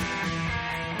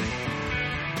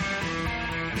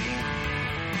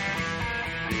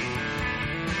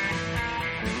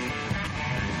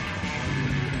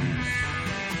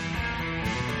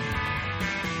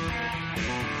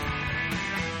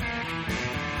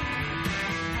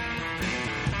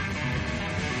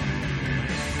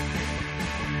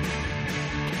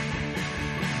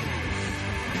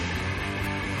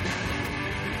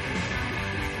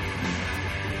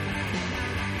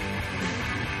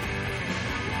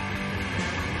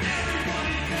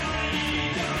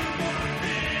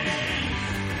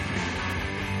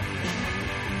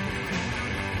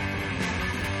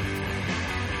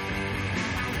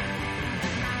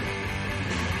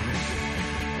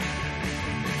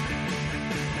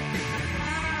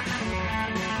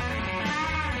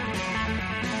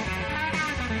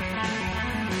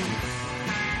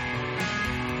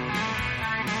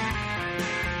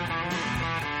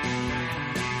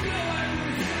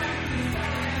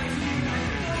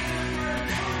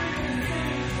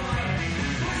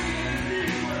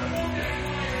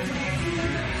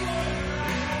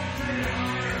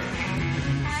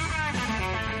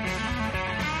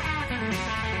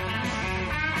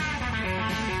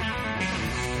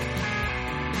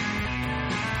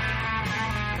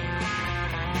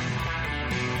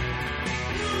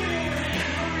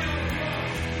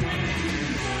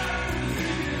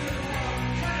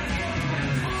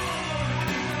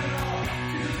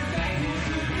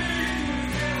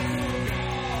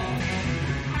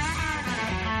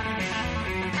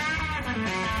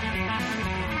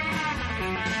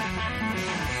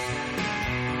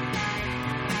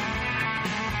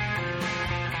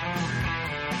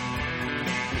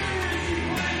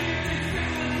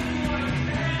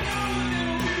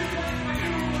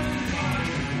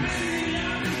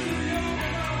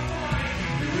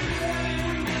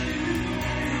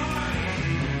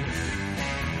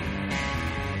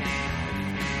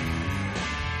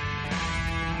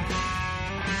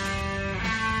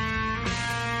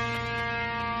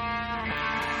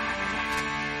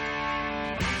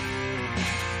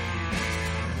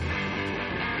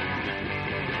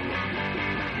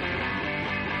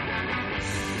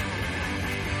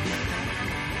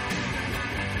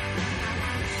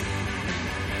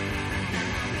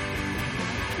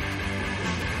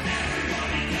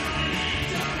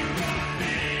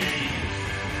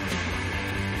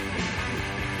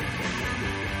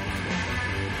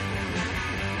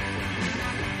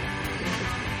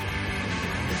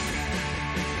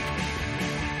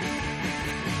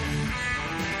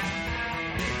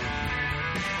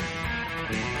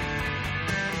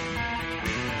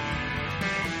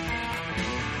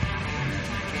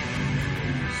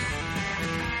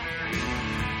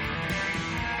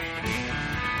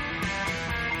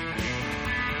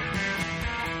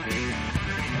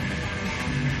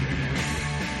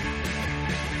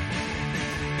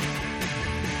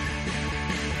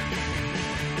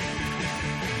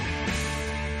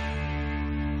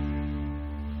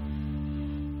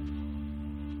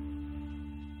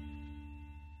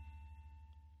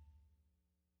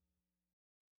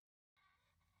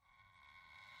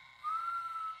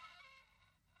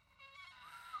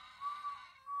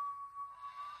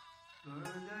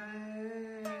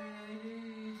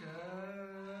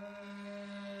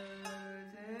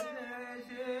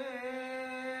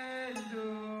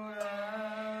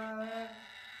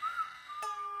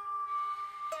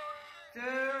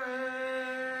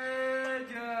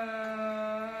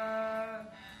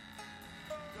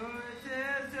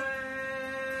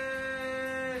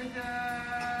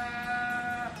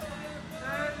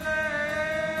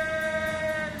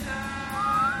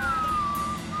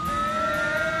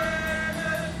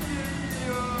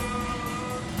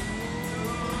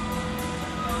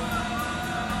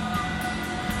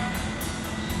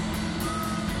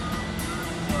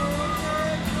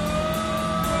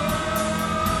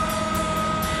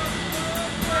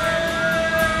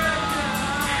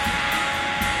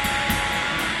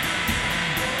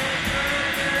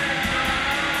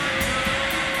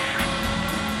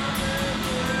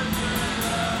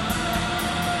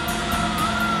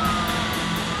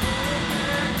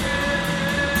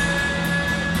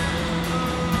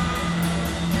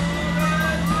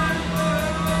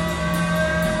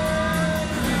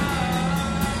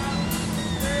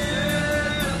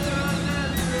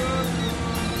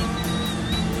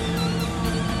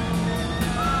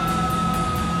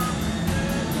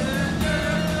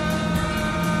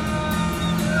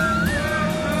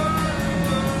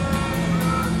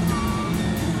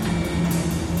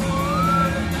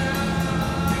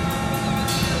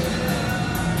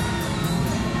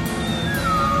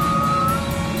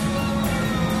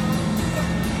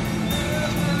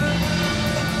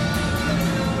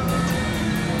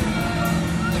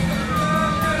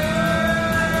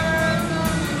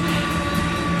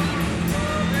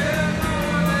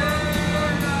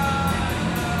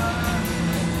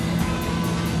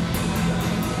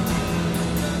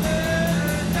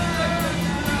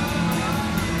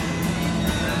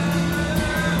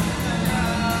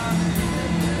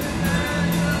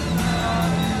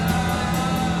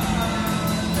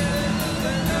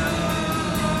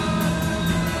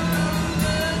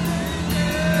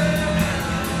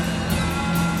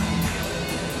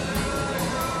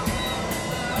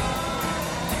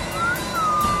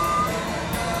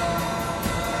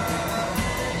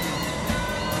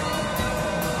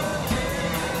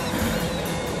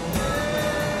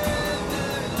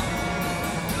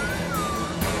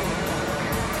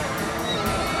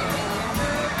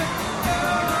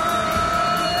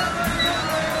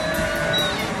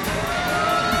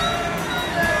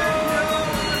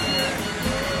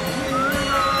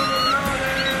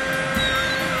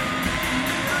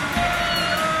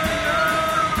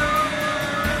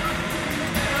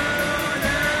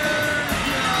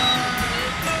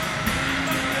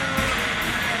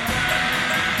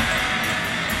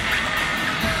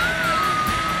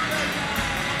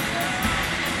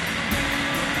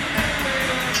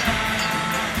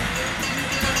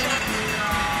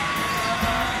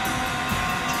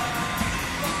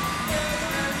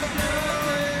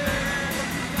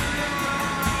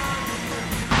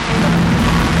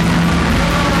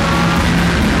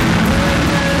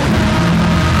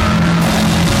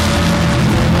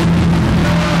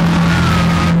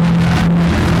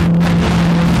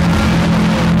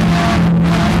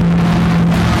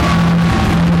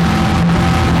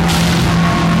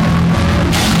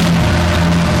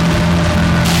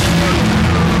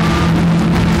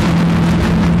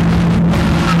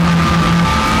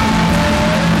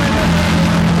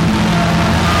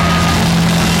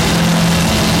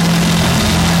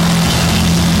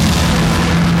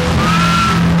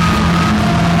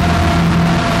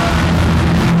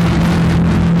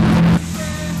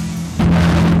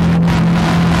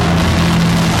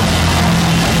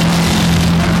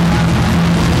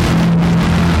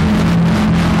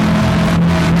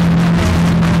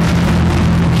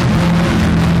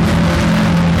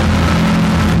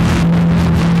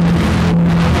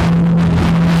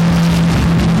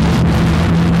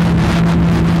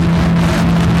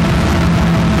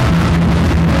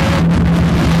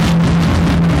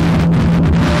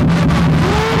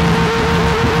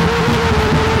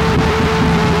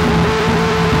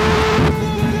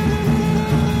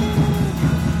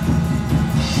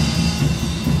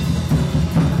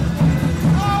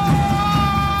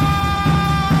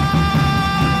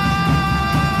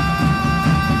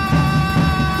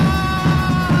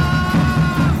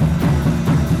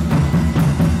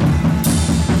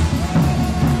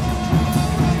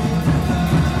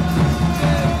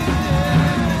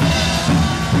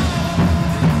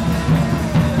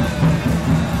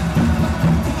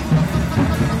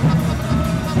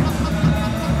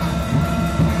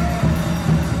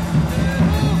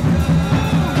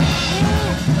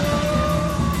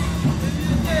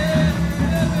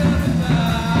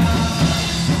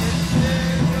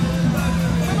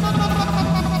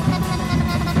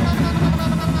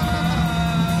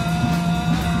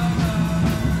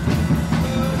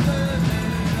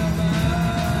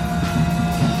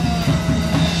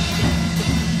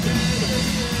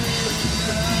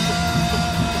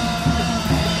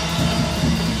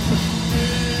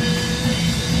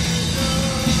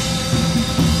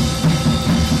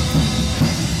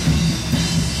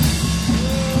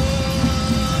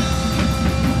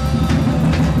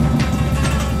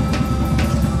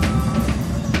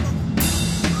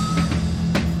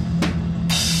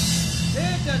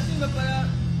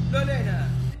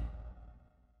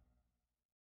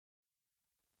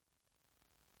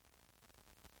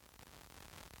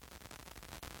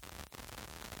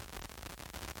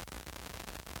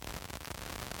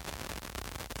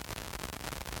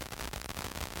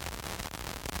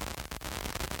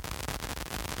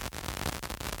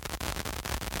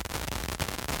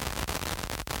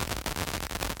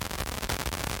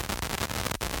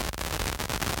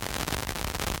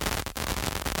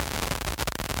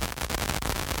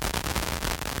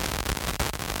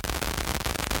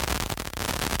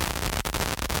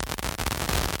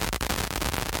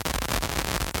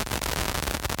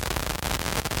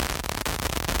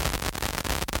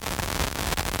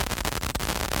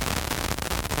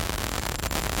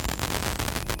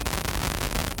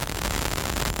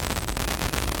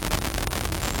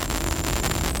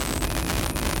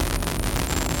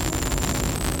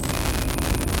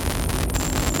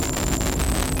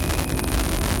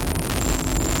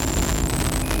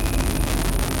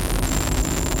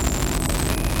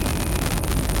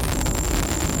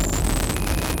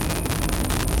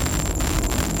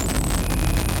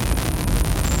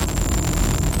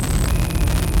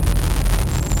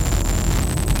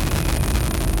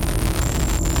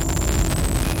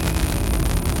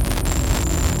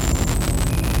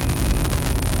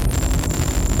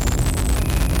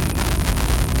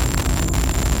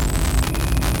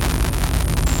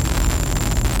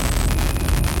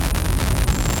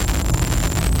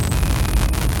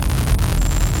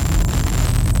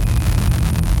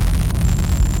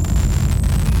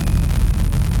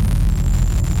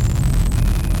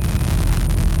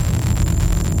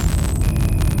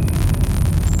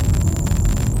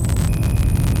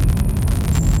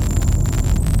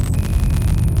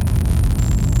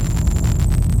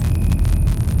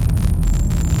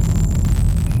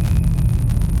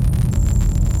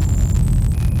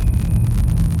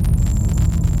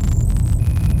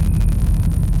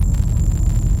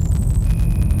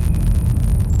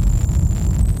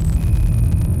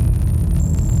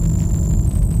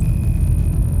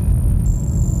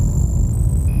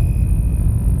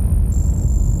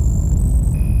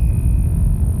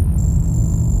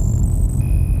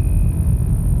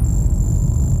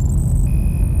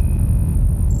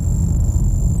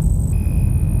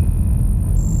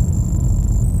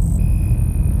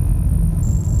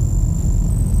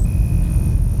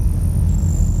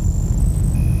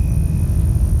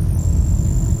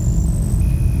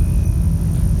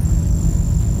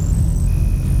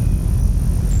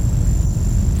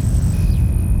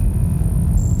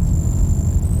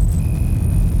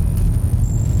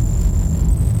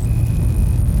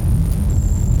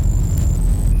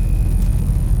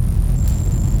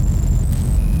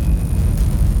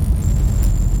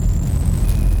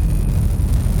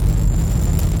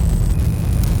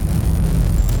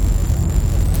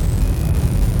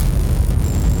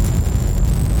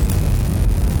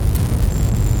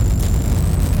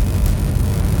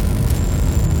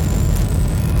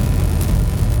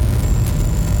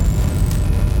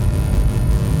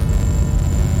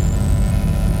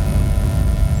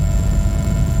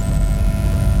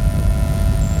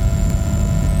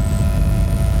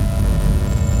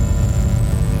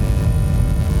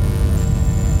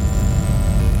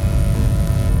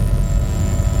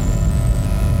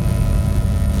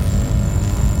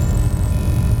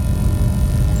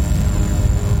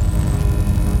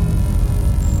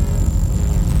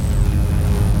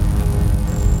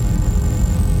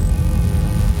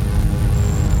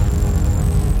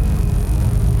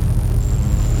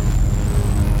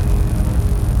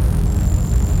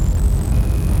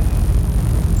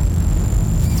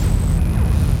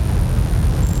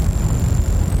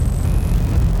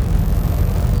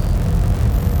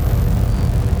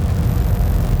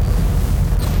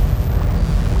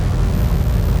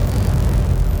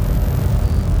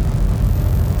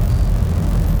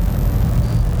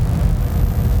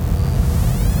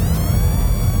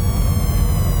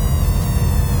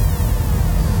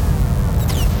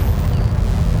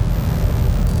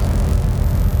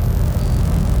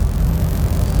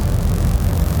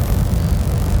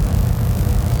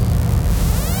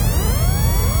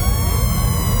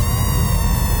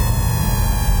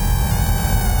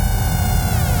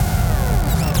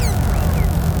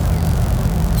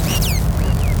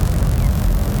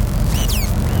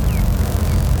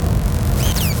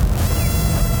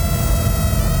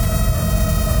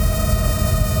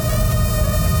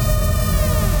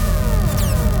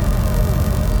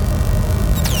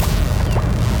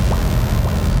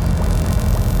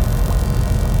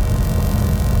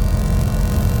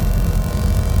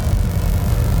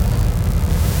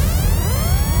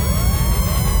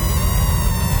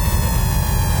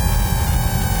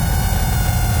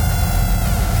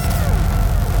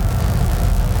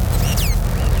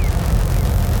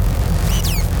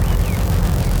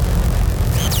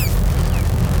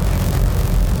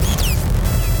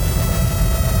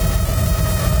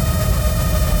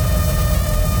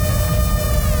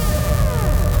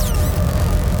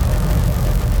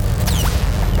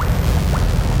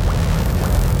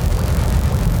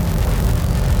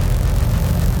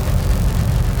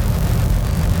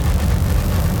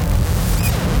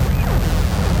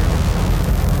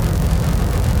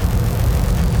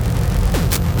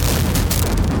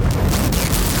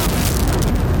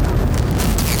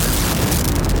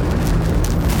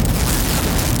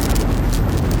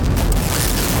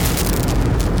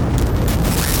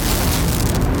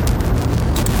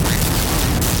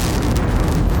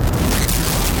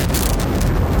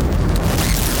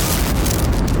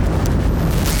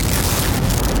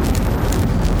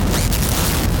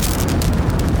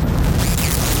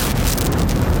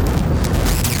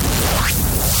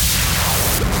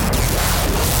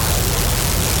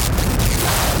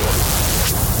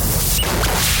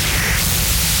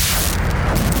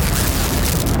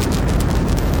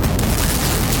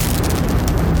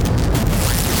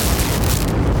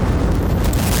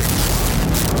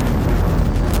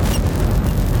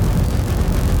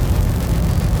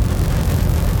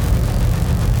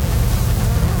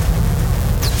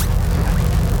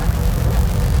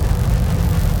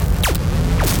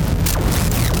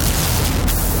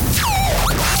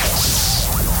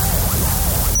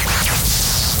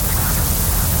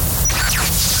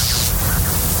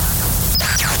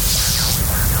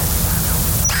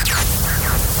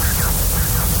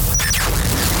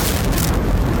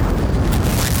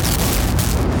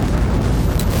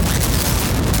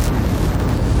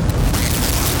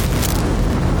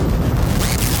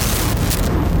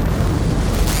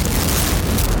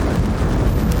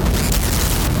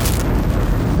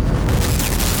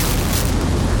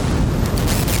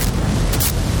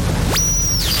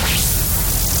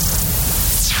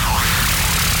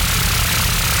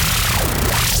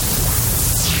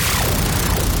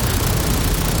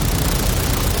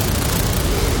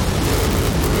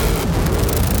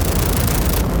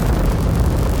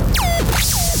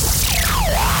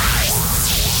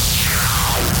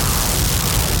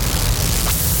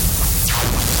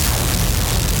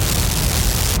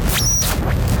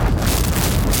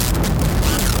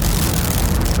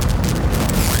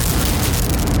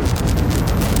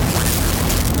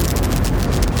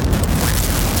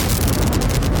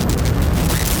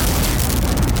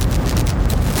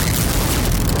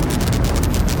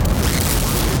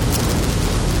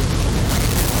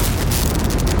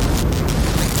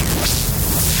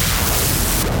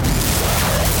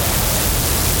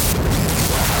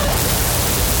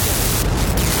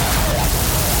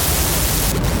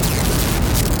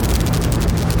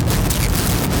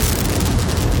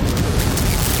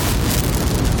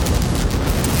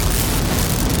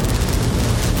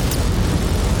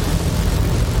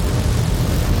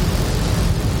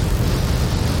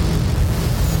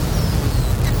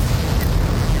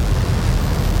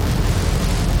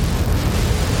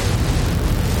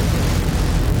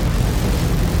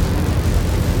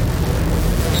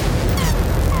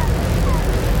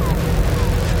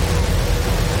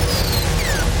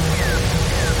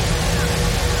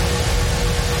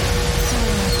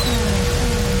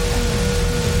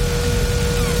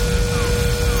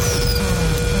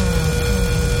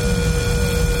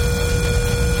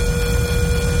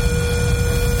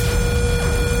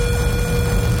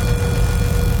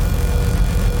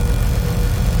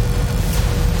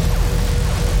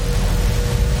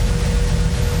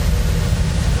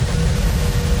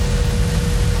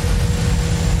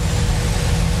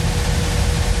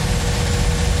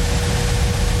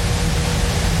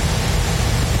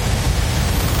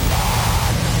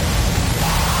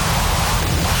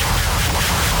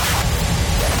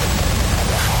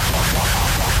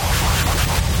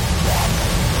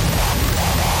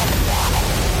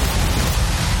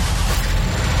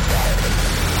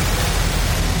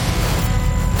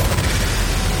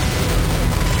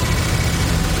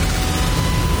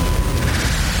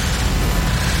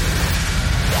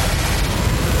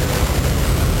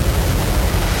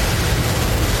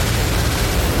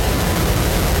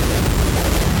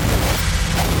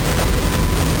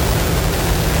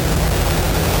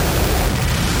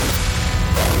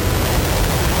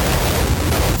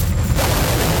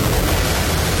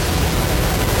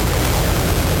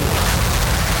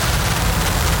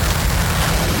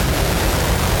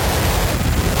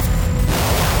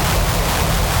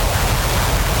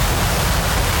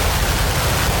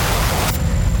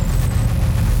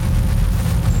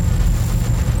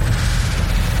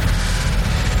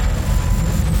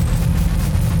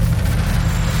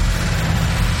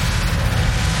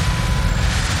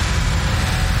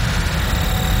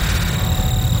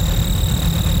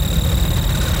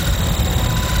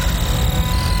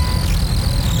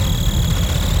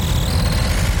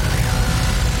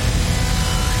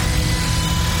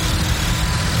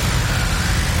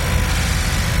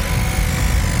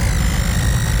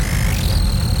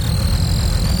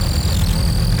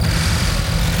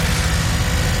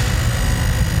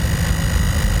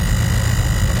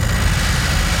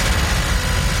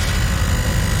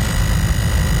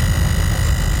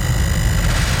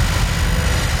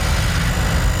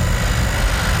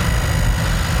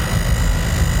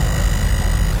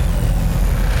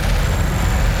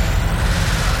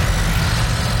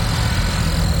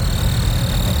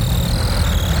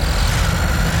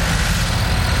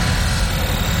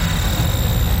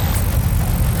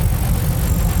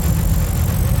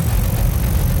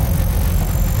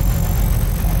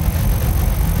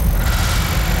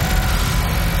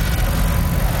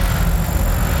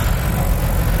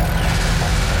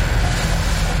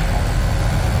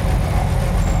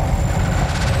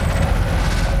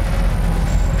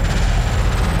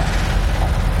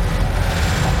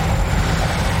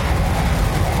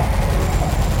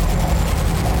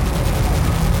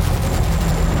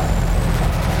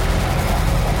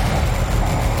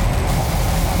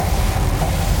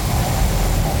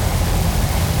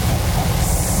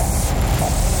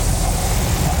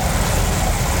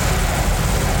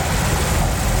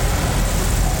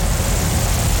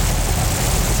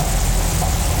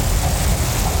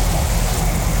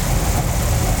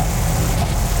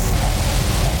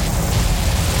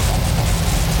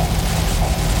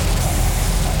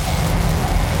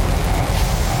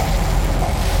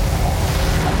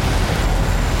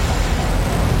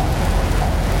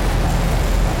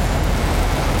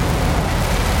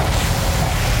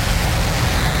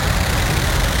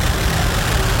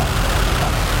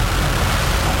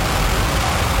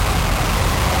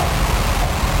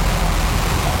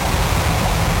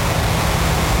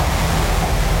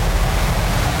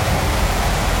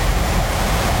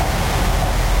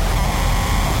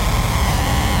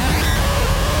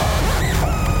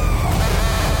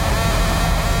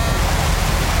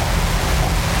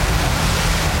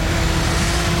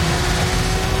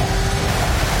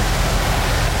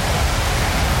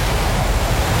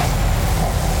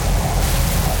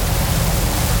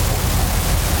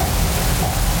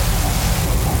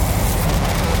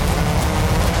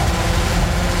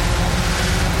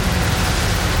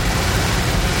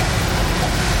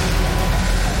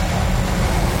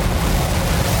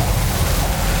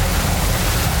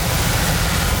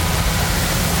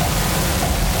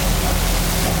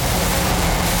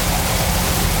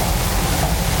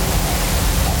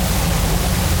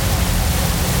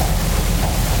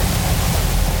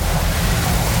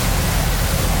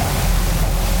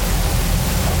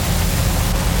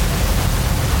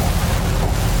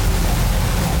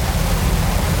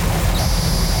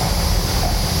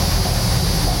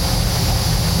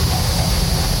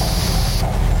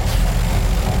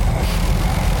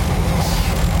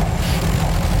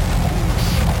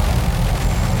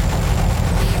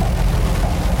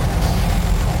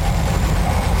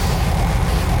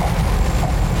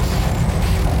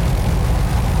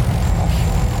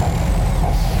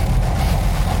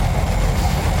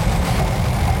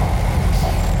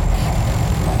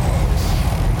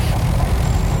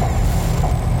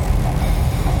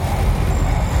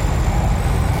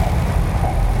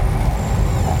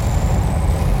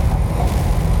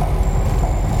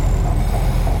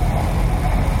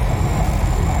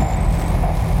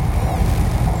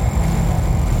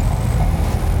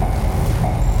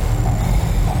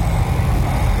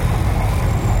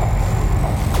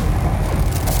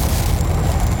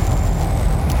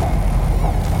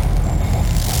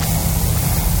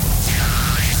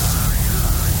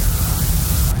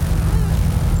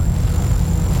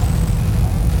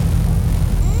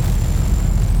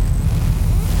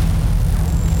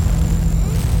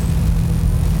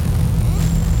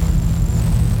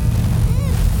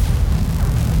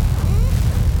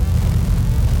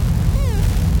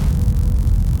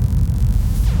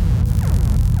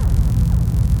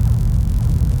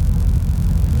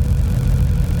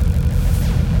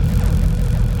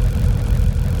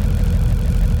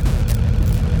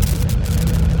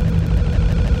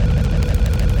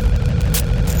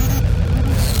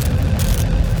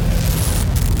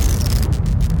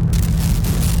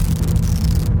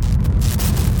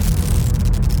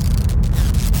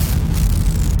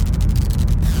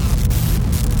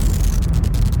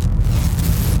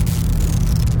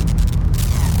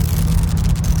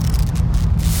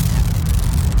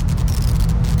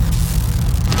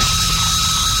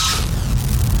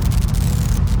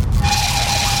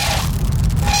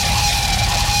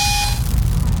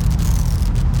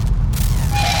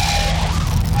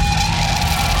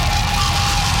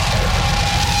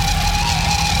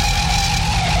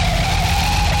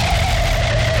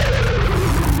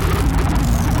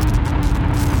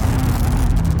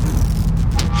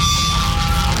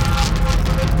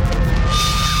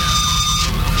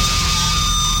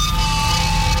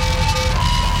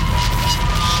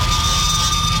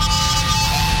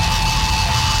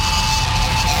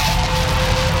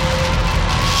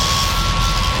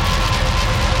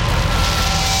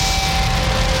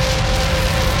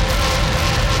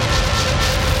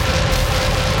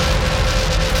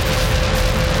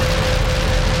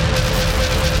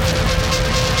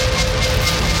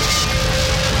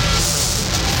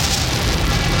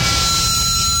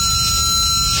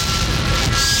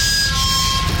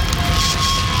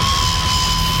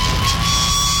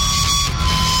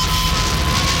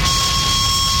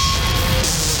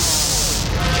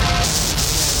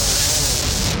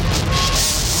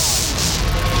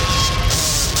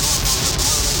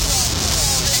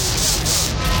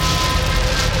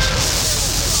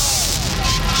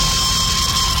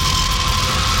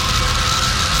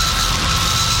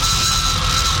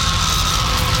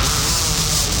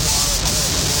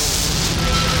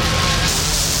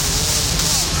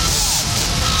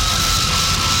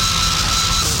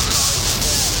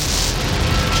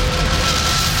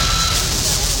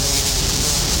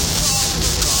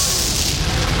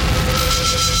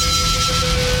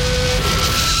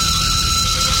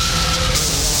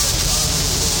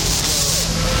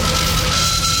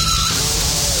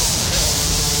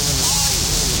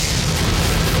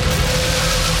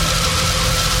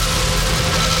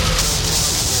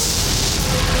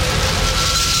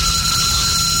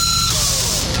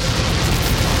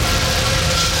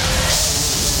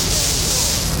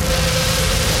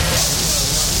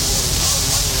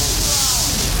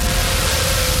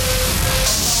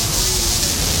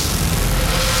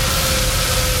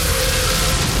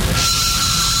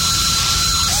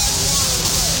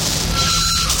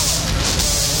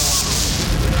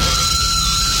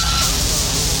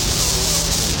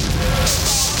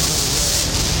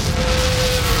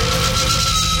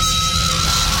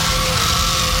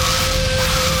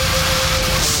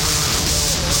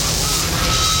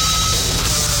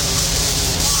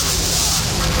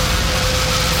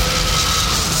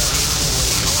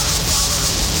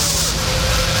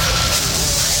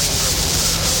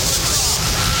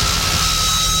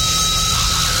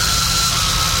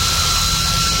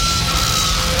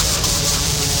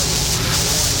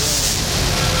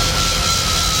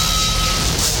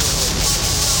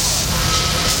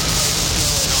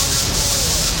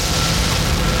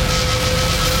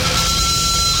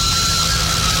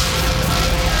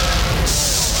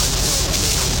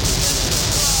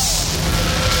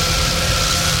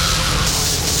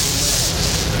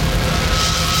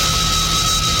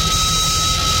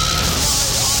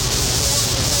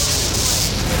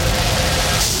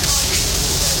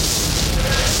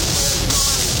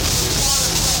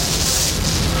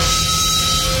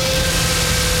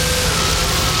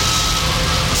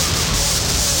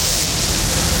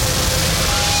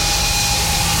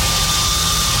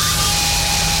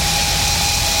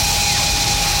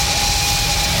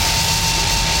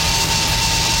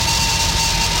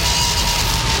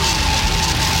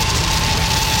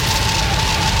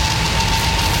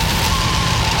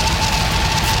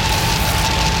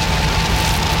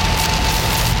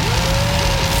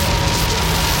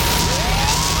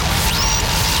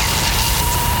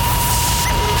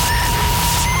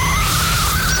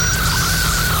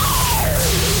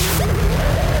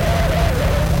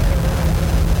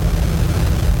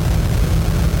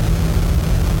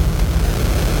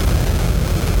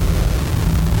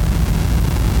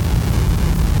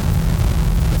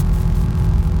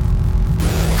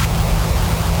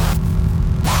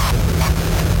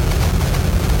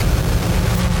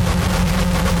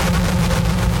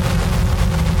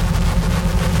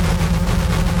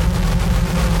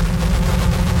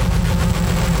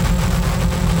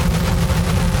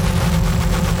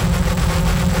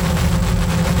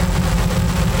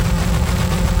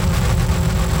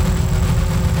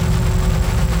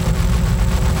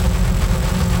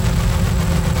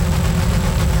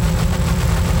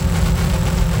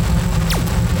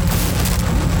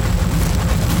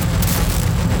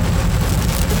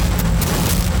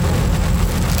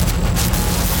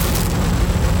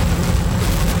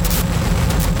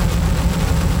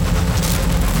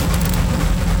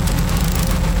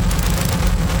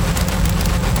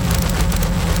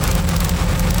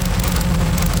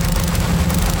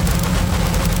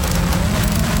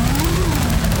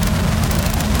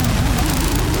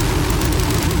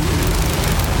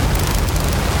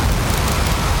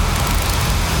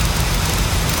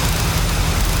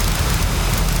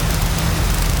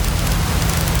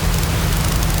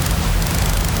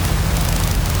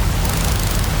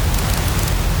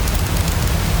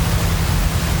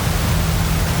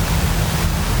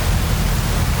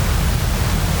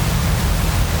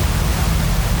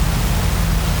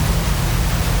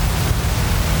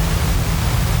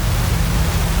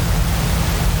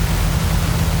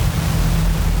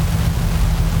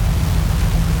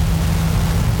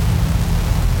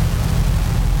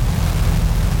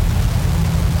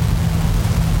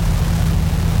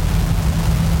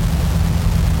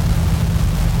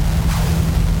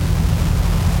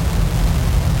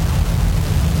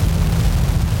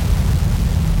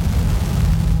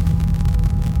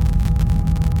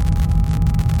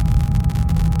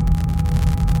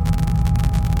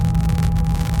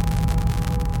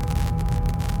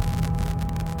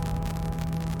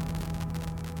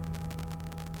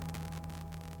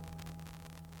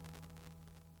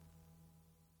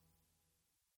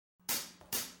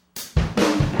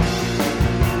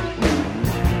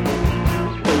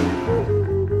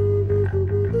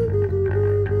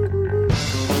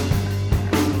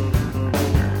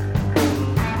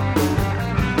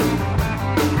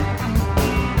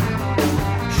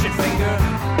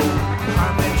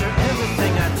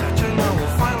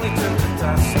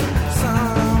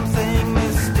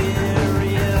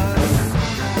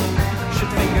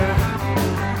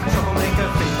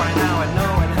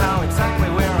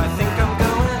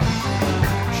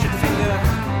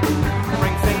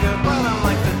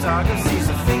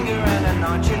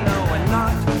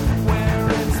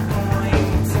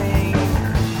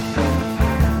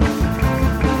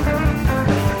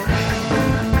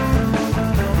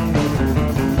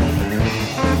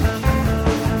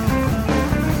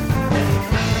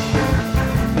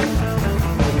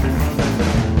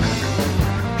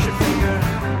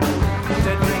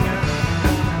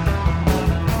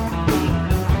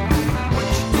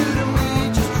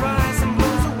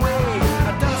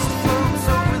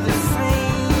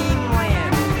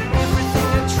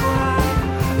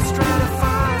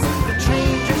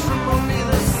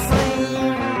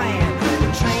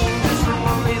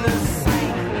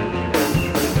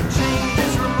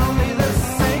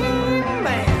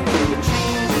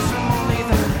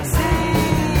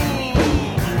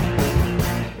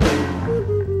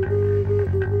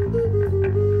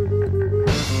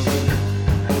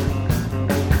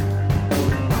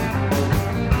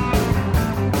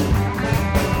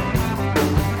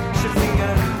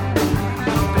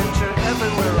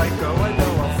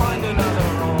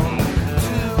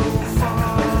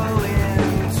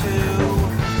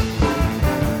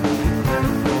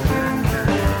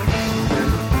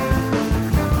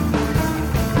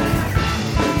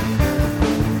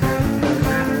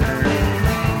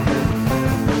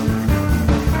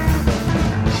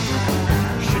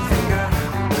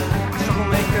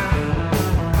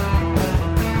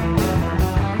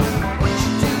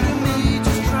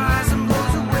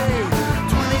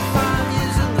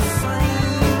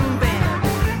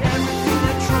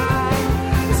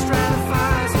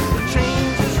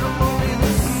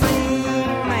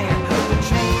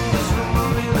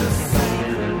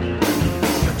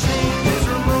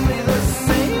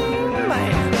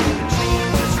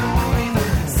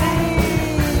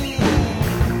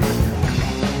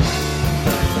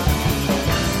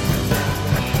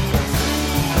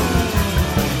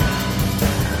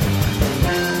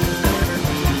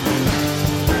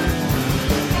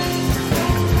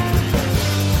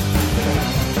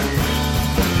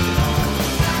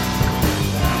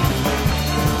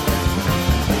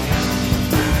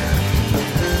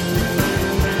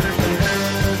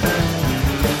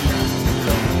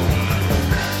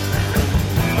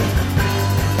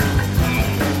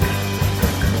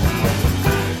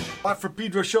 for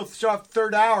Pedro Show,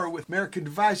 third hour with American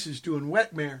Devices doing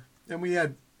Wet Mare. Then we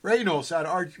had Reynos out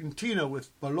of Argentina with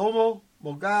Palomo,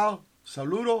 Mogal,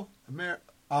 Saludo,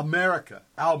 Almerica.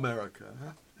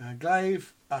 Huh? And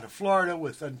Glaive out of Florida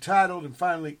with Untitled. And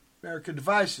finally, American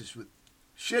Devices with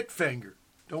Shitfinger.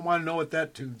 Don't want to know what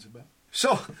that tune's about.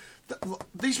 So,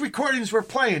 these recordings we're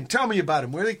playing, tell me about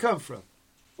them. Where they come from?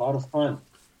 A lot of fun.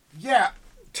 Yeah.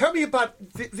 Tell me about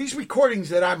these recordings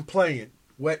that I'm playing.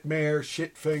 Wet Mare,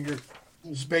 Shitfinger,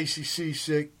 Spacey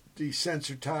Seasick,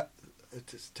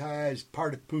 Desensitized,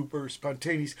 Part of Pooper,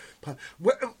 Spontaneous.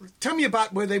 Tell me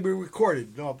about where they were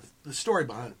recorded. No, the story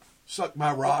behind it. Suck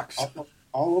My Rocks.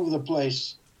 All over the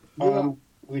place.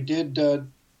 We did,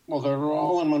 well, they were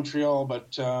all in Montreal,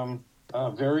 but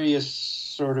various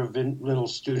sort of little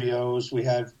studios. We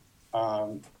had a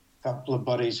couple of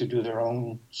buddies who do their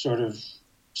own sort of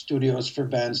studios for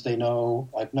bands they know.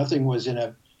 Like nothing's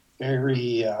in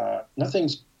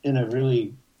a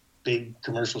really big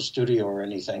commercial studio or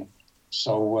anything.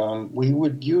 So we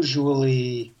would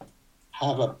usually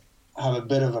have a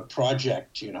bit of a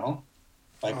project, you know,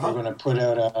 like we're going to put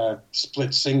out a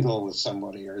split single with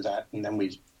somebody or that, and then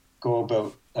we go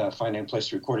about finding a place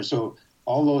to record it. So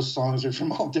all those songs are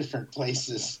from all different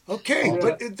places. Okay,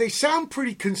 but they sound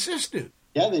pretty consistent.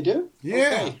 Yeah, they do?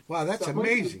 Yeah. Okay. Wow, that's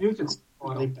amazing. It's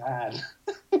really bad.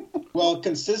 Well,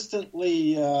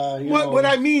 consistently, what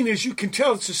I mean is you can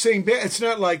tell it's the same band. It's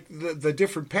not like the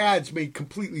different pads made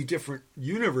completely different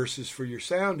universes for your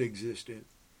sound to exist in.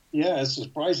 Yeah, it's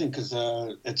surprising because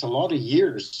it's a lot of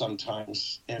years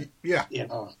sometimes. And,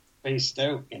 spaced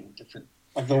out in different...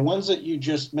 Like the ones that you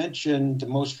just mentioned, the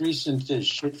most recent is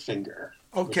Shitfinger.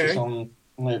 Okay. Which is only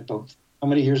about, how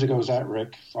many years ago was that,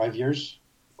 Rick? 5 years?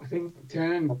 I think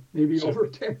 10, maybe over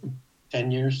 10.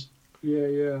 10 years?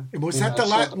 Yeah. Was that the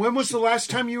last? When was the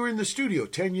last time you were in the studio?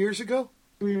 10 years ago?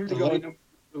 2 years ago. And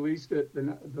released it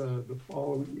the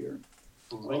following year.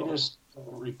 The latest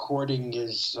recording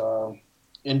is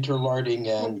Interlarding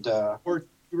and... or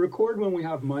record when we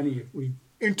have money. If we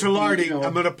Interlarding,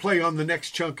 I'm going to play on the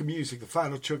next chunk of music, the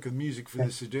final chunk of music for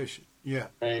this edition. Yeah.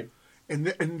 Right. And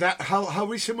that how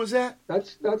recent was that?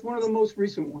 That's one of the most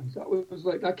recent ones. That was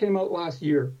like that came out last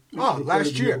year. Oh,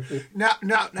 last year.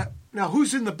 Now,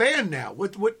 who's in the band now?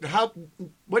 What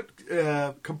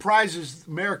comprises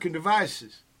American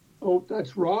Devices? Oh,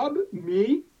 that's Rob,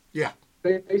 me. Yeah.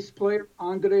 Bass player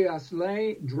Andre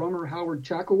Aslay, drummer Howard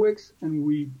Chakowicz, and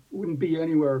we wouldn't be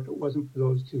anywhere if it wasn't for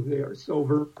those two. They are so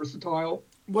versatile.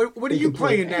 What are you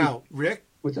playing now, Rick?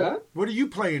 What's that? What are you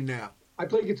playing now? I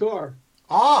play guitar.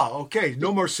 Ah, okay.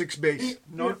 No more six bass.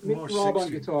 No more Rob on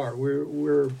guitar.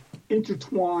 We're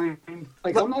intertwined.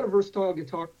 Like I'm not a versatile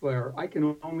guitar player. I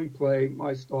can only play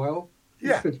my style.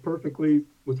 Yeah. It fits perfectly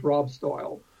with Rob's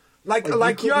style. Like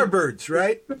Yardbirds,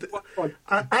 right?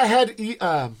 I had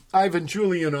Ivan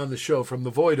Julian on the show from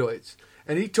the Voidoids,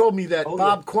 and he told me that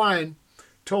Bob Quine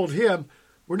told him,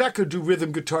 we're not going to do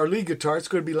rhythm guitar, lead guitar. It's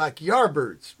going to be like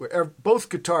Yardbirds, where both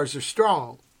guitars are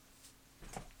strong.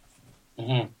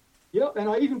 Mm-hmm. Yeah, and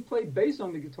I even played bass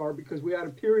on the guitar because we had a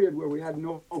period where we had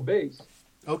no bass.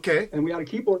 Okay. And we had a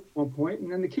keyboard at one point,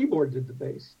 and then the keyboard did the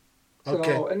bass. So,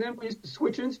 okay. And then we used to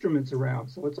switch instruments around,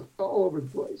 so it's all over the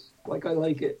place. Like I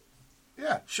like it.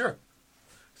 Yeah, sure.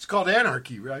 It's called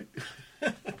anarchy, right?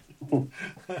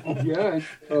 Yeah,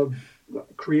 and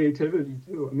creativity,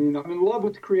 too. I mean, I'm in love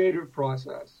with the creative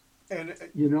process. And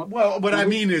you know, well, what I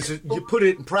mean is you put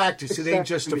it in practice. It ain't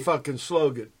just a fucking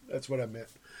slogan. That's what I meant.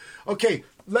 Okay,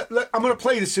 I'm going to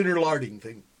play this Interlarding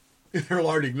thing.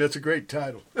 Interlarding, that's a great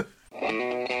title.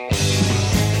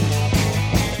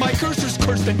 My cursor's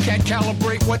cursed and can't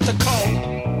calibrate what to call.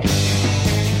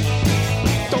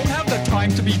 Don't have the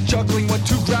time to be juggling what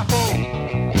to grapple.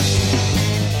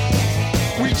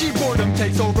 Ouija boredom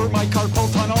takes over my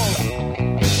carpal tunnel.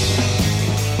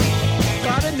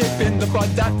 Got a nip in the bud,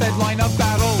 that fed line of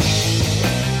battle.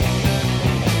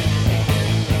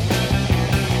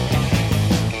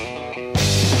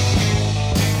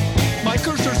 My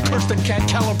cursor's cursed and can't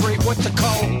calibrate what to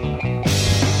call.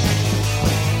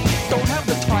 Don't have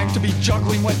the time to be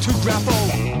juggling what to grapple.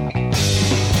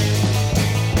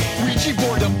 Ouija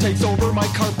boredom takes over my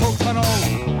carpal tunnel.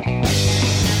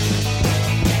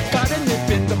 Got a nip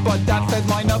in the bud, that fed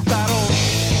line of battle.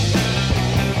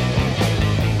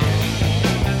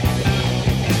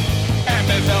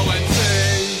 Ambivalency.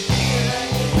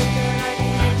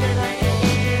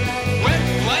 Wet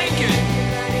blanket.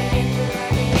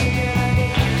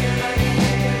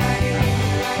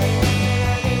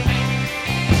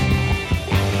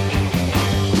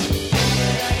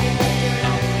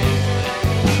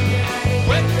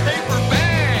 Wet paper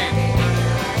bag.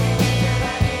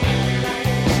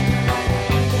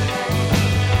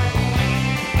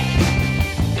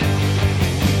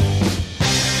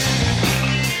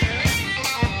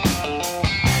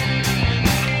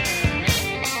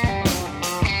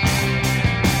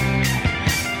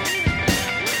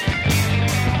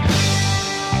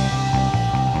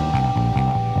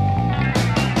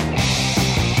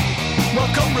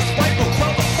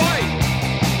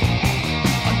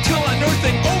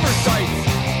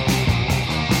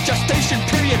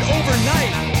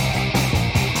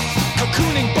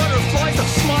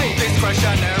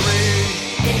 discretionary.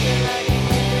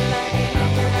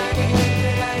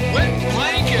 Wet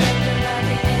blanket.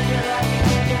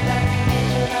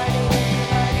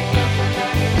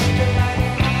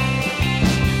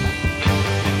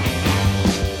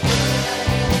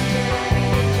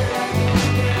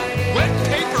 Wet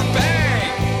paper bag.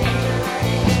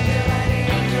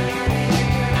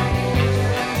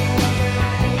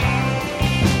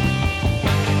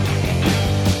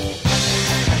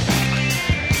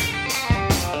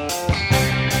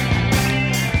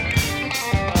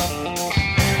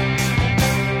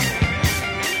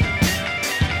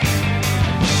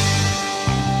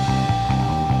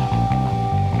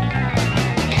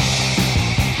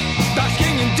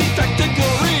 Basking in defected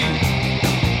glory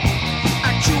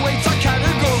actuates our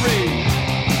category.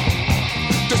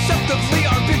 Deceptively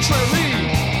arbitrary,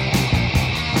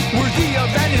 worthy of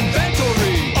an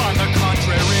inventory. On the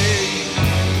contrary,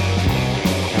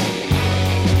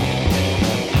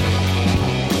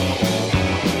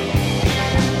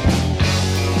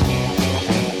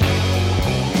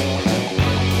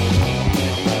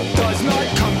 does not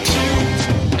compute.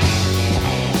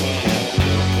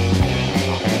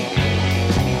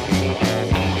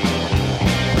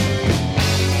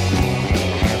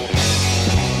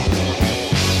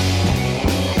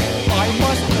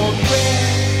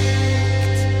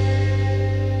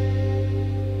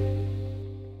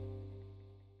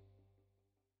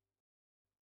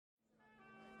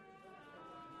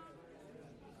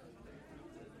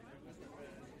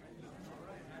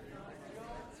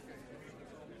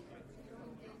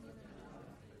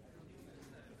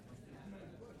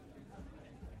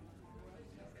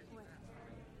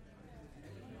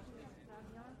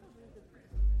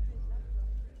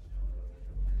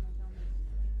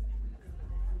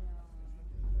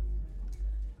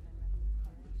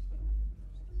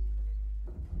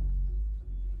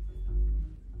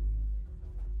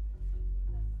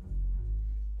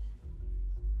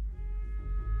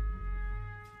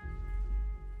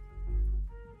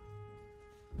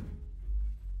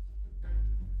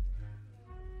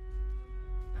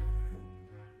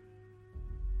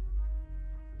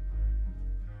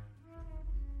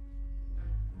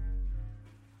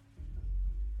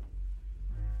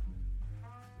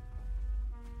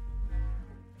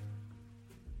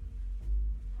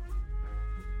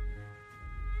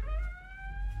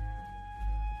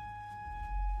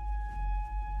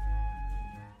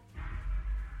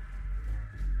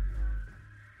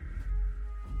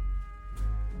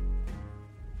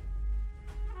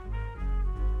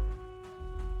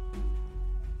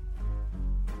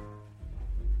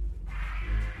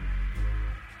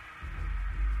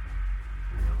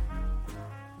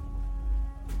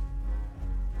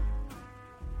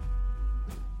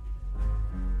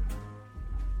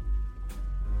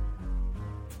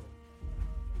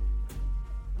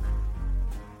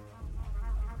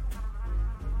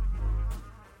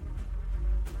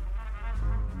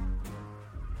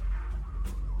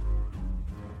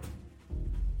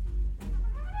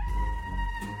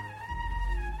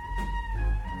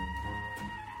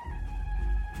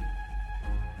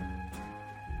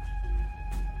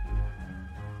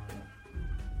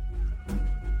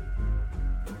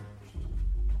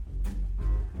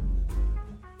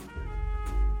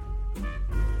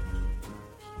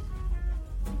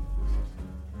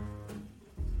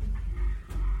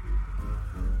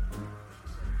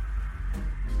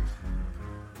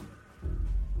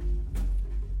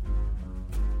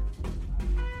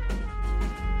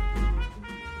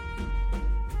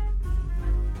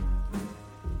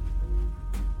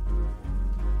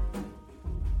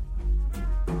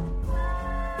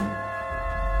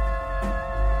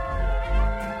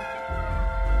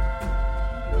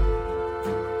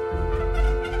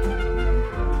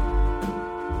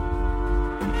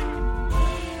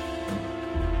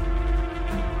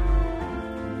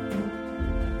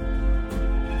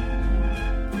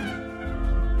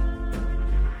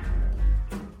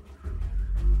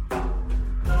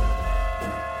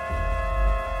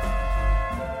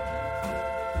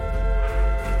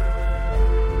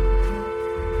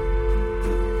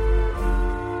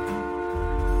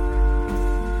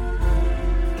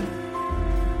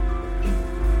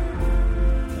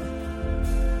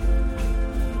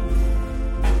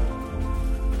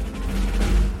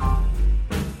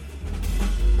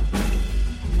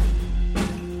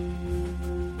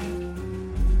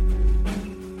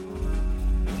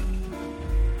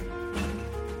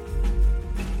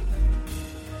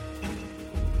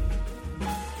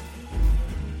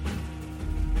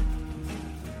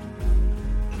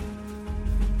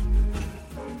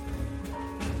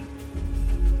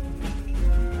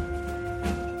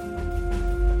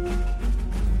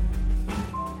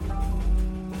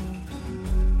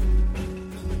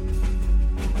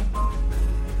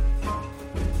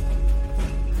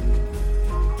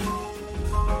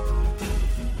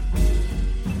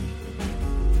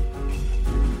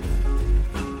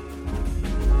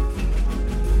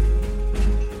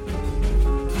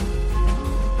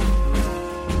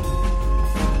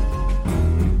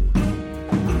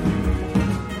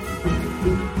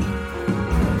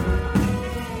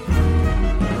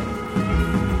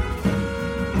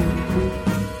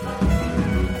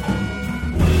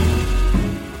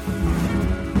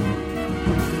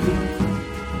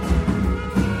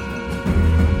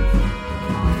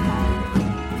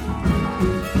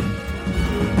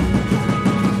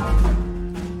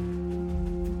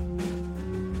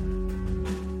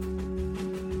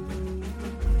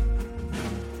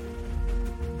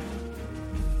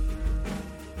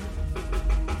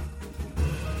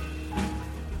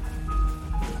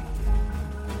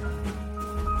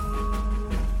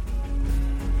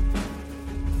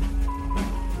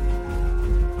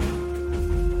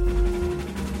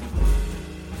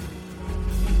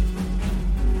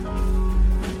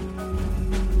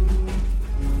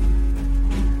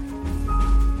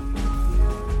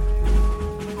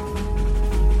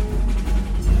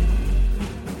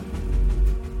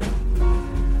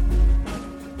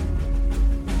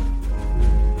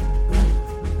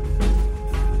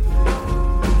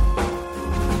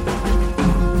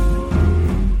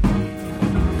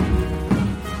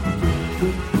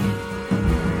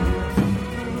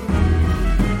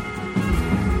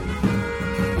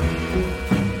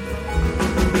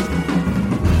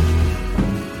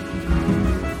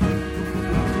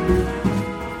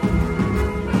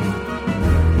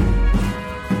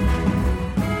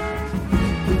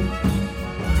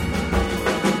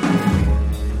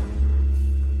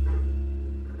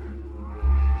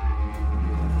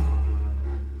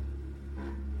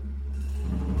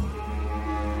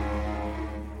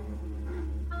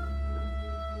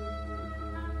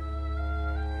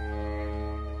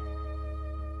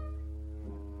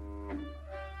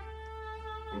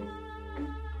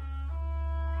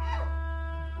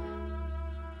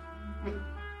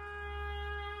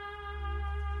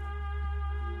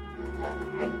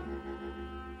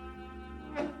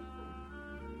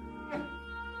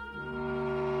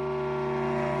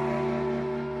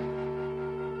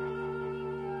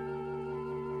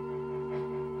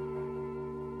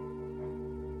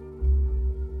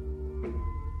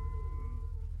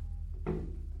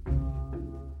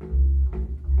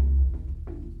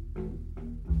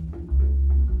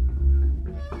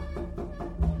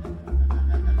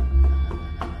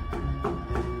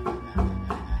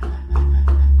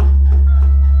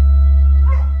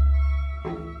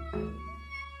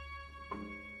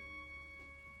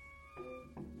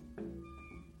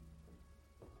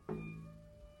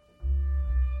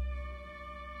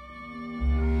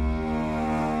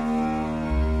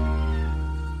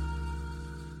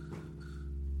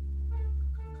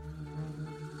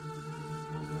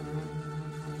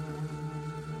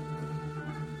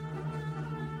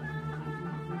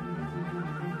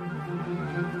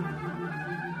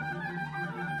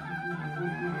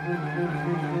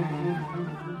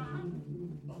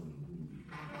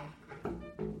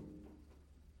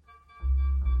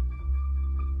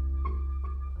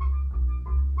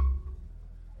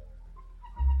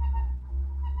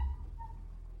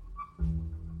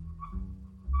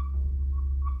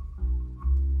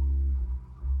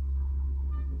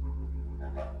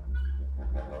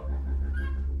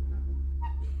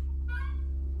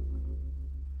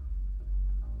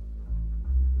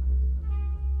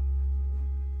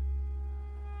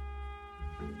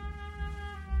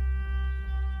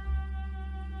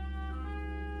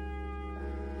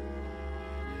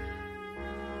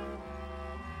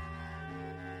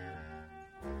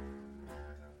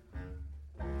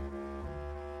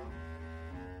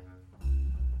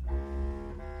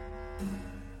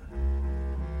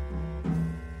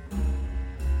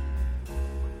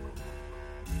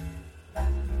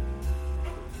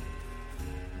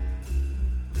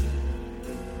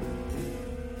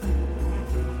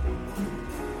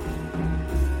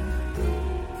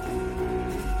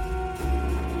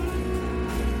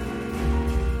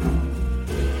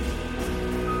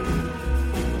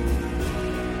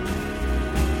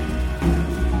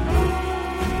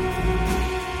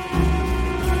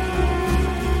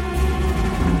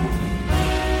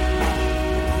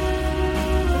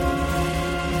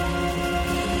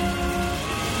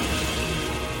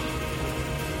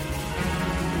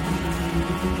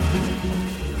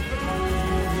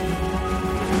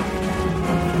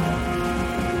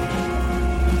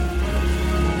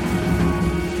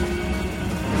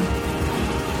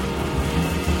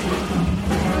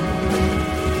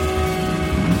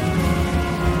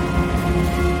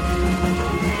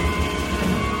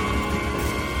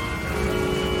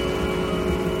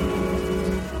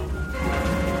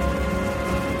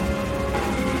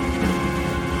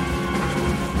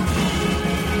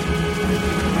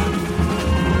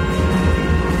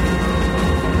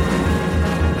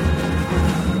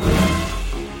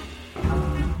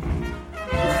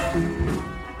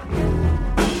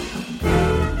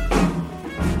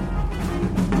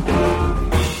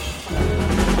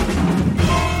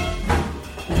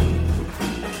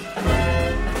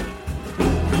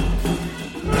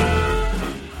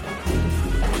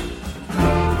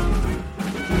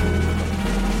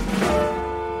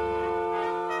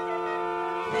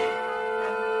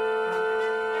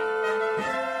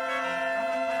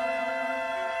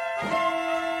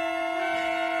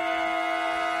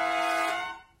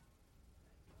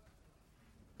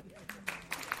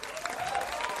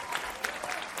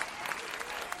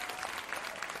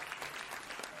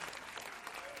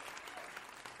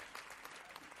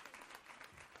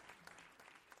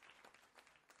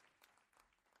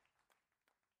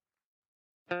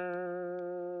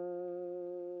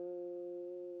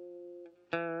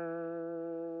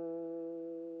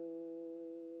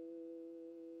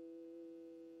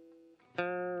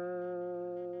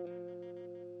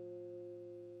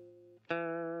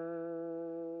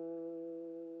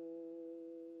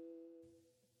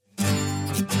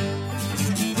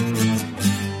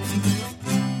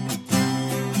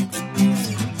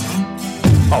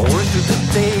 I work through the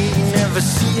day, never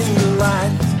seeing the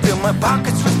light. Fill my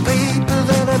pockets with paper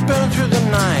that I burn through the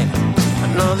night.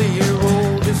 Another year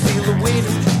old to feel the weight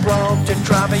of the world, to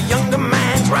drive a younger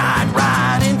man's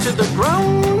ride into the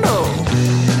ground. Oh.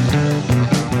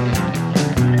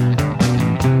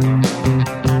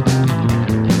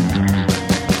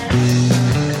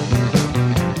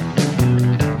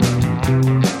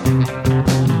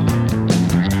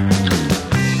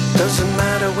 Doesn't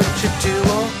matter what you do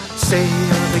or say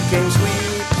or the games we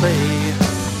play.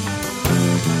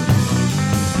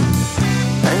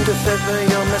 And if ever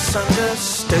you're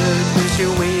misunderstood,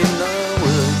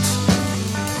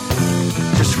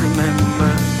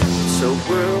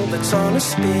 that's on a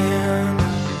spin.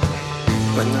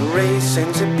 When the race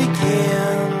ends, it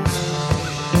begins.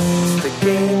 It's the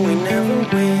game we never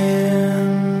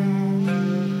win.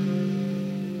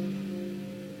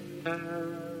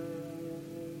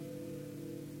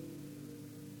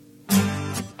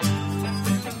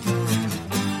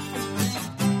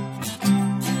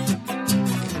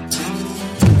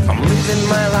 I'm living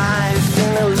my life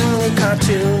in a loony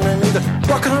cartoon. I'm either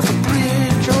walking off a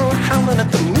bridge or howling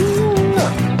at the moon.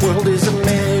 World is a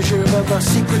measure of our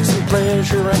secrets and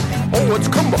pleasure, and all what's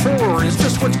come before is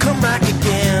just what's come back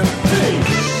again.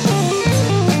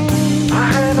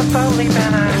 I had a thought leap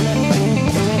and I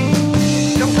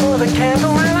jumped for the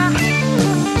candle and I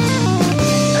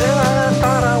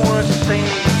thought I was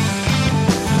safe.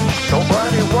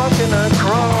 Nobody walking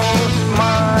across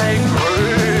my grave.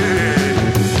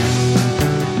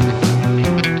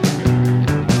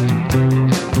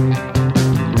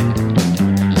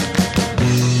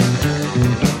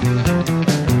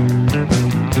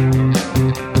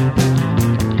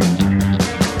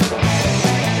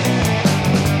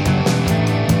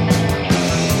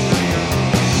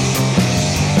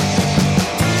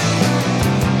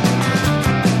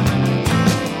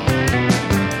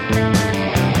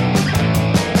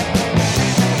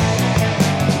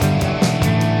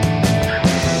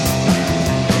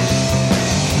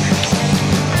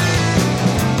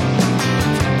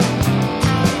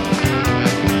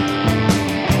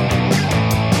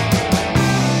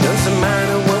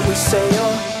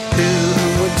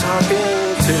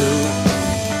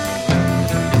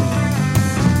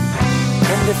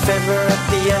 If ever at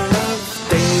the end of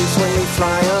days when we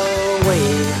fly away,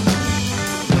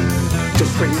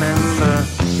 just remember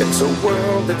it's a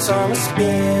world that's on a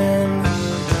spin.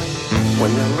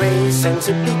 When the race ends,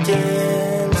 it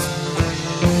begins.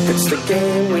 It's the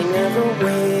game we never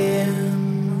win.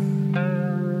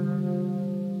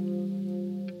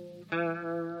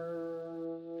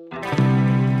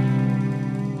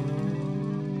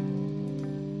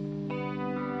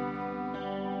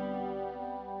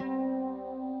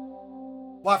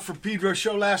 Watt for Pedro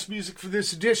Show, last music for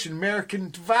this edition. American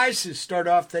Devices start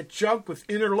off that chunk with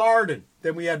Inner Lardon.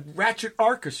 Then we had Ratchet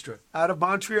Orchestra out of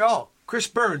Montreal. Chris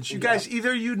Burns. You guys,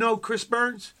 either you know Chris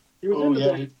Burns?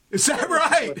 Yeah. Is that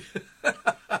right?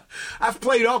 I've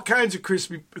played all kinds of Chris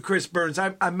Burns.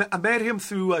 I met him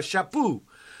through Chaput.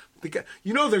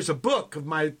 You know, there's a book of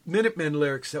my Minutemen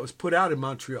lyrics that was put out in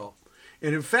Montreal.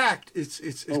 And in fact,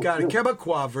 it's got a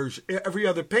Quebecois version. Every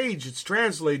other page, it's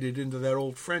translated into that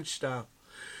old French style.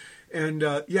 And,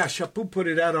 Chaput put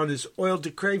it out on his Oil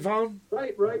de Crevon.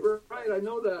 Right. I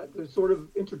know that. They're sort of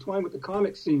intertwined with the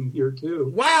comic scene here, too.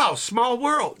 Wow, small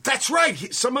world. That's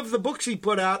right. Some of the books he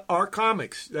put out are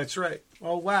comics. That's right.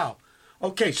 Oh, wow.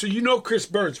 Okay, so you know Chris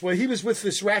Burns. Well, he was with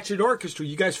this Ratchet Orchestra.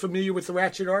 You guys familiar with the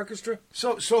Ratchet Orchestra?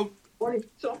 So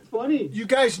funny. You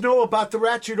guys know about the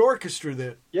Ratchet Orchestra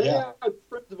then? Yeah.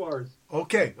 Friends of ours.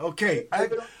 Okay.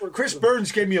 Chris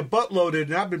Burns gave me a buttload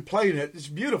and I've been playing it. It's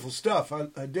beautiful stuff.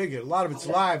 I dig it. A lot of it's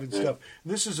live and stuff.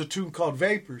 And this is a tune called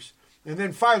Vapors. And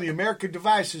then finally, American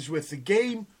Devices with The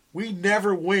Game We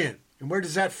Never Win. And where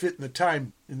does that fit in the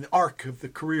time, in the arc of the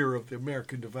career of the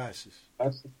American Devices?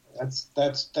 That's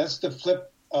the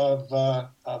flip of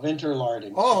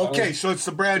Interlarding. Oh, okay. So it's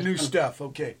the brand new stuff.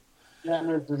 Okay. Yeah, and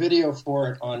there's a video for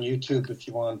it on YouTube if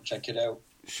you want to check it out.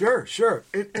 Sure.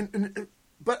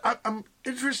 But I'm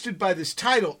interested by this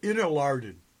title,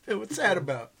 Interlarding. What's that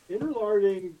about?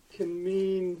 Interlarding could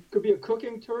be a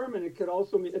cooking term, and it could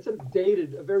also mean, it's a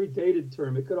very dated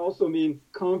term. It could also mean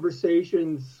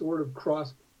conversations sort of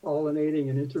cross-pollinating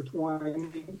and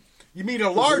intertwining. You mean a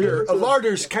larder? A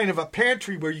larder's kind of a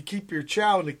pantry where you keep your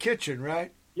chow in the kitchen,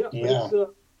 right? Yeah.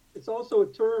 But it's also a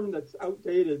term that's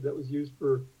outdated that was used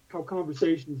for how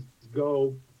conversations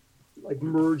go, like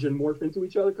merge and morph into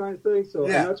each other kind of thing. So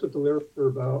and that's what the lyrics are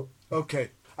about.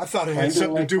 Okay. I thought it had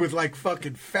something to do with like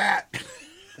fucking fat.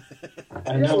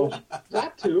 I know.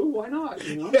 That too. Why not?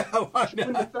 You know? Yeah, why not?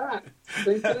 Chewing the fat.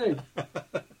 Same thing.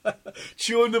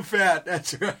 Chewing the fat.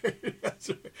 That's right.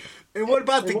 And what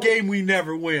about the game we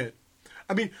never win?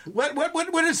 I mean,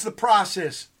 what is the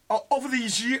process? Over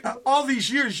all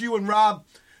these years, you and Rob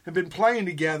have been playing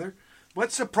together.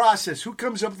 What's the process? Who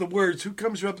comes up with the words? Who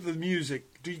comes up with the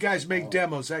music? Do you guys make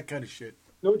demos, that kind of shit?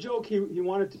 No joke. He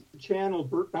wanted to channel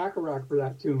Burt Bacharach for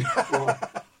that tune.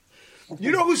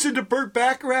 You know who's into Burt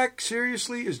Bacharach?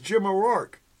 Seriously, is Jim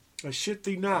O'Rourke. I shit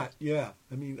thee not. Yeah,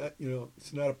 I mean,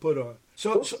 it's not a put on.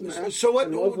 So what?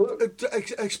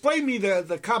 Explain me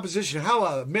the composition. How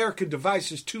American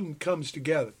Devices tune comes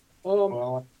together.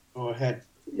 Well, go ahead.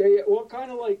 Yeah. Well,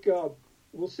 kind of like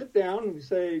we'll sit down and we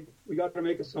say, we got to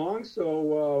make a song.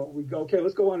 So we go, okay,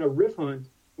 let's go on a riff hunt.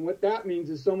 And what that means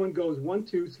is someone goes 1,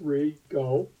 2, 3,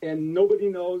 go, and nobody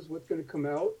knows what's going to come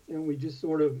out. And we just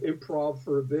sort of improv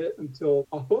for a bit until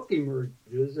a hook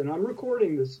emerges. And I'm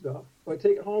recording this stuff. So I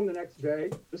take it home the next day,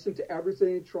 listen to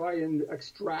everything, try and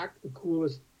extract the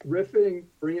coolest riffing,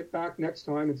 bring it back next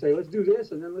time and say, let's do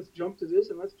this, and then let's jump to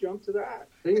this, and let's jump to that.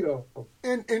 Bingo.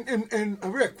 And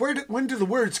Rick, when do the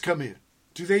words come in?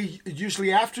 Do they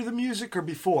usually after the music or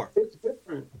before? It's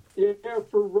different. Yeah,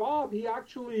 for Rob, he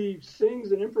actually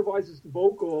sings and improvises the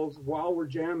vocals while we're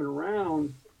jamming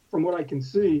around, from what I can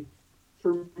see.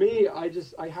 For me, I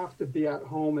have to be at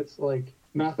home. It's like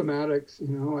mathematics, you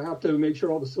know. I have to make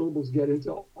sure all the syllables get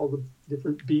into all the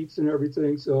different beats and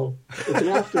everything. So it's an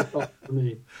afterthought for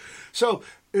me. So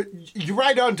you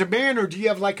write on demand, or do you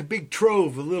have like a big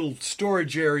trove, a little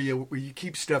storage area where you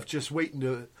keep stuff just waiting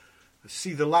to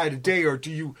see the light of day? Or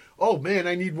do you, oh man,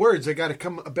 I need words, I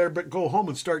better go home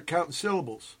and start counting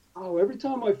syllables? Oh, every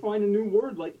time I find a new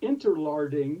word, like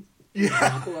interlarding, for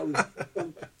example, I was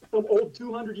some old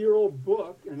 200-year-old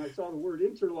book, and I saw the word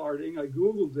interlarding. I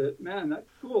Googled it. Man, that's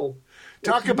cool.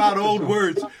 Talk about old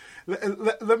words.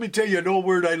 Let me tell you an old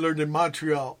word I learned in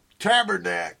Montreal.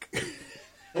 Tabernacle.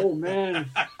 Oh, man.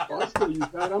 I still use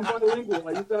that. I'm bilingual.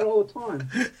 I use that all the time.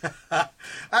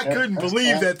 I couldn't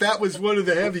believe that was one of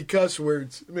the heavy cuss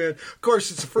words. Man, of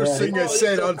course, it's the first thing I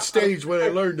said on stage when I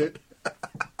learned it.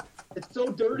 It's so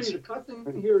dirty. The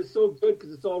cussing here is so good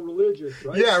because it's all religious,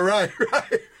 right? Yeah, right.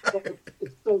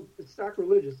 It's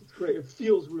sacrilegious. It's great. It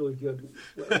feels really good.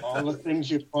 All the things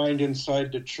you find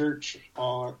inside the church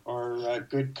are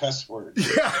good cuss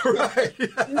words. Yeah, right.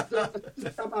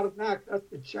 Come out of that. That's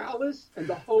the chalice and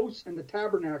the host and the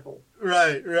tabernacle.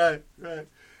 Right.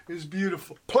 It's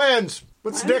beautiful. Plans.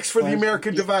 What's next for the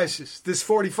American Devices? This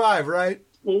 45, right?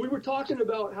 Well, we were talking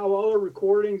about how all our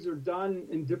recordings are done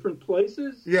in different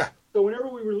places. Yeah. So whenever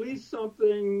we release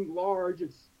something large,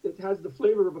 it has the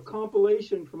flavor of a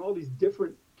compilation from all these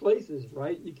different places,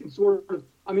 right? You can sort of,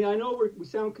 I mean, I know we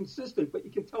sound consistent, but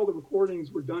you can tell the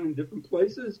recordings were done in different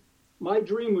places. My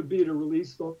dream would be to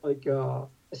release like a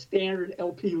standard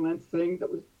LP length thing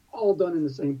that was all done in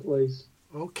the same place.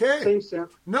 Okay. Same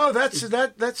sound. No,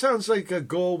 that sounds like a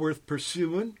goal worth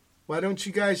pursuing. Why don't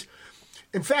you guys...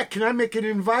 In fact, can I make an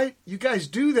invite? You guys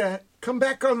do that. Come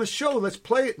back on the show. Let's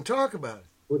play it and talk about it.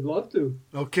 Would love to.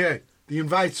 Okay. The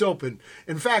invite's open.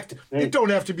 In fact, it don't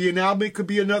have to be an album. It could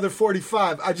be another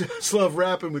 45. I just love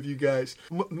rapping with you guys.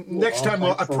 Next time,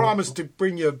 I promise to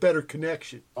bring you a better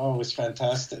connection. Oh, it's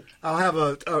fantastic. I'll have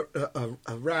a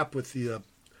rap with the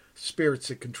spirits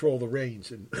that control the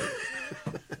reins and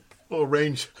a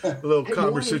little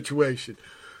calmer situation.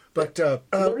 But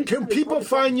can people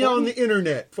find you on the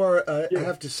internet? I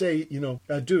have to say,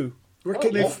 where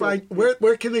can they find?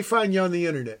 Where can they find you on the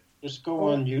internet? Just go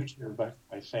on YouTube,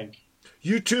 I think.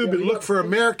 YouTube and look for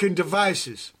American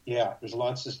Devices. Yeah, there's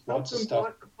lots of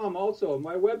stuff. Also,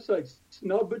 my website's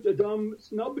snubdom.com.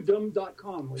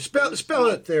 Spell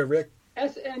it there, Rick.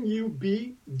 SNUBDOM.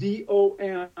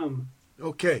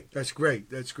 Okay, that's great.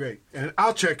 And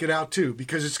I'll check it out too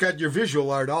because it's got your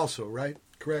visual art also, right?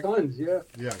 Correct? Tons, yeah.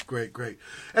 Yeah, great.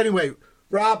 Anyway,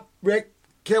 Rob, Rick,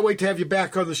 can't wait to have you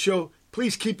back on the show.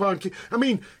 Please keep on.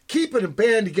 Keeping a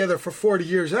band together for 40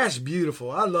 years, that's beautiful.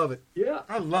 I love it. Yeah.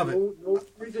 I love it. No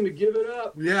reason to give it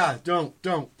up. Yeah, don't.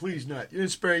 Please not. You're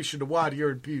inspiration to Watt here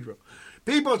in Pedro.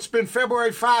 People, it's been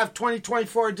February 5,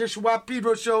 2024 edition of Watt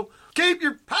Pedro Show. Keep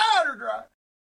your powder dry.